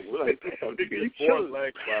figure 4. Like, damn, nigga, you killing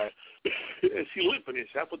like that. Yeah, she limping this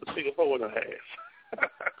shit. I put the figure 4 on her ass.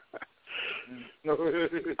 But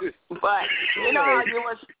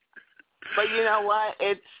you know what?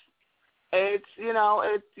 It's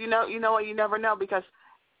what, you never know, because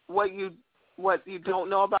what you don't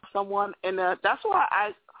know about someone, and that's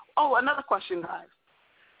why another question, guys.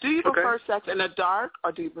 Do you prefer sex in the dark,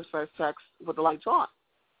 or do you prefer sex with the lights on?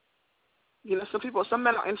 Some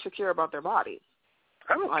men are insecure about their bodies.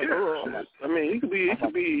 I don't care. I mean, it could be.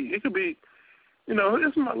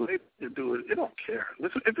 It's my lady to do it. It don't care.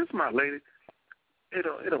 Listen, if it's my lady, it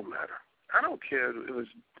don't matter. I don't care if it's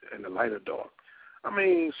in the light or dark. I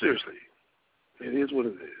mean, seriously, it is what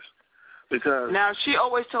it is. Because now, she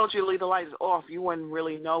always told you to leave the lights off. You wouldn't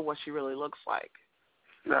really know what she really looks like.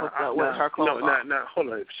 With her clothes off. Now, hold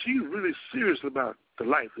on. If she's really serious about the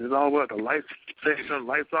lights, it's all about the lights, turn the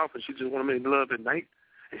lights off, and she just want to make love at night,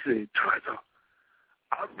 and she say, turn it off.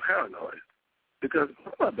 I'm paranoid. Because,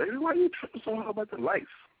 come on, baby, why are you tripping so hard about the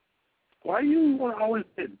lights? Why you want to always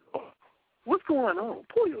get what's going on?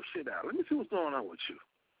 Pull your shit out. Let me see what's going on with you.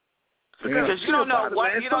 Because you don't know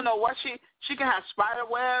what she can have spider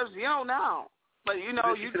webs. You don't know, but you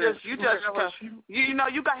got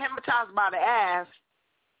hypnotized by the ass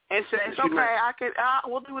and said it's okay.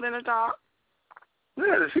 We'll do it in the dark.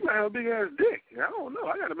 Yeah, she might have a big ass dick. I don't know.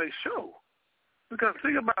 I got to make sure. Because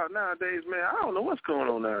think about nowadays, man. I don't know what's going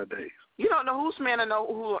on nowadays. You don't know who's man or know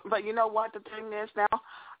who, but you know what the thing is now.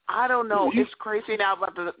 I don't know. It's crazy now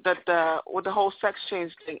about with the whole sex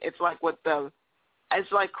change thing. It's like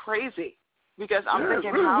it's like crazy, Because I'm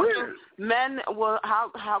thinking, how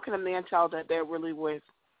can a man tell that they're really with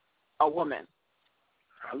a woman?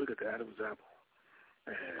 I look at the Adam's apple.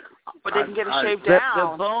 But they can get it shaved down. The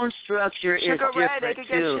bone structure is different they can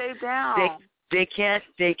get shaved down. They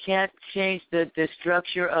can't change the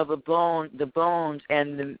structure of a bone, the bones,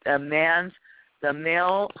 and a male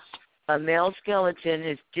skeleton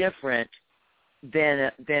is different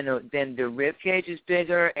than the rib cage is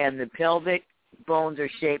bigger, and the pelvic bones are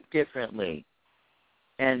shaped differently,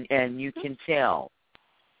 and you can tell.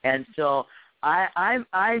 And so I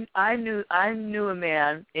knew a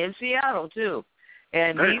man in Seattle too,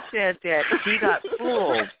 and he said that he got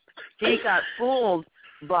fooled. He got fooled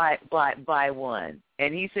by one,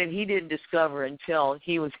 and he said he didn't discover until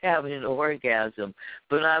he was having an orgasm.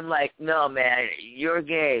 But I'm like, no, man, you're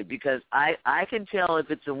gay, because I can tell if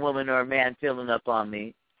it's a woman or a man filling up on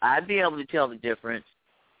me. I'd be able to tell the difference.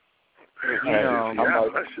 You know,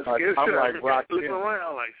 I'm like Rock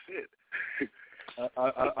around like shit.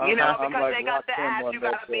 Because they got the ass, you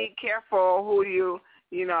got to be careful who you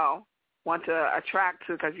want to attract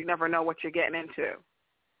to, because you never know what you're getting into.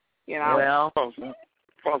 You know. Well,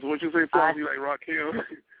 Foster, what you say, Foster? You like Rakim?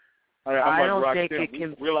 I don't think it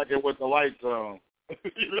can. We like it with the lights on. Yeah,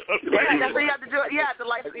 that's what you have to do. Yeah, the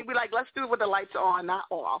lights. You be like, let's do it with the lights on, not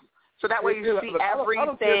off. So that way you see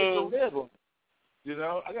everything. You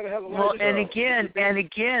know, I gotta have a light. Well, and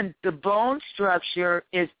again, the bone structure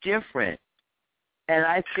is different. And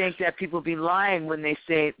I think that people be lying when they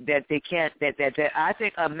say that they can't. That I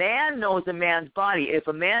think a man knows a man's body. If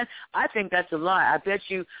a man, I think that's a lie. I bet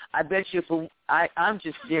you. I'm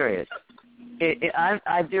just serious.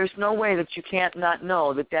 There's no way that you can't not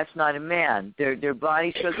know that that's not a man. Their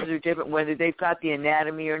body structures are different, whether they've got the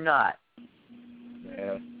anatomy or not.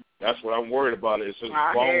 Yeah, that's what I'm worried about. It's just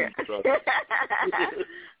bone structure.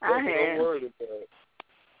 I'm worried about it.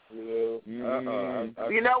 You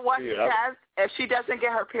know what she has? If she doesn't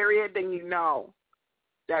get her period, then you know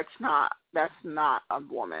that's not a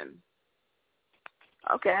woman.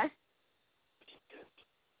 Okay.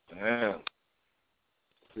 Yeah.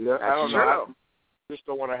 Yeah, I don't know. I just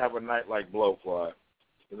don't want to have a night like Blowfly.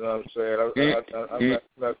 You know what I'm saying?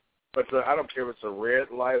 But I don't care if it's a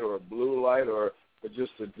red light or a blue light or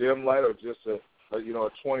just a dim light or just a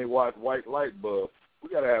 20-watt white light bulb. We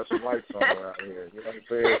got to have some lights on around here. You know what I'm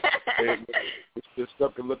saying? This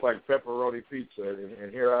stuff can look like pepperoni pizza,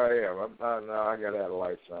 and here I am. I got to have the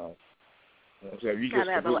lights on. You know what I'm saying? You just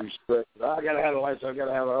completely stressed. I got to have the lights on. I got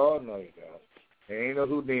to have it on. No, you don't. There ain't no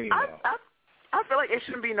Houdini now. I feel like it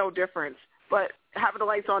shouldn't be no difference, but having the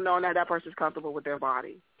lights on, knowing that person's comfortable with their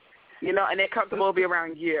body, and they're comfortable to be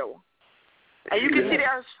around you. And you can see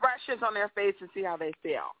their expressions on their face and see how they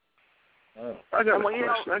feel. And when you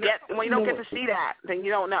don't get to see that, then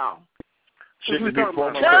you don't know.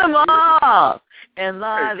 Come on and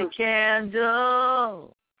light the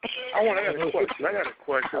candle. I got a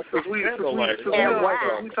question. Since we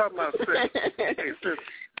talking about sex,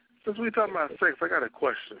 since we talking about sex, I got a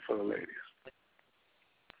question for the ladies.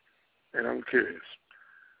 And I'm curious,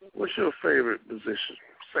 what's your favorite position,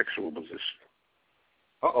 sexual position?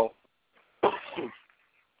 Uh-oh.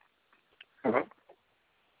 Uh-huh.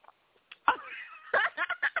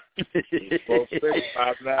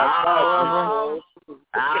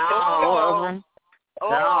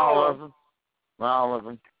 All of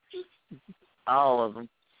them.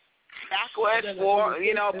 Backwards,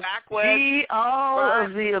 backwards. See, all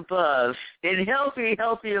of the above. In healthy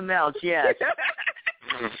amounts, yes.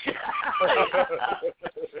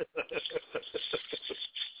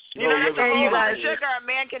 That's a whole lot of sugar a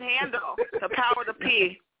man can handle. The power to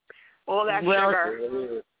pee. All that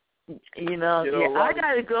sugar. I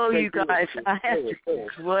gotta go, you guys. I have to.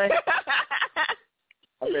 What?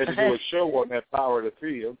 I had to do a show on that power to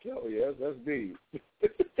pee. I'm telling you, that's deep.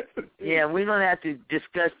 Yeah, we're gonna have to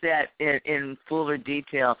discuss that in fuller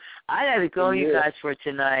detail. I gotta go, you guys, for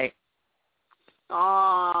tonight.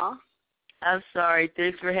 Aww. I'm sorry.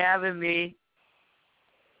 Thanks for having me.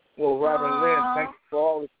 Well, Robin Lynn, thank you for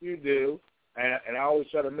all that you do, and I always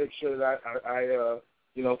try to make sure that I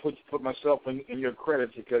put myself in your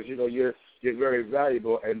credit, because you're very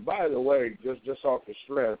valuable. And by the way, just off the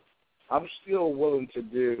strength, I'm still willing to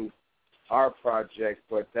do our project,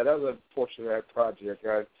 but that other portion of that project,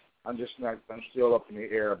 I'm still up in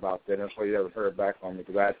the air about that. That's why you haven't heard back on me,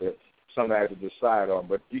 because I had to decide on.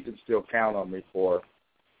 But you can still count on me for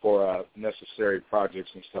necessary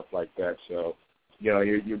projects and stuff like that. So,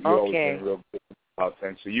 you've always been real good about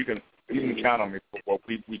things. So you can count on me for what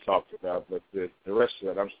we talked about. But the rest of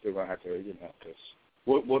it, I'm still gonna have to, because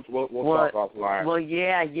We'll talk offline. Well,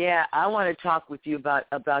 yeah. I want to talk with you about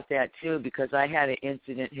that too, because I had an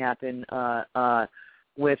incident happen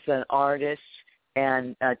with an artist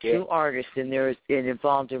and two artists, and it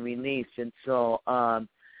involved a release, and so I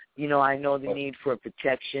know the need for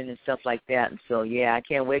protection and stuff like that, and so I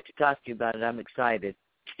can't wait to talk to you about it. I'm excited.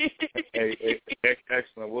 Hey,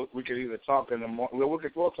 excellent. We could either talk in the morning.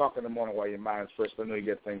 We'll talk in the morning while your mind's fresh. I know you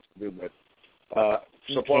got things to do, but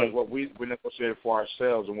support what we negotiated for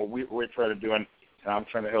ourselves and what we're trying to do, and I'm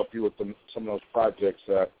trying to help you with some of those projects.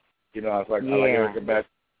 I was like, I like Erica back.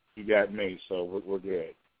 You got me, so we're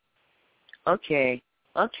good. Okay.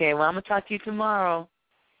 Well, I'm gonna talk to you tomorrow.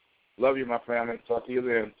 Love you, my family. Talk to you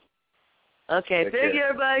then. Okay. Thank you,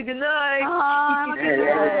 everybody. Good night.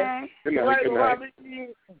 Good night.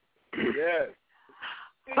 Yes.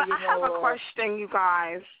 But I have a question, you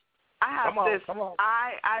guys. Come on.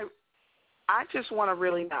 I just want to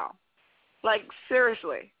really know. Like,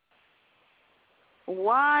 seriously,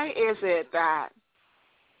 why is it that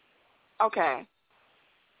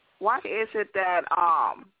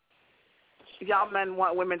y'all men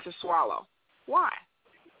want women to swallow? Why?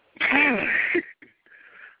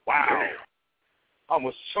 Wow. I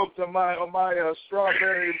almost choked on my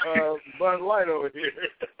strawberry Bud Light over here.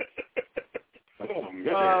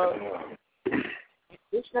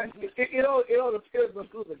 It depends on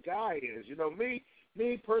who the guy is.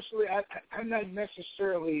 Me personally, I'm not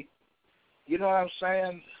necessarily, you know what I'm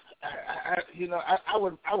saying? I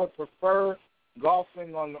would prefer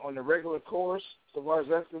golfing on the regular course, as far as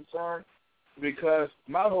that's concerned, because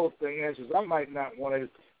my whole thing is I might not want to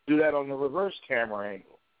do that on the reverse camera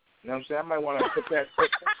angle. You know what I'm saying? I might want to put that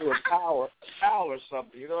to a towel or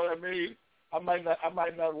something. You know what I mean? I might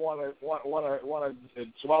not want to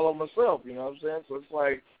swallow myself. You know what I'm saying? So it's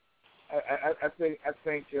like I think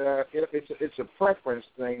it's a preference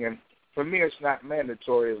thing, and for me it's not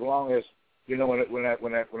mandatory as long as when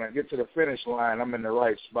I get to the finish line I'm in the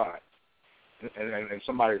right spot, and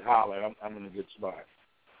somebody's hollering I'm in a good spot.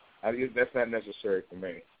 That's not necessary for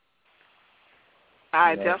me.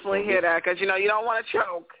 I definitely hear that, because you don't want to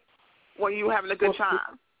choke when you're having a good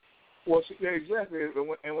time. Well, exactly,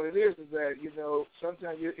 and what it is that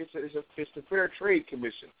sometimes it's the Fair Trade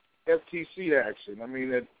Commission, FTC action. I mean,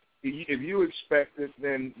 that if you expect it,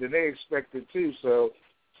 then they expect it too. So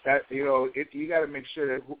that you got to make sure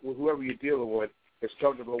that whoever you're dealing with is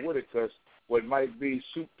comfortable with it, because what might be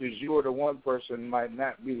soup du jour to one person might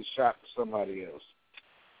not be the shot to somebody else.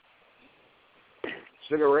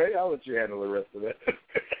 Sugar Ray, I'll let you handle the rest of that.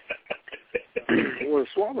 Well, the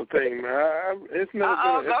swallow thing, man, it's never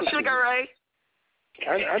been. Go Sugar Ray.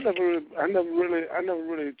 I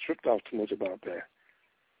never really tripped off too much about that.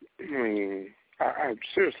 I mean, I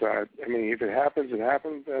seriously, I mean, if it happens, it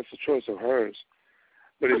happens. That's a choice of hers.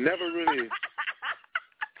 But it never really,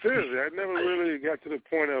 seriously, I never really got to the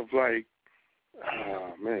point of like,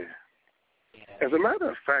 oh man. As a matter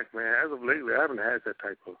of fact, man, as of lately, I haven't had that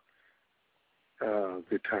type of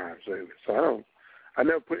good times lately. So I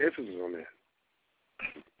never put emphasis on that.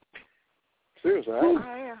 Seriously,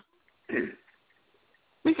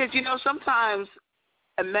 because sometimes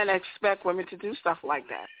men expect women to do stuff like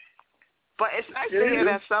that, but it's nice to hear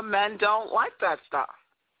that some men don't like that stuff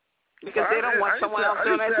because they don't want someone else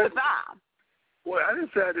doing it to them. Well, I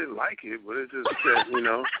didn't say I didn't like it, but it just said,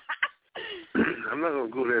 I'm not gonna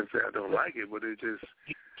go there and say I don't like it, but it just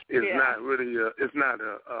not really it's not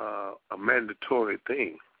a mandatory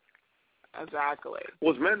thing. Exactly.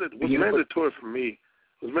 What's mandatory for me?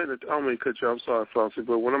 I don't mean to cut you off, I'm sorry, Flossie,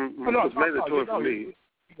 but what's mandatory for me...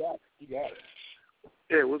 You got it.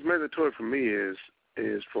 Yeah, what's mandatory for me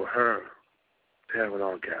is for her to have an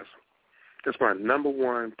orgasm. That's my number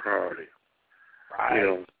one priority.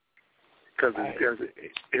 Right. Because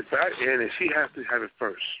if she has to have it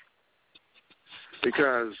first.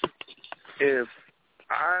 Because if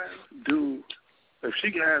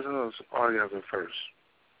she has her orgasm first,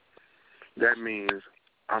 that means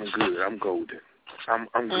I'm good. I'm golden. I'm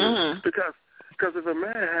good. Mm-hmm. Because if a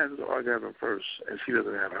man has an orgasm first and she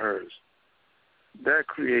doesn't have hers, that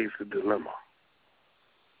creates a dilemma.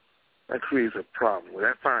 That creates a problem.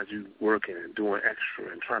 That finds you working and doing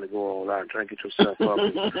extra and trying to go all out and trying to get yourself up.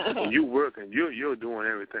 and you working, you're doing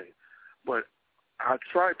everything. But I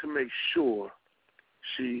try to make sure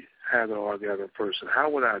she has an orgasm first. And how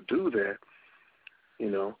would I do that?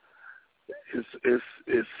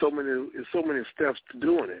 It's so many steps to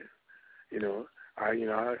doing it. I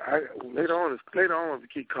later on if you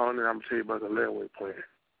keep calling in, I'm gonna tell you about the layaway plan.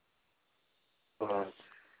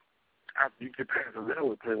 After you get past the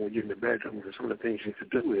layaway plan when you're in the bedroom, some of the things you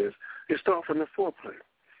need to do is start from the foreplay.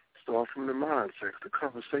 start from the mind sex, the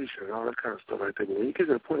conversation, and all that kind of stuff like that. When you get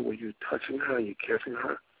to the point where you're touching her, you're kissing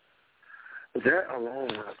her, that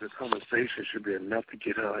alone, the conversation should be enough to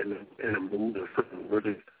get her in a mood of something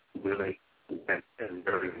really, really wet and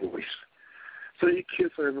very moist. So you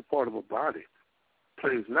kiss her every part of her body.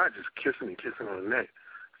 Plays not just kissing on the neck.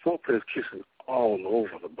 Foreplay is kissing all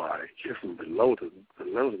over the body, kissing below the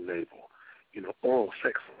navel. You know, oral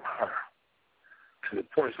sex on her. To the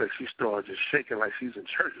point that she started just shaking like she's in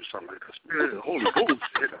church or something, like the Spirit of the Holy Ghost,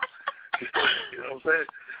 you know. You know what I'm saying?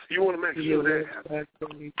 You want to make sure that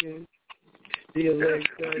happens.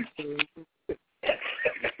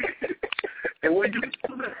 And when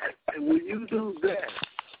you do that,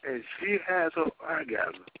 and she has her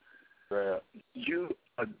orgasm, you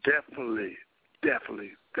are definitely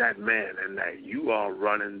that man, and that you are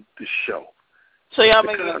running the show. So y'all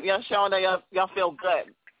showing that y'all feel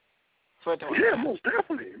good for doing that. Yeah, most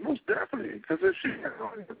definitely. Because if she has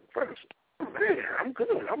orgasm first, man, I'm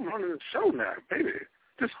good. I'm running the show now, baby.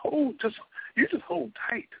 You just hold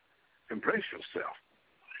tight. Embrace yourself.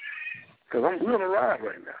 Because we're on a ride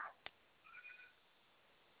right now.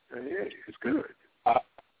 And yeah, it's good.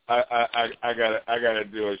 I gotta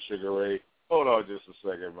do it, Sugar Ray. Hold on just a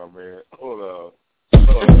second, my man. Hold on.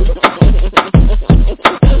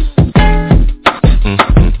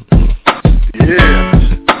 Yeah.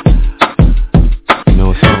 You know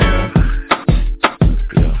what's up, man?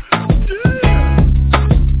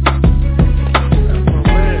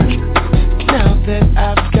 Now that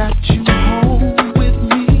I've got you home with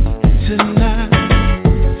me tonight,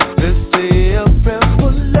 let's say a prayer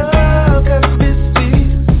for love, 'cause this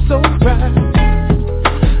feels so right.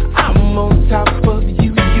 I'm on top of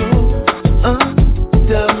you, you're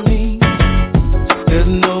under me. There's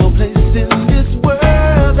no place in this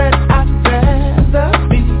world that I'd rather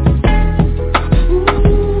be.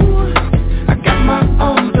 Ooh, I got my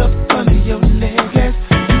arms up under your leg as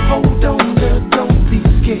you hold on, girl, don't be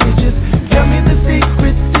scared. Just tell me the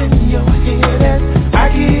secrets in your head as I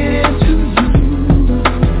get into you.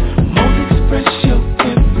 Won't express your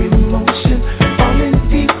every emotion, falling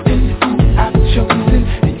deep in who I've chosen.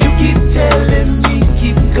 And you keep telling me,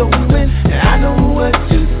 keep going, and I know what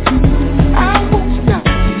to do. I won't stop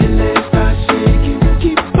till your legs start shaking.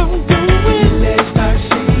 Keep on going. Your legs start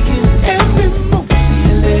shaking. Every moment till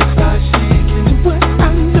your legs start shaking. Do what I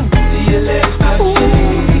know till your legs start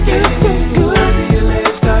shaking. It's so good till your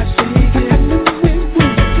legs start shaking. I knew it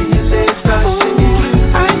would till your legs start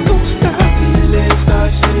shaking. I ain't gon' stop till your legs start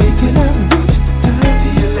shaking. I reach the top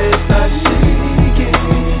till your legs start shaking.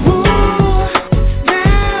 Ooh,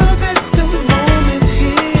 now that the moment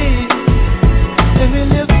here, let me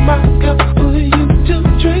lift my cup for you to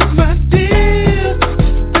drink, my dear,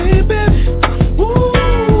 baby. Ooh,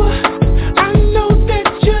 I know that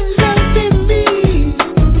you're loving me.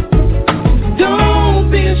 Don't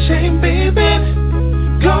be ashamed, baby.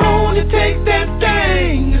 Go on and take that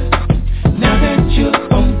thing. Now that you're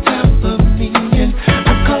on top of me and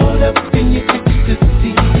I'm caught up in your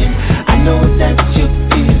ecstasy, and I know that you're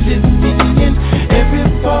feeling me and every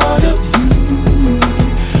part of you.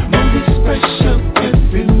 Won't express your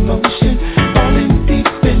every emotion, falling deep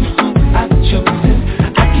in who I've chosen.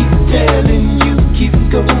 I keep telling you, keep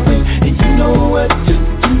going, and you know what to do.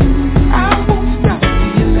 I won't stop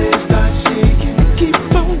till your legs start shaking. Keep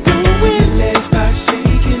on going. Your legs start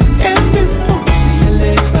shaking. Every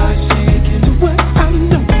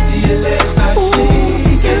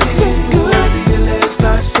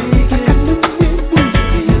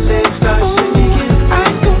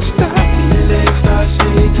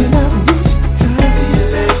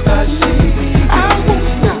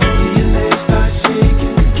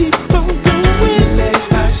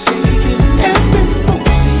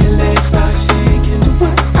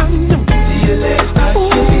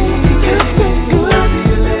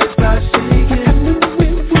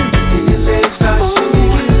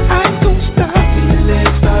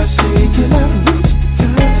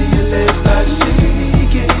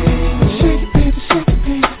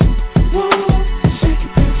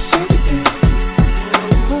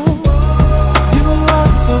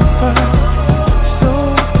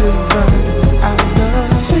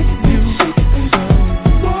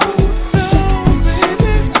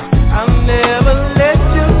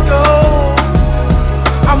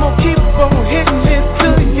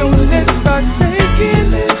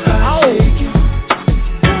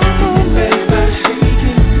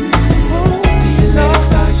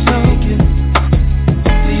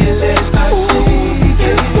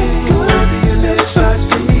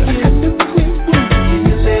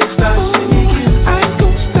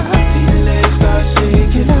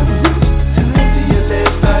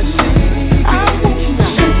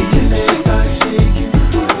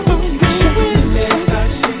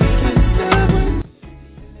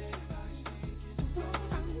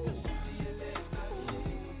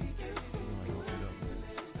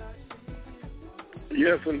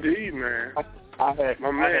indeed, man. I had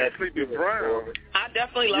my man Sleepy Brown. I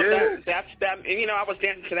definitely love that. That's you know, I was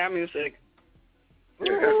dancing to that music.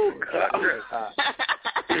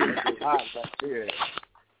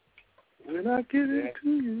 When I get into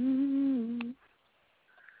you.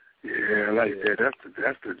 Yeah, I like that.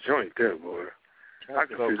 That's the joint there, boy. I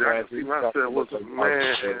can see myself with a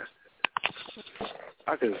man.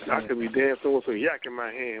 I can be dancing with some yak in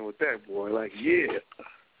my hand with that, boy. Like, yeah,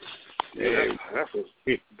 that's the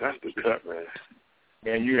cut, man.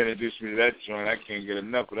 Man, you introduced me to that joint. I can't get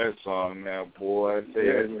enough of that song now, boy.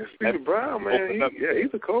 Man. Stevie Brown, man,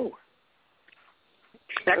 he's a cold.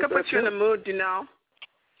 That could put you in the mood, you know.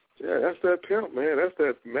 Yeah, that's that pimp, man. That's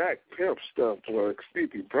that Mac pimp stuff, boy. Like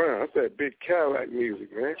Stevie Brown. That's that big Cadillac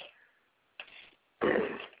music, man.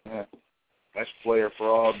 Yeah. That's player for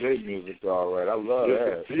all day music, all right. I love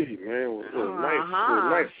that. Indeed, man.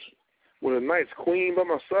 With a nice queen by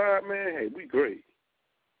my side, man. Hey, we great.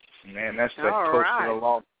 Man, that's that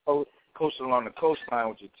coasting along the coastline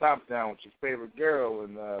with your top down with your favorite girl,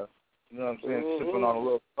 and you know what I'm saying, sipping on a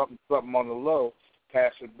little something on the low.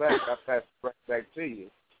 Pass it back. I pass it right back to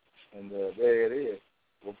you, and there it is.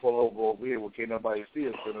 We'll pull over here. Where can't nobody see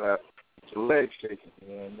us, and your legs shaking.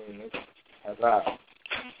 You know what I mean? That's hot.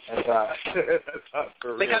 That's for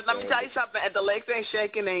real. Because let me tell you something. If the legs ain't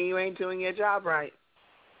shaking, then you ain't doing your job right.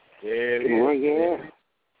 Yeah, it is. Oh, yeah.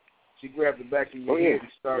 She grabbed the back of your head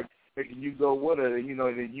and started making you go with her, and you know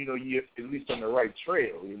you're at least on the right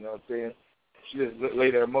trail. You know what I'm saying? She just lay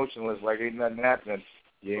there motionless like ain't nothing happening.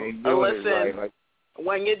 You ain't doing it right. Like,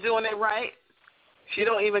 when you're doing it right, she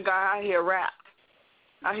don't even got her hair wrapped.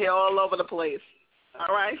 Her hair all over the place.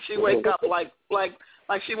 All right? She wake up like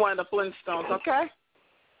she one of the Flintstones, okay?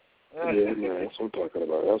 Yeah, man, that's what I'm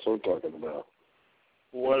talking about.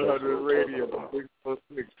 100 radio,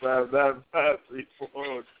 646-595-3402.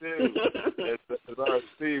 That's our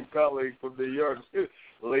esteemed colleague from New York.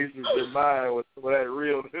 Laces your mind with some of that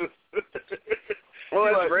realness. Oh,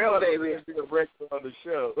 it's real, baby. You're a breakfast on the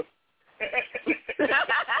show.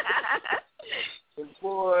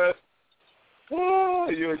 Boy,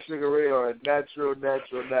 you and Sugar Ray are a natural, man.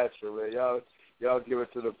 Y'all give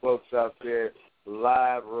it to the folks out there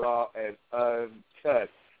live, raw, and uncut.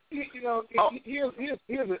 You know,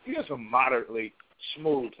 here's a moderately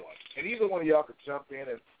smooth one, and either one of y'all could jump in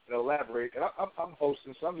and elaborate. And I'm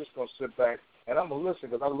hosting, so I'm just gonna sit back and I'm gonna listen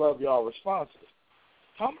because I love y'all responses.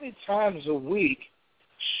 How many times a week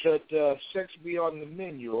should sex be on the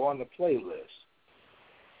menu or on the playlist?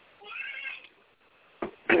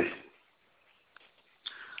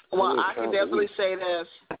 Well, I can definitely say this.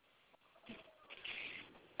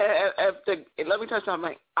 Let me tell you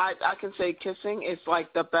something. I can say kissing is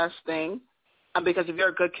like the best thing, because if you're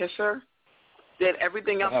a good kisser, then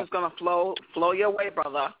everything else is gonna flow your way,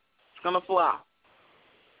 brother. It's gonna flow.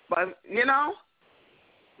 But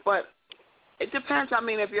it depends. I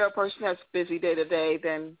mean, if you're a person that's busy day to day,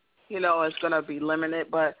 then it's gonna be limited.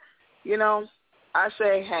 But I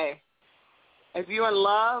say, hey, if you're in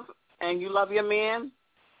love and you love your man,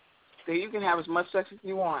 then you can have as much sex as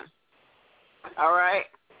you want. All right.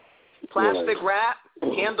 Plastic wrap,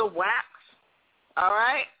 candle wax. All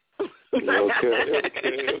right. Okay.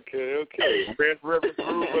 Red River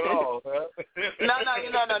Groove and all, huh?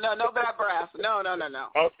 No bad breath. No.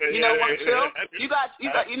 Okay. You know what too? You got.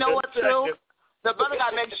 You know what too? The brother got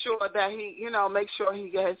to make sure that he, make sure he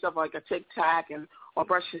gets himself like a Tic Tac or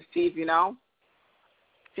brush his teeth. He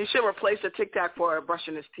should replace the Tic Tac for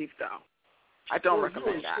brushing his teeth though. I don't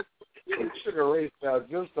recommend that. Sugar Ray sounds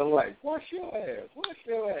just alike. Wash your ass.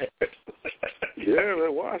 Yeah,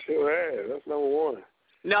 man, wash your ass. That's number one.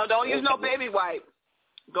 No, don't use no baby wipe.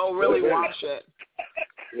 Go really wash it.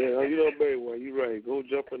 Yeah, you know baby wipe. You're right. Go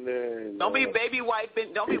jump in there. And, don't be baby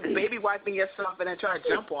wiping. Don't be baby wiping yourself and then try to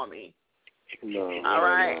jump on me. No. All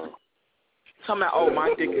right. No. Tell me,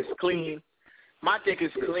 my dick is clean. My dick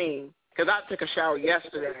is clean because I took a shower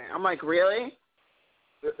yesterday. I'm like, really?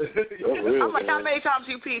 Real, I'm like, how many times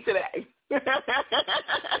you pee today?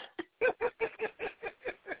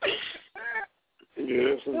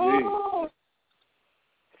 Yes, indeed.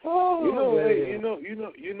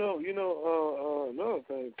 Another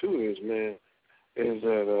thing too is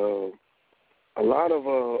that a lot of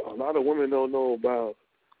women don't know about.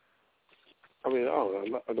 I mean, a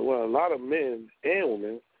lot of men and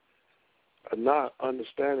women are not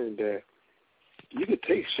understanding that you can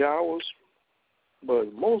take showers.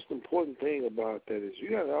 But most important thing about that is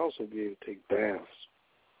you got to also be able to take baths,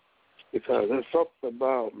 because there's something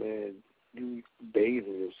about, man, you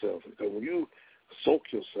bathing yourself. Because when you soak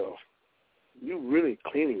yourself, you're really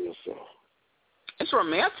cleaning yourself. It's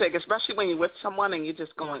romantic, especially when you're with someone and you're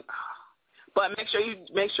just going, But make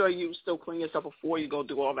sure you still clean yourself before you go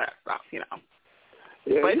do all that stuff, you know.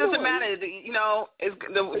 Yeah, but it doesn't matter, you know.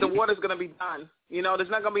 The water's gonna be done. You know, there's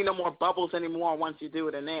not gonna be no more bubbles anymore once you do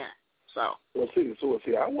it in there. So. Well, see,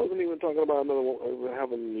 I wasn't even talking about another one,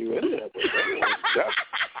 having you in there, but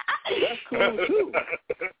that's cool too.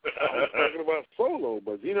 I was talking about solo,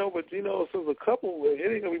 but you know, since a couple,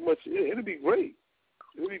 it ain't gonna be much. It'll be great.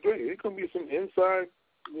 It'll be great. It's gonna be some inside,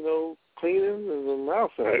 you know, cleaning and some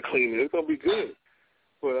outside cleaning. It's gonna be good.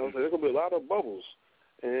 But I was like, there's gonna be a lot of bubbles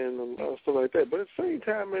and stuff like that. But at the same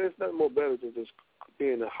time, man, it's nothing more better than just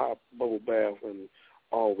being in a hot bubble bath and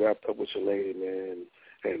all wrapped up with your lady, man.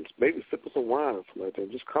 And maybe sipping some wine or something like that,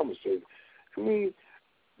 and just conversate. I mean,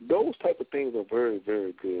 those type of things are very,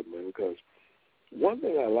 very good, man, because one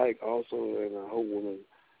thing I like also, and I hope women,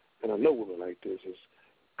 and I know women like this, is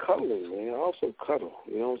cuddling, man. I also cuddle,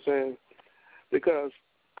 you know what I'm saying? Because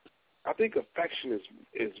I think affection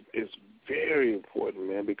is very important,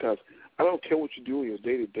 man, because I don't care what you do in your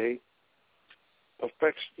day-to-day.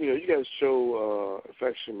 Affection, you know, you got to show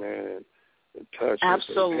affection, man, and touch.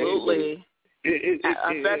 Absolutely.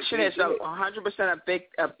 Affection is 100% a big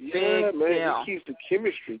man, deal. It keeps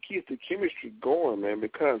the chemistry going, man.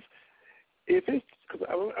 Because because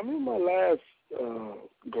I remember my last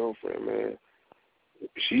girlfriend, man.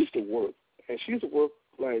 She used to work, and she used to work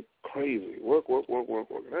like crazy, work.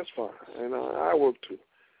 That's fine, and I work too.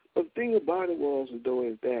 But the thing about it was, though,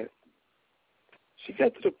 is that she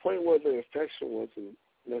got to the point where the affection wasn't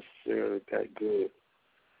necessarily that good.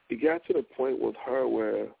 It got to the point with her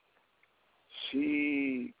where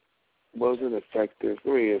she wasn't effective. I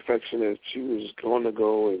mean, affectionate. She was going to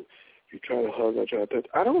go, and you try to hug her, try to touch.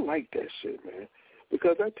 I don't like that shit, man,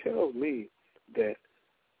 because that tells me that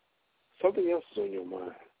something else is on your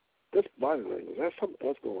mind. That's body language. That's something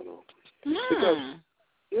else going on.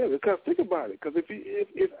 Because think about it. Because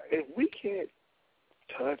if we can't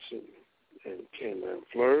touch and can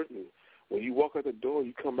flirt, and when you walk out the door,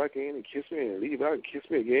 you come back in and kiss me and leave out and kiss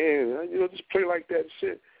me again, and, you know, just play like that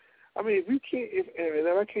shit. I mean, if you can't, and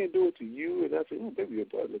I can't do it to you, and I say, oh, baby, your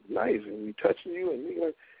butt looks nice, and we touching you, and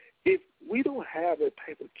like, if we don't have that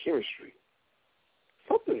type of chemistry,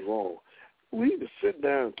 something's wrong. We need to sit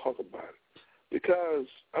down and talk about it, because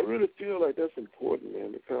I really feel like that's important,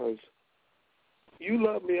 man, because you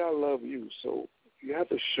love me, I love you, so you have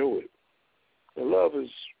to show it. And love is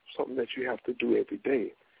something that you have to do every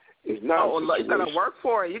day. It's not. You got to work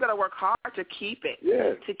for it. You got to work hard to keep it.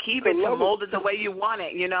 Yeah. To keep it, to mold it the way you want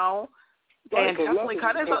it, you know. Right, and definitely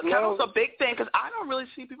cuddle's a big thing, because I don't really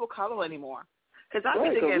see people cuddle anymore. Because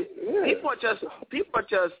I'm thinking people are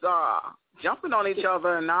just jumping on each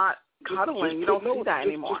other and not cuddling. You don't see that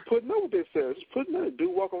anymore. Just putting up with themselves. Just putting up.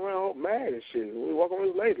 Dude walking around all mad and shit. We walking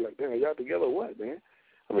around lady like, damn, y'all together or what, man?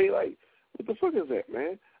 I mean, like, what the fuck is that,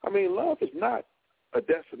 man? I mean, love is not a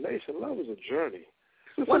destination. Love is a journey.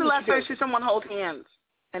 When the last time you see someone hold hands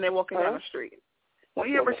and they're walking down the street? When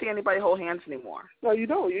do you ever see anybody hold hands anymore? No, you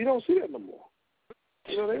don't. You don't see that no more.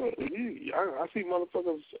 You know, I see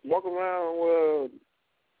motherfuckers walking around with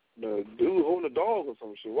the dude holding a dog or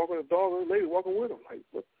some shit, walking a dog and a lady walking with him.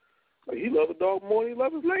 Like he loves the dog more than he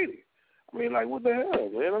loves his lady. I mean, like, what the hell,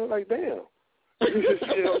 man? I'm like, damn. You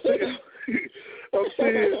know what I'm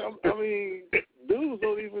saying? I mean, dudes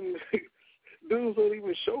don't even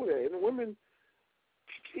show that, and the women.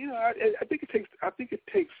 You know, I think it takes.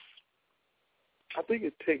 Some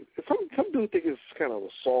dudes think it's kind of a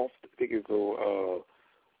soft. Think it go,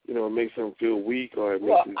 you know, it makes them feel weak, or it makes.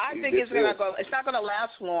 Well, I think it's not gonna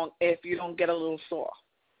last long if you don't get a little soft.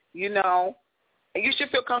 You know, and you should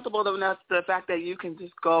feel comfortable enough the fact that you can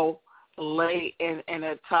just go lay in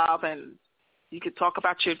a tub and you can talk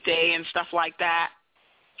about your day and stuff like that.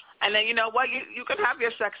 And then, you know what, you can have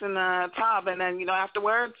your sex in the tub, and then, you know,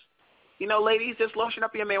 afterwards, you know, ladies, just lotion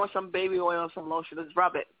up your man with some baby oil and some lotion. Just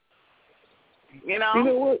rub it. You know? You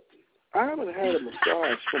know what? I haven't had a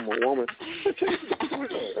massage from a woman. That's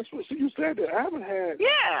what you said. That I haven't had.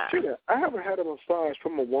 Yeah. I haven't had a massage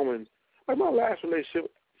from a woman. Like my last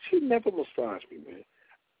relationship, she never massaged me, man.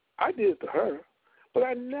 I did it to her, but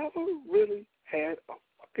I never really had a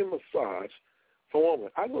fucking massage from a woman.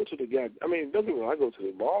 I go to the guy. I mean, don't get me wrong. I go to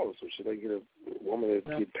the bar or some shit. I get a woman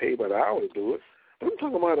that get paid by the hour to do it. I'm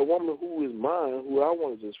talking about a woman who is mine, who I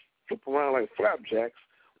want to just flip around like flapjacks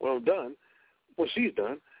when I'm done, when she's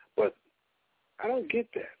done. But I don't get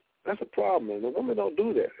that. That's a problem, man. The women don't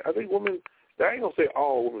do that. I think women, I ain't going to say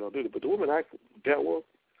all women don't do that, but the women I dealt with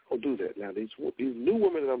don't do that. Now, these new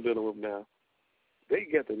women that I'm dealing with now, they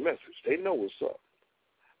get the message. They know what's up.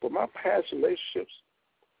 But my past relationships,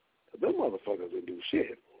 them motherfuckers didn't do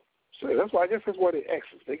shit. So I guess that's why they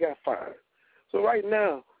exes. They got fired. So right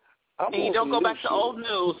now, And you don't go back to old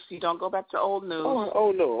news. You don't go back to old news.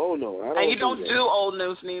 Oh no. And you don't do old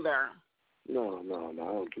news neither. No, I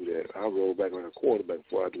don't do that. I roll back like a quarterback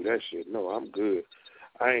before I do that shit. No, I'm good.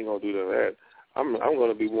 I ain't gonna do that. I'm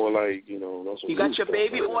gonna be more like, you got your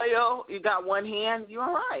baby oil. You got one hand. You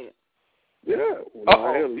all right? Yeah. Well,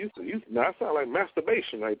 I am used to. Now I sound like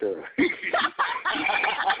masturbation right there.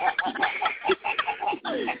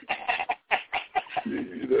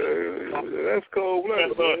 That's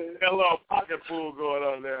cold-blooded. That little pocket pool going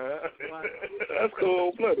on there. That's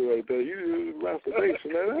cold-blooded right there. You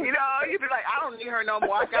masturbation. You'd be like, I don't need her no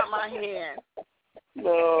more. I got my hand.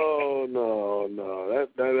 No.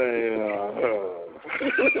 That ain't.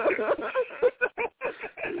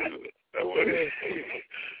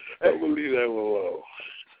 I will leave that one alone.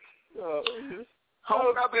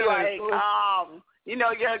 Homegirl be like,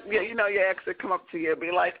 your ex would come up to you and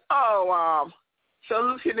be like, so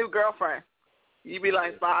who's your new girlfriend? You be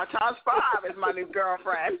like, 5 times 5 is my new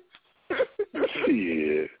girlfriend.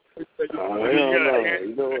 Yeah. You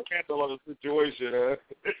handle on the situation, huh?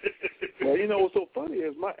 Well, what's so funny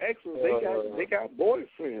is my exes, they got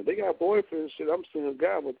boyfriends. They got boyfriends. Shit, I'm single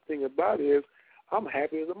guy, but the thing about it is, I'm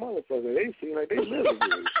happy as a motherfucker. They seem like they miserable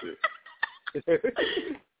and shit.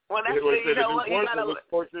 Well, that's what you gotta look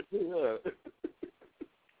fortunate too,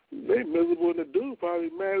 They miserable and the dude probably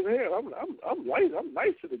mad as hell. I'm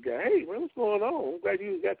nice to the guy. Hey man, what's going on? I'm glad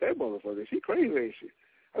you got that motherfucker. She crazy, ain't she?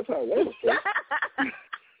 That's how I want to say.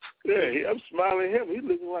 Yeah, I'm smiling at him. He's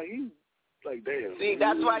looking like he's like damn. See,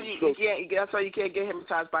 that's why you can't. That's why you can't get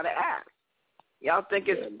hypnotized by the ass. Y'all think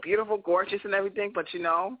it's beautiful, gorgeous, and everything, but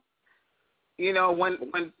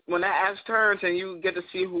when that ass turns and you get to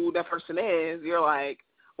see who that person is, you're like,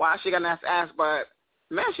 wow, she got a nice ass, but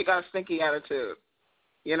man, she got a stinky attitude.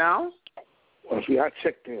 Well, see, I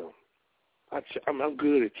check them. I'm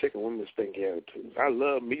good at checking women's stinky attitudes. I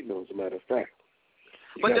love meeting them, as a matter of fact.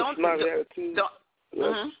 You got a snobby attitude.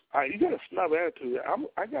 You got a snobby attitude.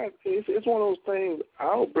 It's one of those things.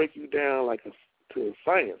 I'll break you down to a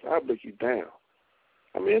science. I'll break you down.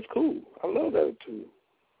 I mean, it's cool. I love that attitude.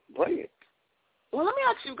 Bring it. Well, let me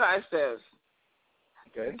ask you guys this.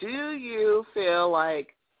 Okay. Do you feel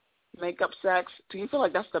like makeup sex? Do you feel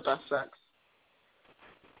like that's the best sex?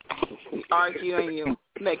 Arguing you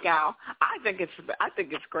make out. I think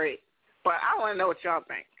it's great, but I want to know what y'all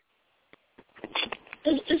think.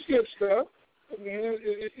 It's good stuff. I mean,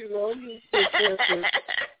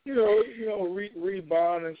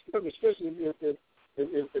 rebound and stuff, especially if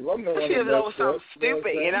I'm the one. She's a little something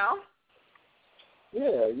stupid,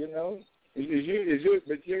 Yeah, but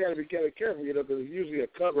you got to be kind of careful, because it's usually a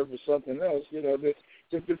cover for something else.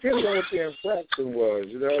 It depends on what the infraction was.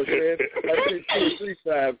 You know what I'm saying? I take 2 or 3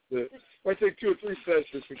 times. I take 2 or 3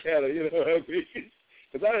 sessions to kind of, what I mean?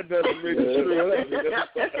 Because I done some really screw it up.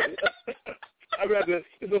 I'd rather,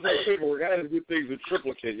 it looks like paperwork. I had to do things in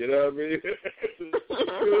triplicate, you know what I mean?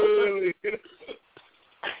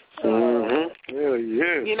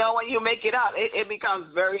 Yeah. When you make it up, it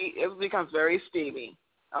becomes very steamy.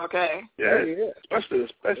 Okay. Yeah. Especially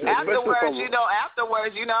afterwards,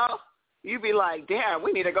 you be like, damn,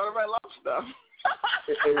 we need to go to Red Lobster.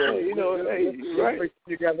 Right.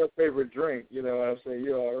 You got no favorite drink, you know what I'm saying?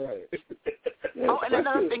 You're all right. And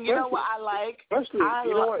another thing, you know what I like?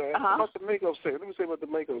 About the makeup set. Let me say about the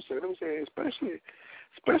makeup set. Let me say, especially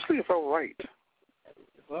if I'm right.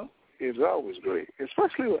 Well, it's always great.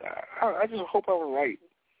 Especially, I just hope I'm right.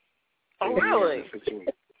 Oh, really?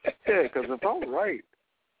 Yeah, because if I'm right,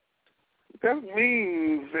 that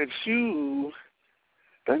means that you're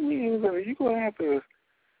going to have to,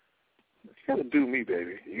 you got to do me,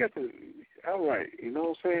 baby. You got to, I'm right, you know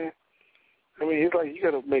what I'm saying? I mean, it's like you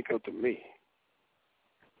got to make up to me.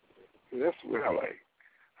 And that's what I like.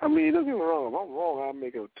 I mean, don't get me wrong. If I'm wrong, I'll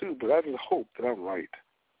make up too, but I just hope that I'm right.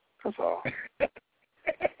 That's all.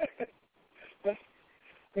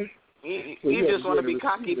 You just want to be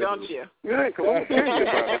cocky, don't you? Yeah, because I'm going to tell you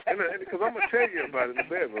about it. Because I'm going to tell you about it in the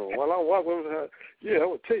bedroom. While I'm walking over her, I'm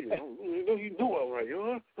going to tell you. You know I'm right,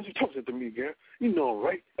 huh? Don't you talking to me, girl? You know I'm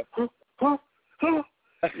right. Huh?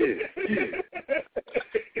 Yeah.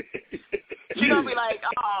 She's going to be like,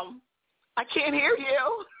 I can't hear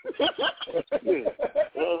you.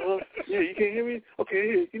 Yeah, you can't hear me? Okay,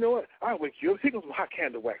 here, you know what? I'll wake you up. Here goes some hot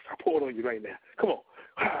candle wax. I'll pour it on you right now. Come on.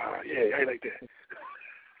 Yeah, I like that.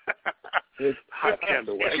 Hot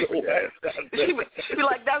candle wax. She'd be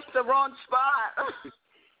like, that's the wrong spot.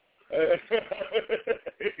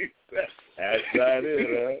 That's not it,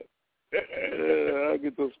 huh? Yeah, I'll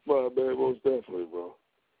get the spot, man, most definitely, bro.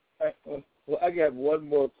 Well, I got one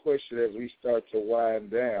more question as we start to wind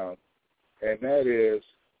down, and that is,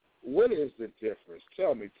 what is the difference?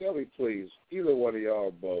 Tell me, please, either one of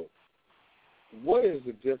y'all both. What is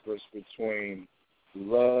the difference between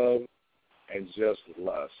love and just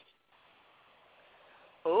lust?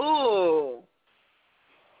 Ooh.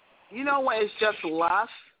 You know when it's just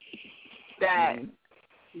lust? That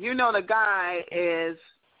you know the guy is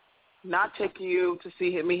not taking you to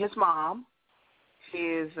meet his mom.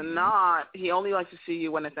 He only likes to see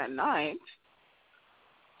you when it's at night.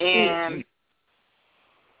 And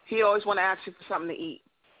he always want to ask you for something to eat.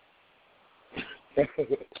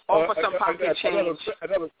 Or for some pocket change.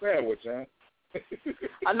 Another sandwich, huh?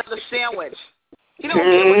 Another sandwich. You don't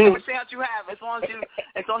get whatever sandwich you have as long as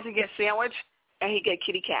you get sandwich and he get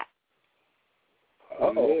kitty cat.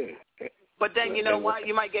 Oh. But then you know what?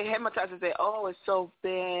 You might get hypnotized and say, "Oh, it's so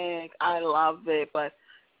big. I love it, but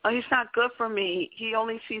he's not good for me. He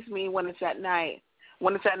only sees me when it's at night.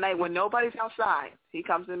 When it's at night, when nobody's outside, he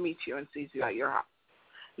comes and meets you and sees you at your house.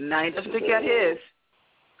 Now he doesn't get his.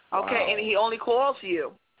 Okay, and he only calls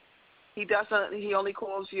you. He only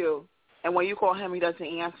calls you. And when you call him, he doesn't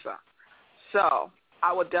answer. So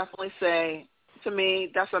I would definitely say, to me,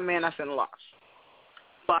 that's a man that's in lust.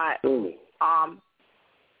 But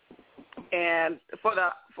and for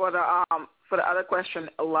the other question,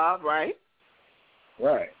 love, right?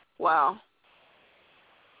 Right. Well,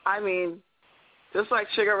 I mean, just like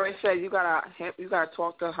Sugar Ray said, you gotta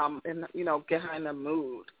talk to him and get her in the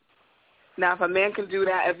mood. Now, if a man can do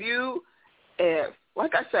that, if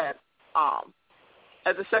like I said,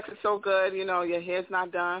 if the sex is so good, your hair's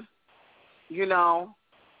not done, you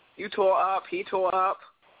tore up, he tore up,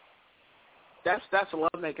 that's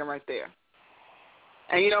love making right there.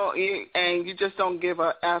 And you just don't give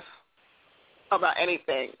a F about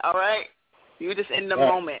anything, all right? You're just in the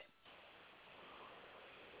moment.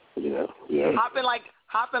 Yeah.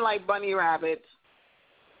 Hopping like bunny rabbits,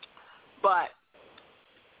 but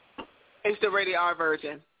it's the rated R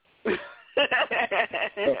version.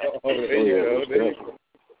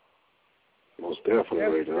 Most definitely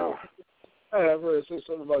rated R. I've heard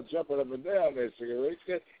something about jumping up and down there, Cigarette.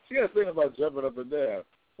 She got a thing about jumping up and down.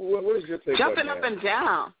 What is your take jumping on that? Up and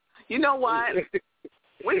down. You know what?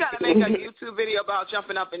 We got to make a YouTube video about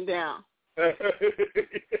jumping up and down. About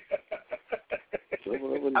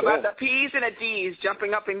the P's and the D's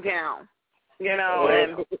jumping up and down.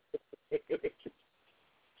 And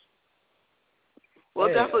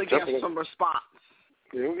we'll definitely get some response.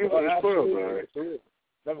 Yeah, we'll give a response,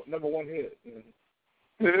 man. Number one hit.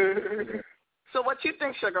 So what you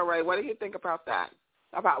think, Sugar Ray? What do you think about that?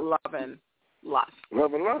 About love and lust?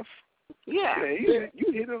 Love and lust? Yeah. You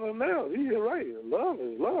hit it on now. You hit it right. Love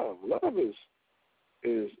is love. Love is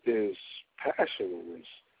passion and it's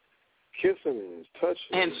kissing and it's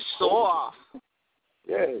touching. And soft.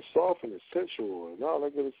 Yeah, it's soft and it's sensual and all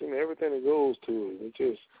that good thing. Everything that goes to it. It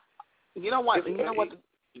just. You know what?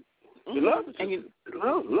 Love is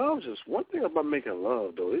just one thing about making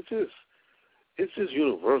love though. It's just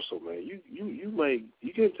universal, man. You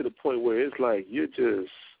get to the point where it's like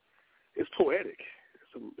it's poetic.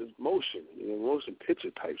 It's motion, motion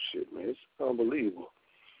picture type shit, man. It's unbelievable.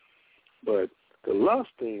 But the lust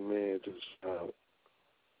thing, man, just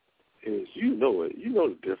is it. You know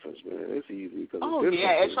the difference, man. It's easy because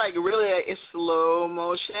it's like really it's slow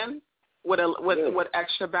motion with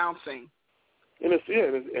extra bouncing. And it's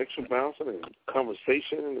extra bouncing and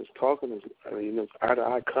conversation and it's talking and it's eye to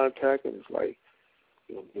eye contact and it's like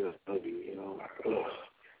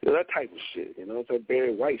that type of shit. It's that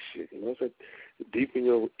Barry White shit. It's that deep in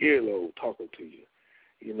your earlobe talking to you.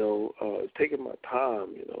 It's taking my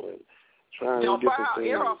time. And trying don't to get fire her things.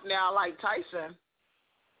 ear off now like Tyson.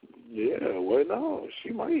 Yeah, well, no, she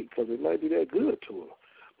might because it might be that good to her.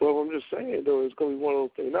 But I'm just saying, though, it's going to be one of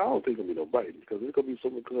those things. Now, I don't think it's going to be no biting because it's going to be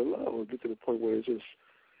something good love. It'll get to the point where it's just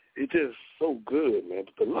so good, man.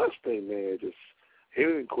 But the lust thing, man, just hit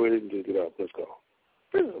it and quit it and just get out. Let's go.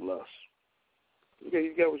 This is a lust. Okay,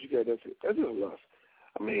 you got what you got. That's it. That's just a lust.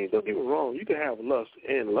 I mean, don't get me wrong. You can have lust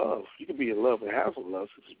and love. You can be in love and have some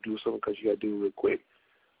lust and just do something because you got to do it real quick.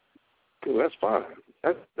 That's fine.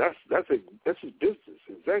 That's his business.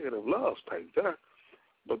 Executive love type stuff.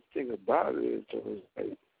 But the thing about it is,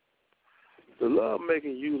 like, the love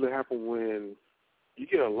making usually happens when you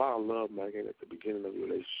get a lot of love making at the beginning of your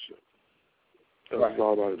relationship. It's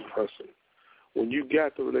all about impressing. When you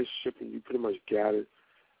got the relationship and you pretty much got it,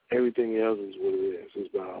 everything else is what it is.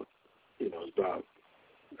 It's about,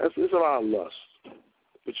 it's a lot of lust.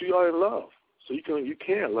 But you are in love. So you can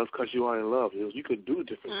love because you are in love. You can do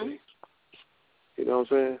different things. You know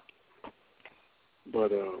what I'm saying?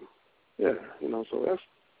 But, so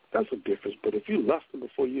That's a difference. But if you lusting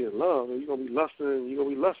before you're in love, you're gonna be lusting.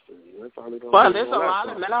 That's how they're gonna. Well, there's a lot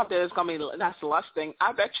of men out there that's lusting.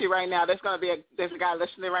 I bet you right now there's a guy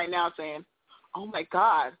listening right now saying, "Oh my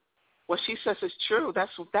God, what she says is true.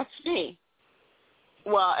 That's me."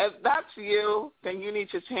 Well, if that's you, then you need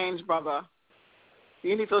to change, brother.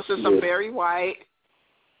 You need to listen to some Barry White.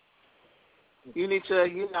 You need to,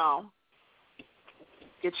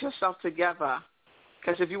 get yourself together.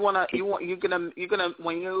 Because if you're gonna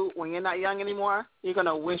when you're not young anymore, you're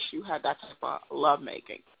gonna wish you had that type of love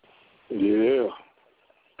making. Yeah.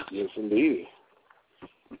 Yes, indeed.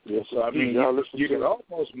 Yes, so I mean, you can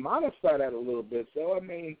almost modify that a little bit. So I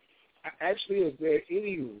mean, actually, is there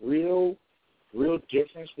any real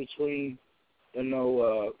difference between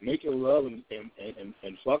making love and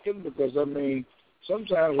fucking? Because I mean,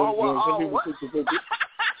 sometimes some people think.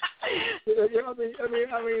 On the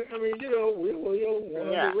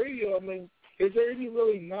radio, I mean, is there any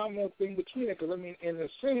really nominal thing between it? Because I mean, in a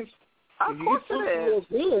sense, if you get something real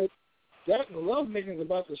good, that and love making is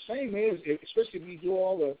about the same. Especially if you do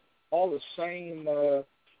all the same,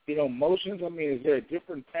 motions. I mean, is there a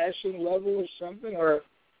different passion level or something? Or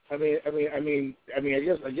I guess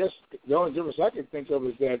the only difference I can think of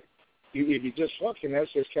is that if you just fucking,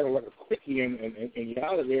 that's just kind of like a quickie and you're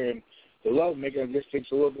out of there. And the love making just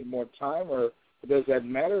takes a little bit more time, or does that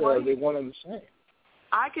matter, or are they one and the same?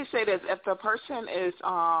 I can say this: if the person is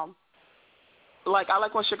I like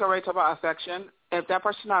when Sugar Ray talks about affection. If that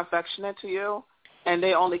person's not affectionate to you, and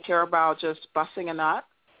they only care about just busting a nut,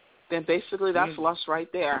 then basically that's lust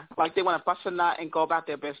right there. Like they want to bust a nut and go about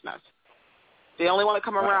their business. They only want to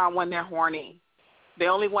come around when they're horny. They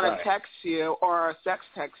only want to text you or sex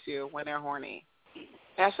text you when they're horny.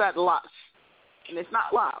 That's that lust, and it's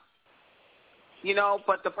not love.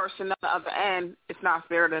 But the person on the other end, it's not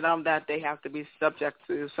fair to them that they have to be subject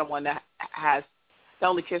to someone that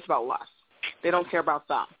only cares about lust. They don't care about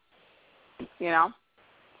them.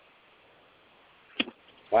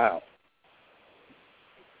 Wow.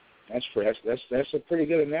 That's a pretty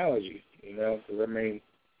good analogy, because I mean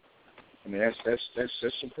that's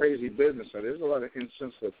some crazy business. So there's a lot of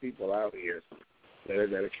insensitive people out here that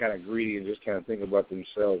are kind of greedy and just kind of think about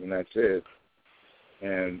themselves, and that's it.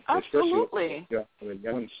 And absolutely, especially on the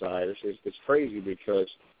young side, it's crazy because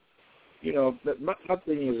my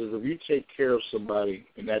thing is if you take care of somebody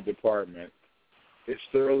in that department as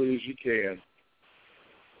thoroughly as you can,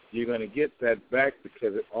 you're going to get that back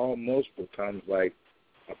because it almost becomes like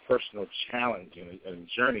a personal challenge and a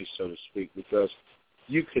journey, so to speak, because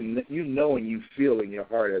you and you feel in your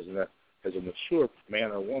heart as a mature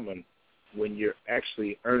man or woman when you're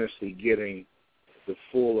actually earnestly getting the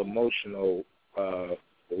full emotional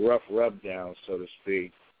rough rub down, so to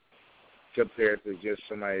speak, compared to just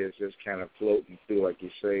somebody that's just kind of floating through, like you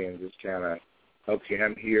say, and just kind of, okay,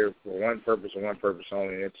 I'm here for one purpose and one purpose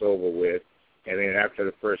only, and it's over with. And then after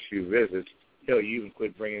the first few visits, you even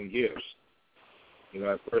quit bringing gifts.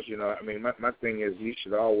 At first, my thing is you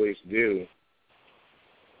should always do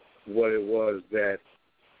what it was that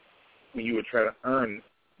when you were trying to earn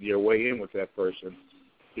your way in with that person.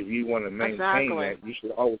 If you want to maintain that, you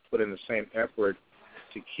should always put in the same effort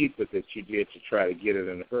to keep it that you did to try to get it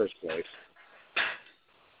in the first place.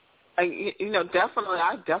 Definitely,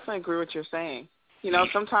 I definitely agree with what you're saying.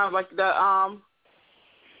 Sometimes like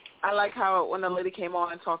I like how when the lady came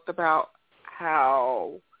on and talked about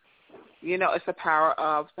how, it's the power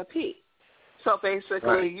of the P. So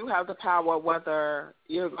basically, you have the power whether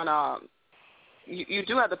you're gonna, you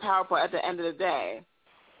do have the power, but at the end of the day,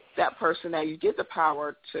 that person that you give the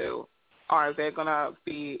power to, are they gonna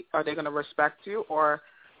respect you, or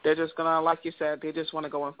they're just gonna, like you said, they just want to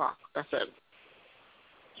go and fuck. That's it.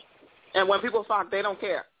 And when people fuck, they don't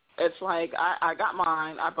care. It's like I got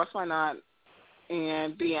mine, I bust my nut,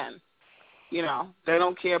 and the end. They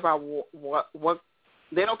don't care about what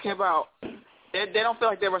they don't care about. They don't feel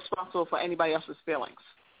like they're responsible for anybody else's feelings.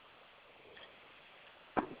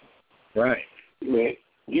 Right. Man,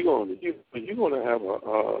 you're gonna have a.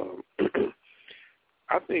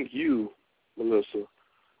 I think you, Melissa,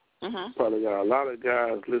 probably got a lot of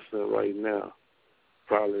guys listening right now.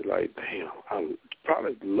 Probably like, damn, I'm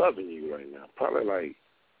probably loving you right now. Probably like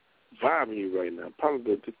vibing you right now.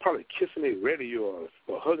 Probably kissing their radio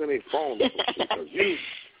or hugging their phone or something. Because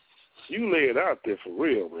you lay it out there for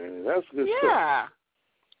real, man. That's good stuff. Yeah.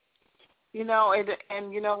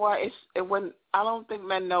 And you know what? When I don't think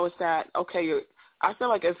men know is that, okay, I feel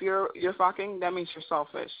like if you're fucking, that means you're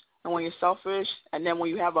selfish. And when you're selfish, and then when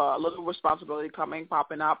you have a little responsibility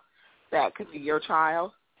popping up that could be your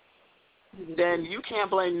child, then you can't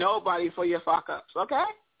blame nobody for your fuck-ups, okay?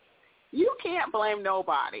 You can't blame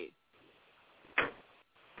nobody.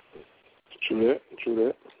 True that. True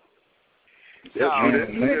that.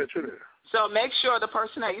 So make sure the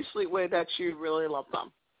person that you sleep with that you really love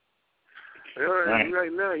them. Yeah,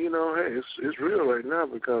 right now, hey, it's real right now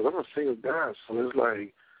because I'm a single guy, so it's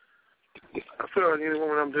like I feel like any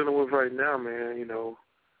woman I'm dealing with right now, man,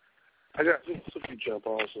 I got some few jump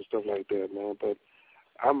offs and stuff like that, man. But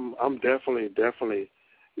I'm definitely,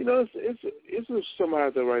 it's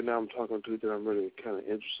somebody that right now I'm talking to that I'm really kind of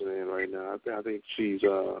interested in right now. I think she's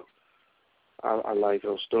I like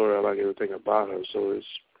her story. I like everything about her. So it's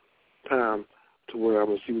time to where I'm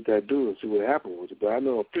gonna see what that do and see what happened with it. But I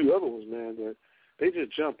know a few other ones, man, that they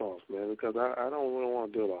just jump off, man, because I don't really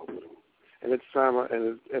want to deal off with them. And at the time,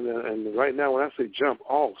 and right now when I say jump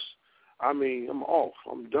off, I mean I'm off.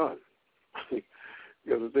 I'm done.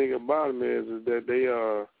 Because the thing about them is that they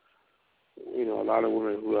are, a lot of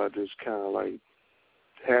women who are just kind of like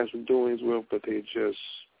have some doings with, but they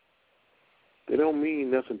don't mean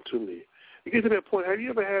nothing to me. You get to that point. Have you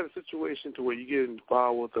ever had a situation to where you get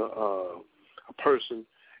involved with a person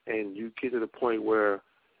and you get to the point where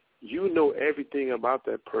you know everything about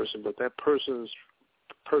that person, but that person's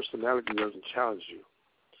personality doesn't challenge you?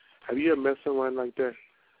 Have you ever met someone like that?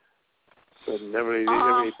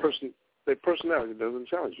 Their personality doesn't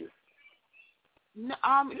challenge you. Yeah,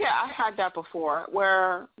 I had that before,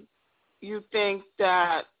 where you think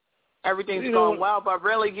that everything's going well, but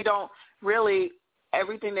really you don't really.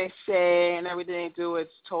 Everything they say and everything they do,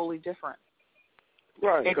 it's totally different.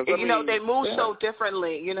 Right. They move so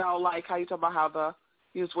differently. Like how you talk about how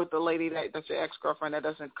you was with the lady that's your ex-girlfriend that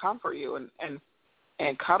doesn't comfort you and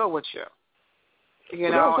cuddle with you.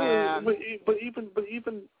 But even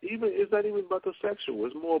it's not even about the sexual.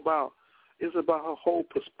 It's about her whole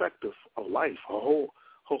perspective of life, her whole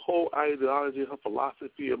ideology, her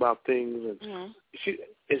philosophy about things, and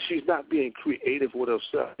she's not being creative with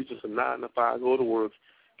herself. She's just a 9 to 5, go to work,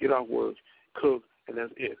 get off work, cook, and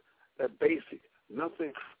that's it. That basic,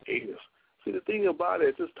 nothing creative. See, the thing about it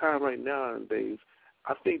at this time right nowadays,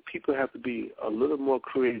 I think people have to be a little more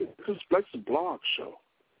creative. It's like a blog show.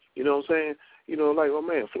 You know what I'm saying? Like, oh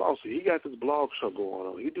man, Flossie, he got this blog show going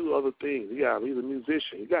on. He do other things. He's a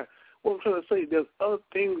musician. What I'm trying to say, there's other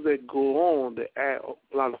things that go on that add a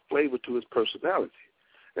lot of flavor to his personality.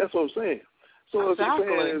 That's what I'm saying. So exactly.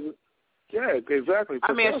 What I'm saying is, yeah, exactly.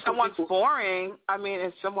 I mean, if someone's boring,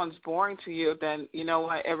 to you, then you know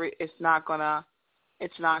what? It's not gonna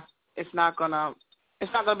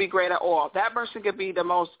be great at all. That person could be the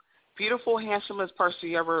most beautiful, handsomest person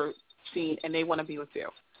you ever seen, and they want to be with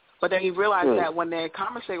you. But then you realize that when they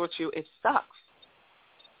conversate with you, it sucks.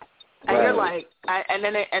 And you're like, and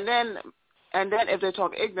then if they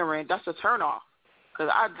talk ignorant, that's a turnoff. Because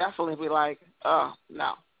I'd definitely be like, oh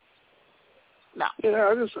no.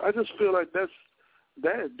 Yeah, I just feel like that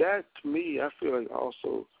to me. I feel like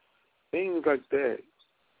also things like that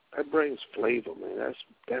brings flavor, man.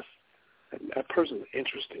 That person's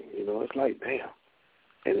interesting. It's like damn,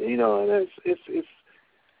 and it's.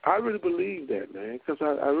 I really believe that, man, because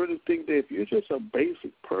I really think that if you're just a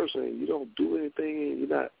basic person and you don't do anything and you're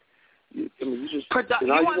not. You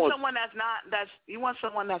want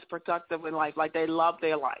someone that's productive in life, like they love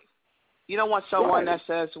their life. You don't want someone that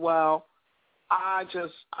says, "Well, I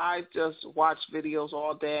just watch videos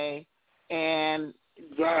all day and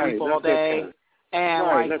sleep all day,"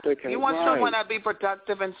 and you want someone that be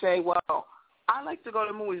productive and say, "Well, I like to go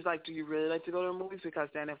to movies." Like, do you really like to go to movies? Because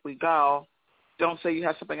then if we go, don't say you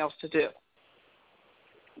have something else to do.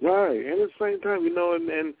 Right, and at the same time,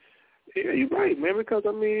 and yeah, you're right, man, because,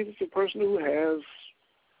 it's a person who has,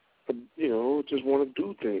 just want to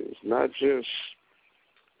do things, not just,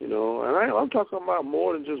 and I'm talking about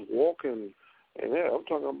more than just walking, and I'm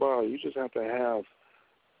talking about you just have to have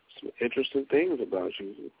some interesting things about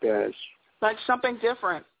you. That's like something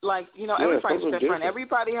different. Like, everybody's different.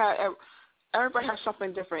 Everybody has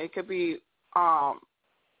something different. It could be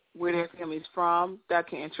where their family's from that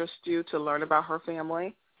can interest you to learn about her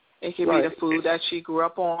family. It could be the food that she grew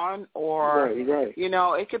up on, or,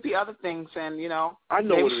 it could be other things. And, I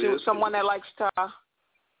know maybe she was someone that likes to,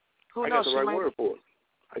 who knows? I got the right word for it.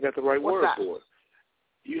 I got the right word for it.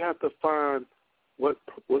 You have to find what's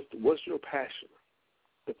your passion,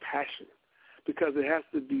 the passion, because it has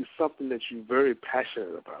to be something that you're very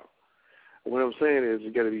passionate about. And what I'm saying is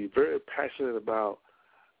you got to be very passionate about,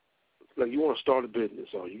 like you want to start a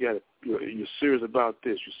business, or you're serious about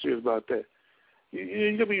this, you're serious about that.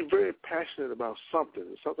 You got to be very passionate about something.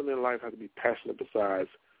 Something in life has to be passionate besides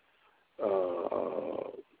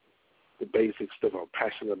the basic stuff. I'm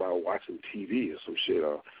passionate about watching TV or some shit,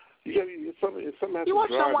 or Yeah, something has you to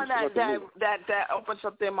want drive someone you. that opens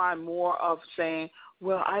up their mind more of saying,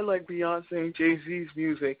 well, I like Beyonce and Jay-Z's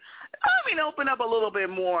music. I mean, open up a little bit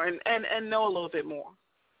more and know a little bit more.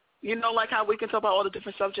 You know, like how we can talk about all the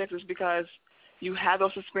different subjects is because you have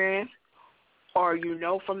those experiences, or you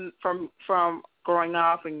know from growing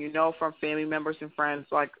up, and you know from family members and friends,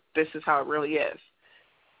 like this is how it really is.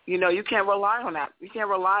 You know, you can't rely on that. You can't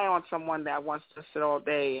rely on someone that wants to sit all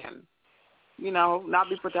day and, you know, not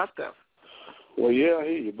be productive. Well, yeah, I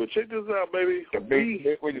hear you. But check this out, baby.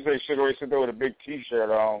 What you say, Sugar Ray sit there with a big T-shirt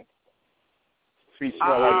on. Feet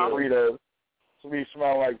smell like Fritos. Feet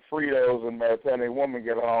smell like Fritos, and by the time the woman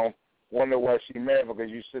get home, wonder why she mad because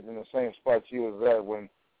you sitting in the same spot she was at when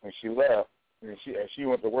she left. And she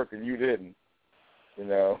went to work and you didn't. You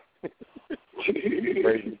know.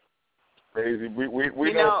 Crazy.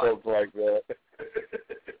 We know folks like that.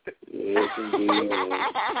 Yes, indeed.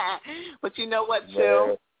 But you know what,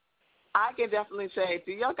 too? I can definitely say,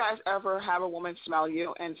 do y'all guys ever have a woman smell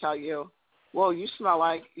you and tell you, well, you smell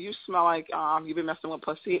like you've been messing with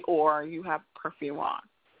pussy, or you have perfume on,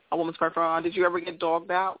 a woman's perfume on? Did you ever get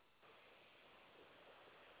dogged out?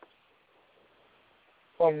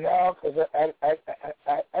 Well, no, because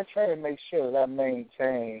I try to make sure that I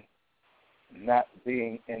maintain not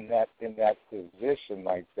being in that position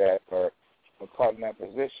like that, or caught in that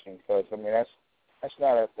position. Because I mean that's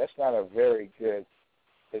not a very good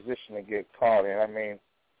position to get caught in. I mean,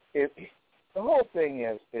 the whole thing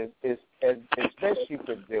is as best you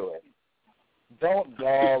can do it. Don't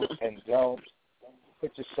dog and don't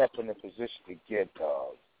put yourself in a position to get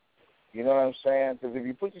dogged. You know what I'm saying? Because if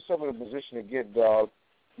you put yourself in a position to get dogged,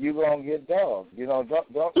 you're gonna get dogged. You know,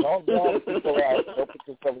 don't dog people out. Don't put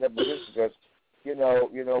yourself in that position because you know,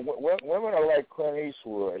 women are like Clint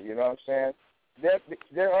Eastwood. You know what I'm saying?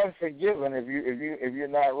 They're unforgiving if you're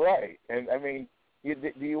not right. And I mean,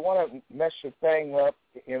 do you want to mess your thing up,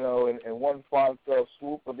 you know, in one fell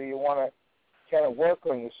swoop, or do you want to kind of work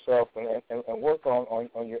on yourself and work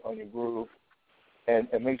on your groove and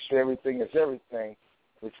make sure everything is everything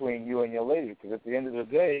between you and your lady? Because at the end of the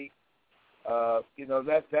day, you know,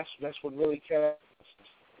 that's what really counts.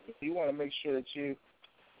 You want to make sure that you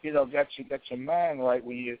know got your mind right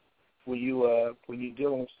when you're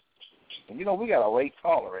dealing with. You know, we got a late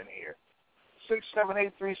caller in here.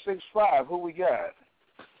 678-365. Who we got?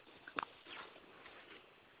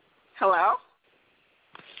 Hello?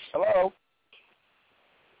 Hello?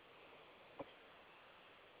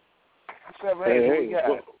 Hey, who we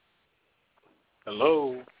got?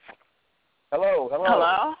 Hello?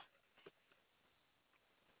 Hello?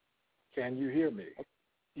 Can you hear me?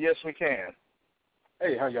 Yes, we can.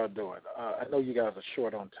 Hey, how y'all doing? I know you guys are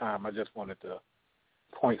short on time. I just wanted to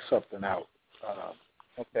point something out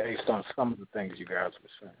based on some of the things you guys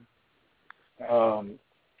were saying.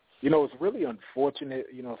 You know, it's really unfortunate,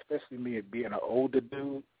 you know, especially me being an older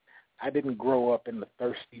dude. I didn't grow up in the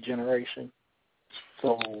thirsty generation.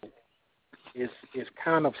 So it's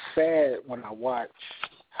kind of sad when I watch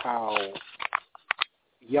how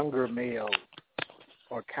younger males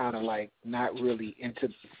are kind of like not really into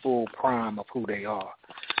the full prime of who they are.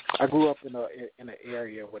 I grew up in an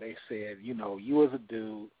area where they said, you know, you as a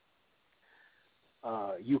dude,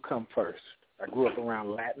 you come first. I grew up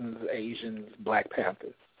around Latins, Asians, Black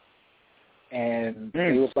Panthers, and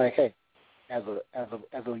it was like, hey, as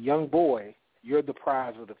a young boy, you're the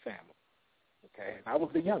prize of the family. Okay, and I was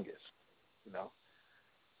the youngest, you know,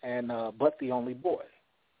 and but the only boy.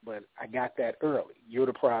 But I got that early. You're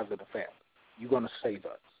the prize of the family. You're gonna save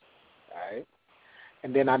us, all right?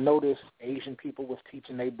 And then I noticed Asian people was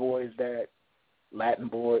teaching their boys that, Latin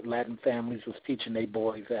families was teaching their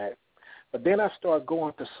boys that. But then I started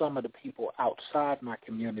going to some of the people outside my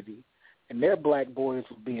community, and their black boys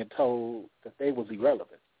was being told that they was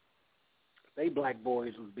irrelevant. They black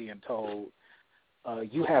boys was being told,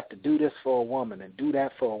 you have to do this for a woman and do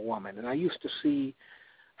that for a woman. And I used to see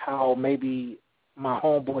how maybe my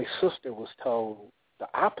homeboy's sister was told the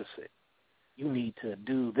opposite. You need to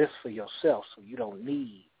do this for yourself so you don't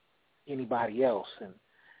need anybody else.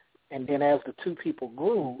 And then as the two people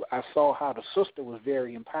grew, I saw how the sister was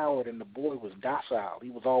very empowered and the boy was docile. He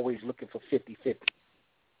was always looking for 50-50.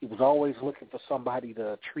 He was always looking for somebody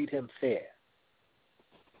to treat him fair.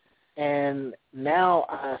 And now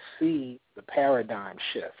I see the paradigm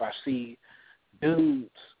shift. I see dudes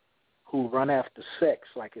who run after sex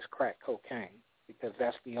like it's crack cocaine because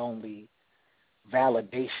that's the only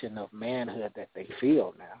validation of manhood that they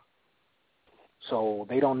feel now. So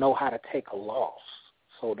they don't know how to take a loss.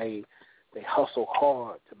 So they hustle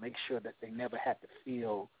hard to make sure that they never have to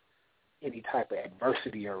feel any type of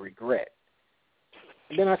adversity or regret.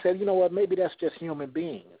 And then I said, you know what, maybe that's just human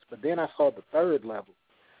beings. But then I saw the third level.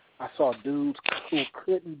 I saw dudes who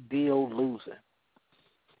couldn't deal losing.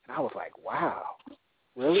 And I was like, wow,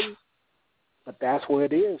 really? But that's where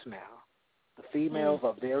it is now. The females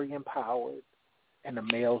are very empowered, and the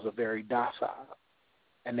males are very docile.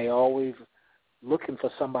 And they always looking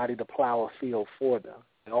for somebody to plow a field for them.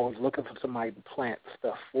 They're always looking for somebody to plant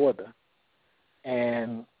stuff for them.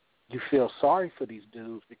 And you feel sorry for these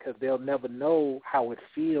dudes because they'll never know how it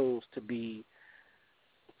feels to be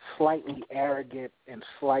slightly arrogant and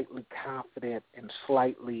slightly confident and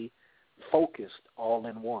slightly focused all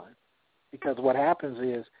in one. Because what happens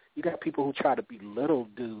is you got people who try to belittle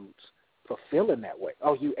dudes for feeling that way.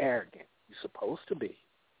 Oh, you arrogant. You're supposed to be.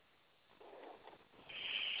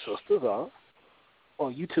 Sisters are. Oh,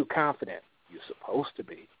 you too confident. You're supposed to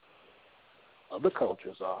be. Other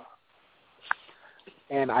cultures are.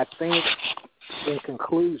 And I think, in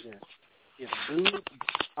conclusion, if dudes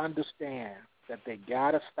understand that they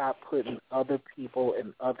got to stop putting other people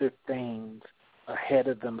and other things ahead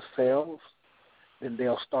of themselves, then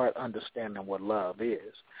they'll start understanding what love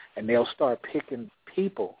is. And they'll start picking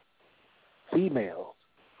people, females,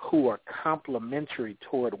 who are complementary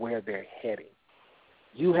toward where they're heading.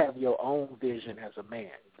 You have your own vision as a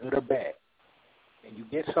man, good or bad. And you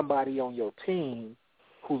get somebody on your team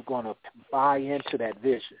who's going to buy into that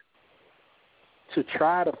vision. To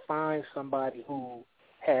try to find somebody who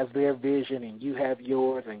has their vision and you have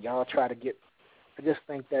yours and y'all try to get, I just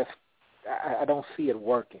think that's, I don't see it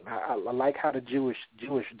working. I like how the Jewish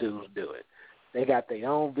dudes do it. They got their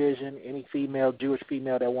own vision. Any female, Jewish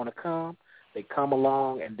female that want to come, they come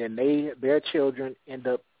along, and then their children end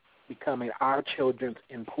up becoming our children's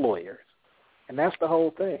employers. And that's the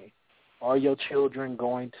whole thing. Are your children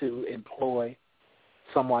going to employ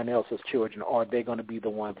someone else's children, or are they going to be the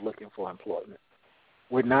ones looking for employment?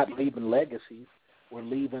 We're not leaving legacies. We're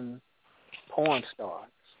leaving porn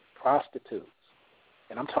stars, prostitutes.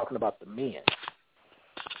 And I'm talking about the men.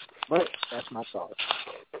 But that's my thought.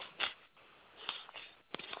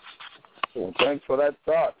 Well, thanks for that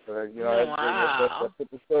thought. Wow. That's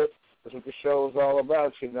what the show is all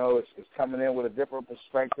about. You know, it's coming in with a different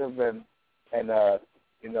perspective and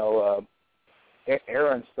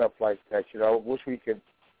airing stuff like that. You know, wish we could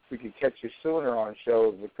catch you sooner on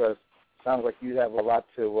shows because it sounds like you have a lot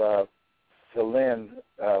to lend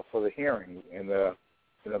for the hearing, and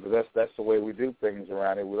but that's the way we do things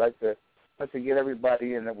around here. We like to get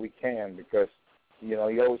everybody in that we can because you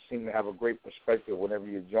always seem to have a great perspective whenever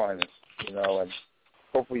you join us. And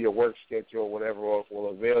hopefully your work schedule or whatever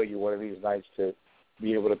will avail you one of these nights to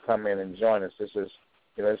be able to come in and join us. This is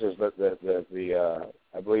the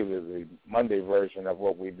I believe the Monday version of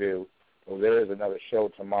what we do. Well, there is another show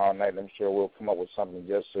tomorrow night, and I'm sure we'll come up with something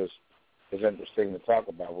just as interesting to talk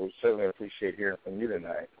about. We certainly appreciate hearing from you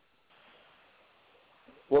tonight.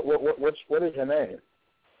 What is your name?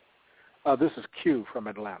 This is Q from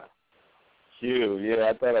Atlanta. Q, yeah,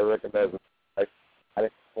 I thought I recognized it. I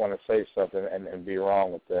didn't want to say something and be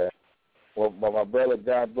wrong with that. Well, my brother,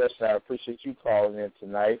 God bless you. I appreciate you calling in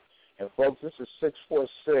tonight. And, folks, this is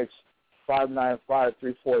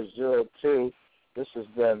 646-595-3402. This has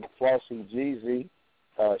been Flossie Jeezy,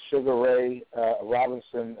 Sugar Ray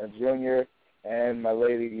Robinson Jr., and my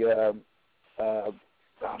lady,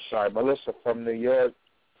 Melissa from New York.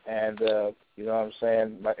 And, you know what I'm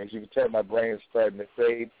saying, as you can tell, my brain is starting to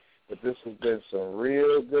fade. But this has been some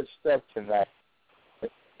real good stuff tonight.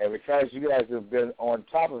 And because you guys have been on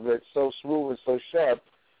top of it so smooth and so sharp,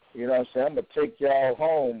 you know what I'm saying, I'm going to take y'all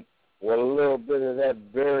home with a little bit of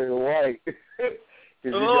that Barry White.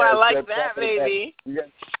 Oh, I like that, baby. You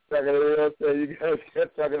guys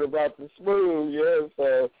kept talking about the smooth, yeah.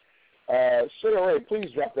 So, Sugar Ray,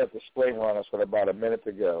 please drop that disclaimer on us with about a minute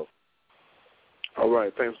to go. All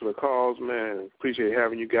right. Thanks for the calls, man. Appreciate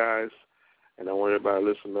having you guys. And I want everybody to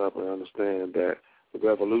listen up and understand that the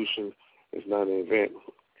revolution is not an event.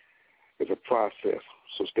 It's a process,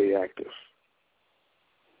 so stay active.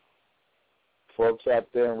 Folks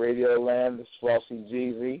out there in Radio Land, this is Flossie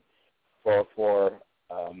Jeezy for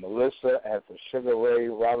Melissa and for Sugar Ray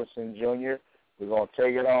Robinson Jr. We're going to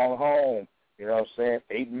take it on home. You know what I'm saying?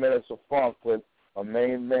 8 minutes of funk with my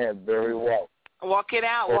main man, Barry White. Walk it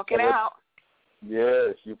out.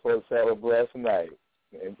 Yes, you folks have a blessed night.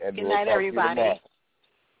 And good night, everybody.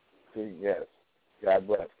 Yes. God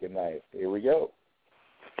bless. Good night. Here we go.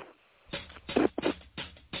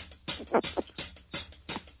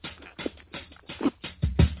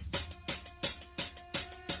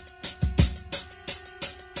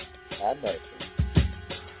 I know.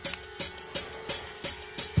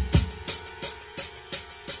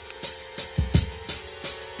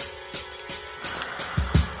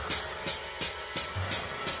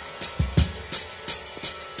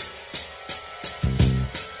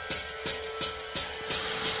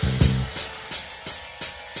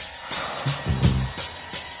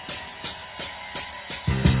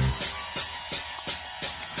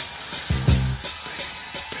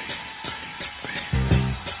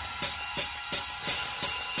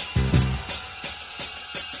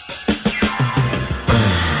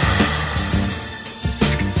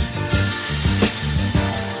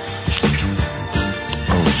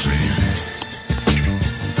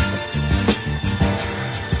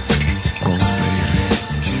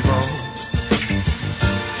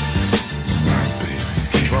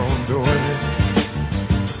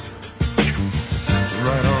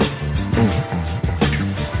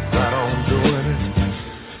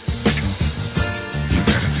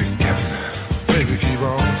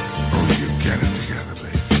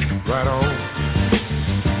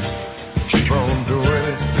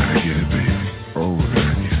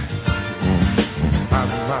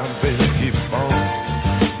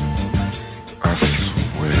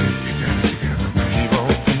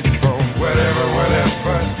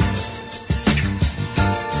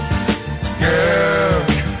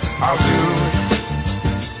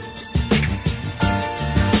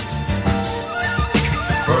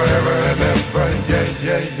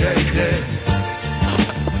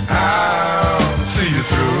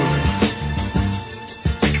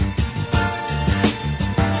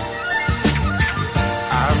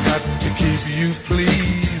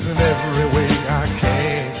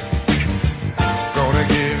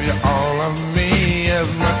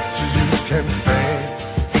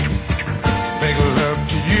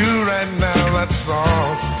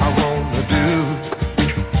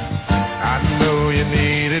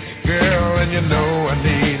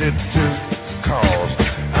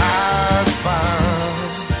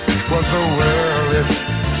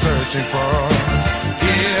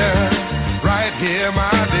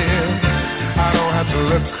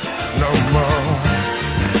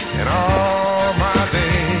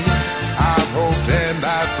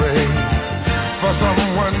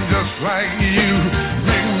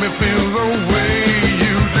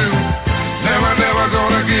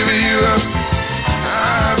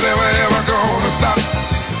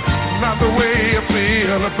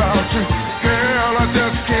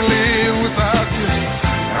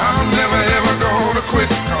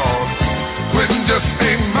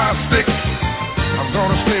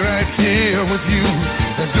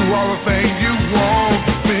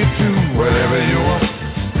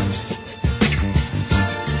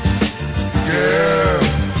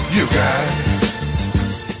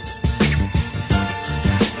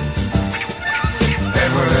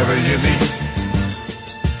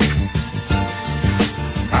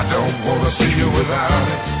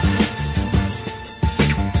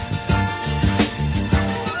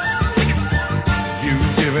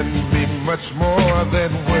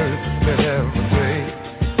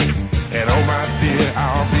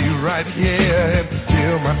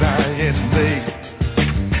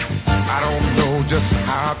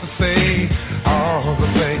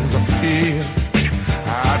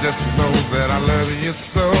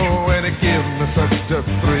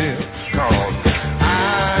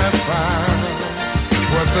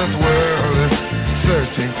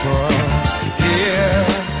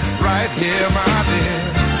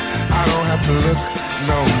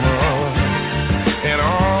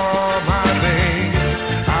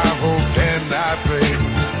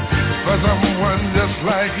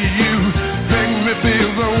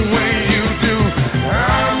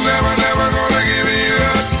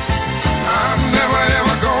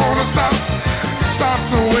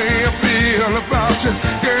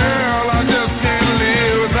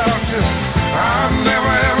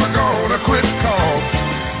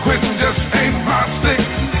 Quitting just ain't my stick.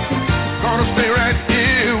 Gonna stay right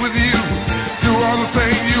here with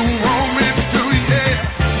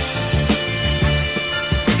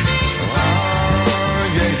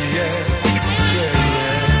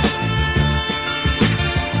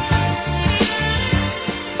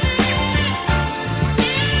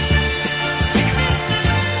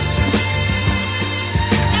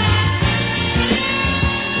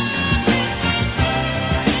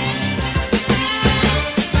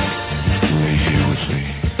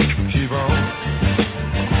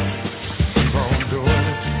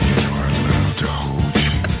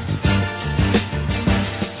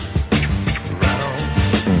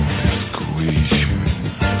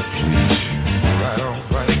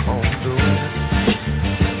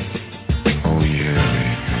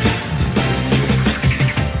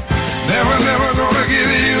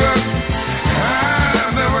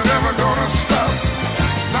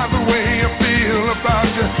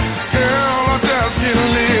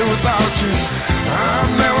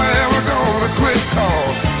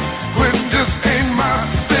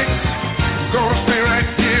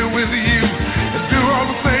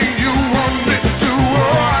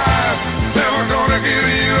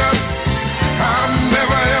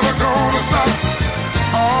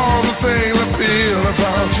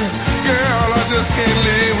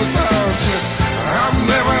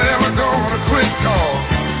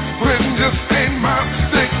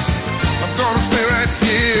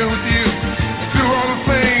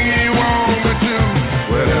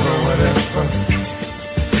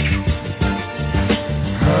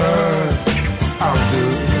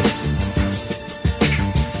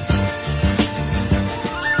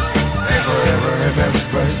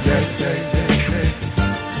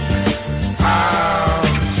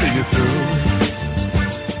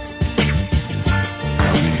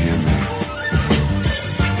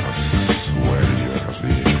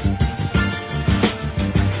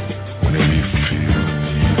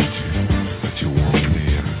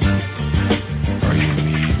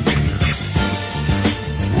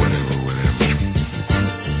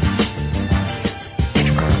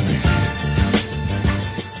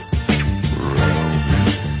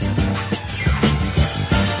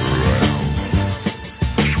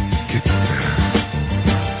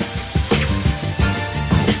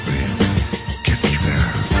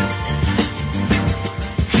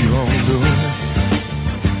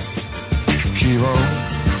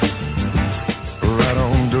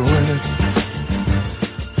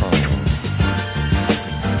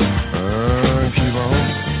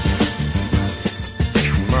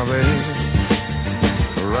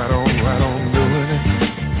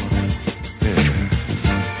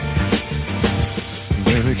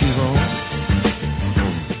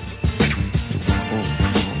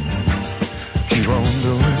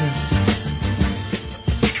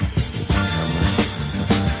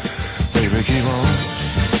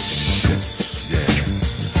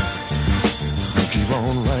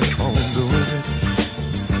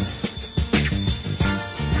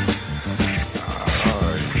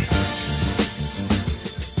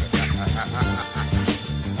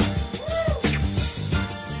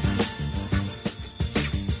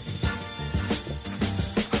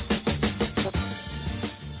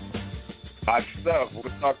Hot stuff.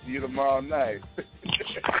 We'll talk to you tomorrow night.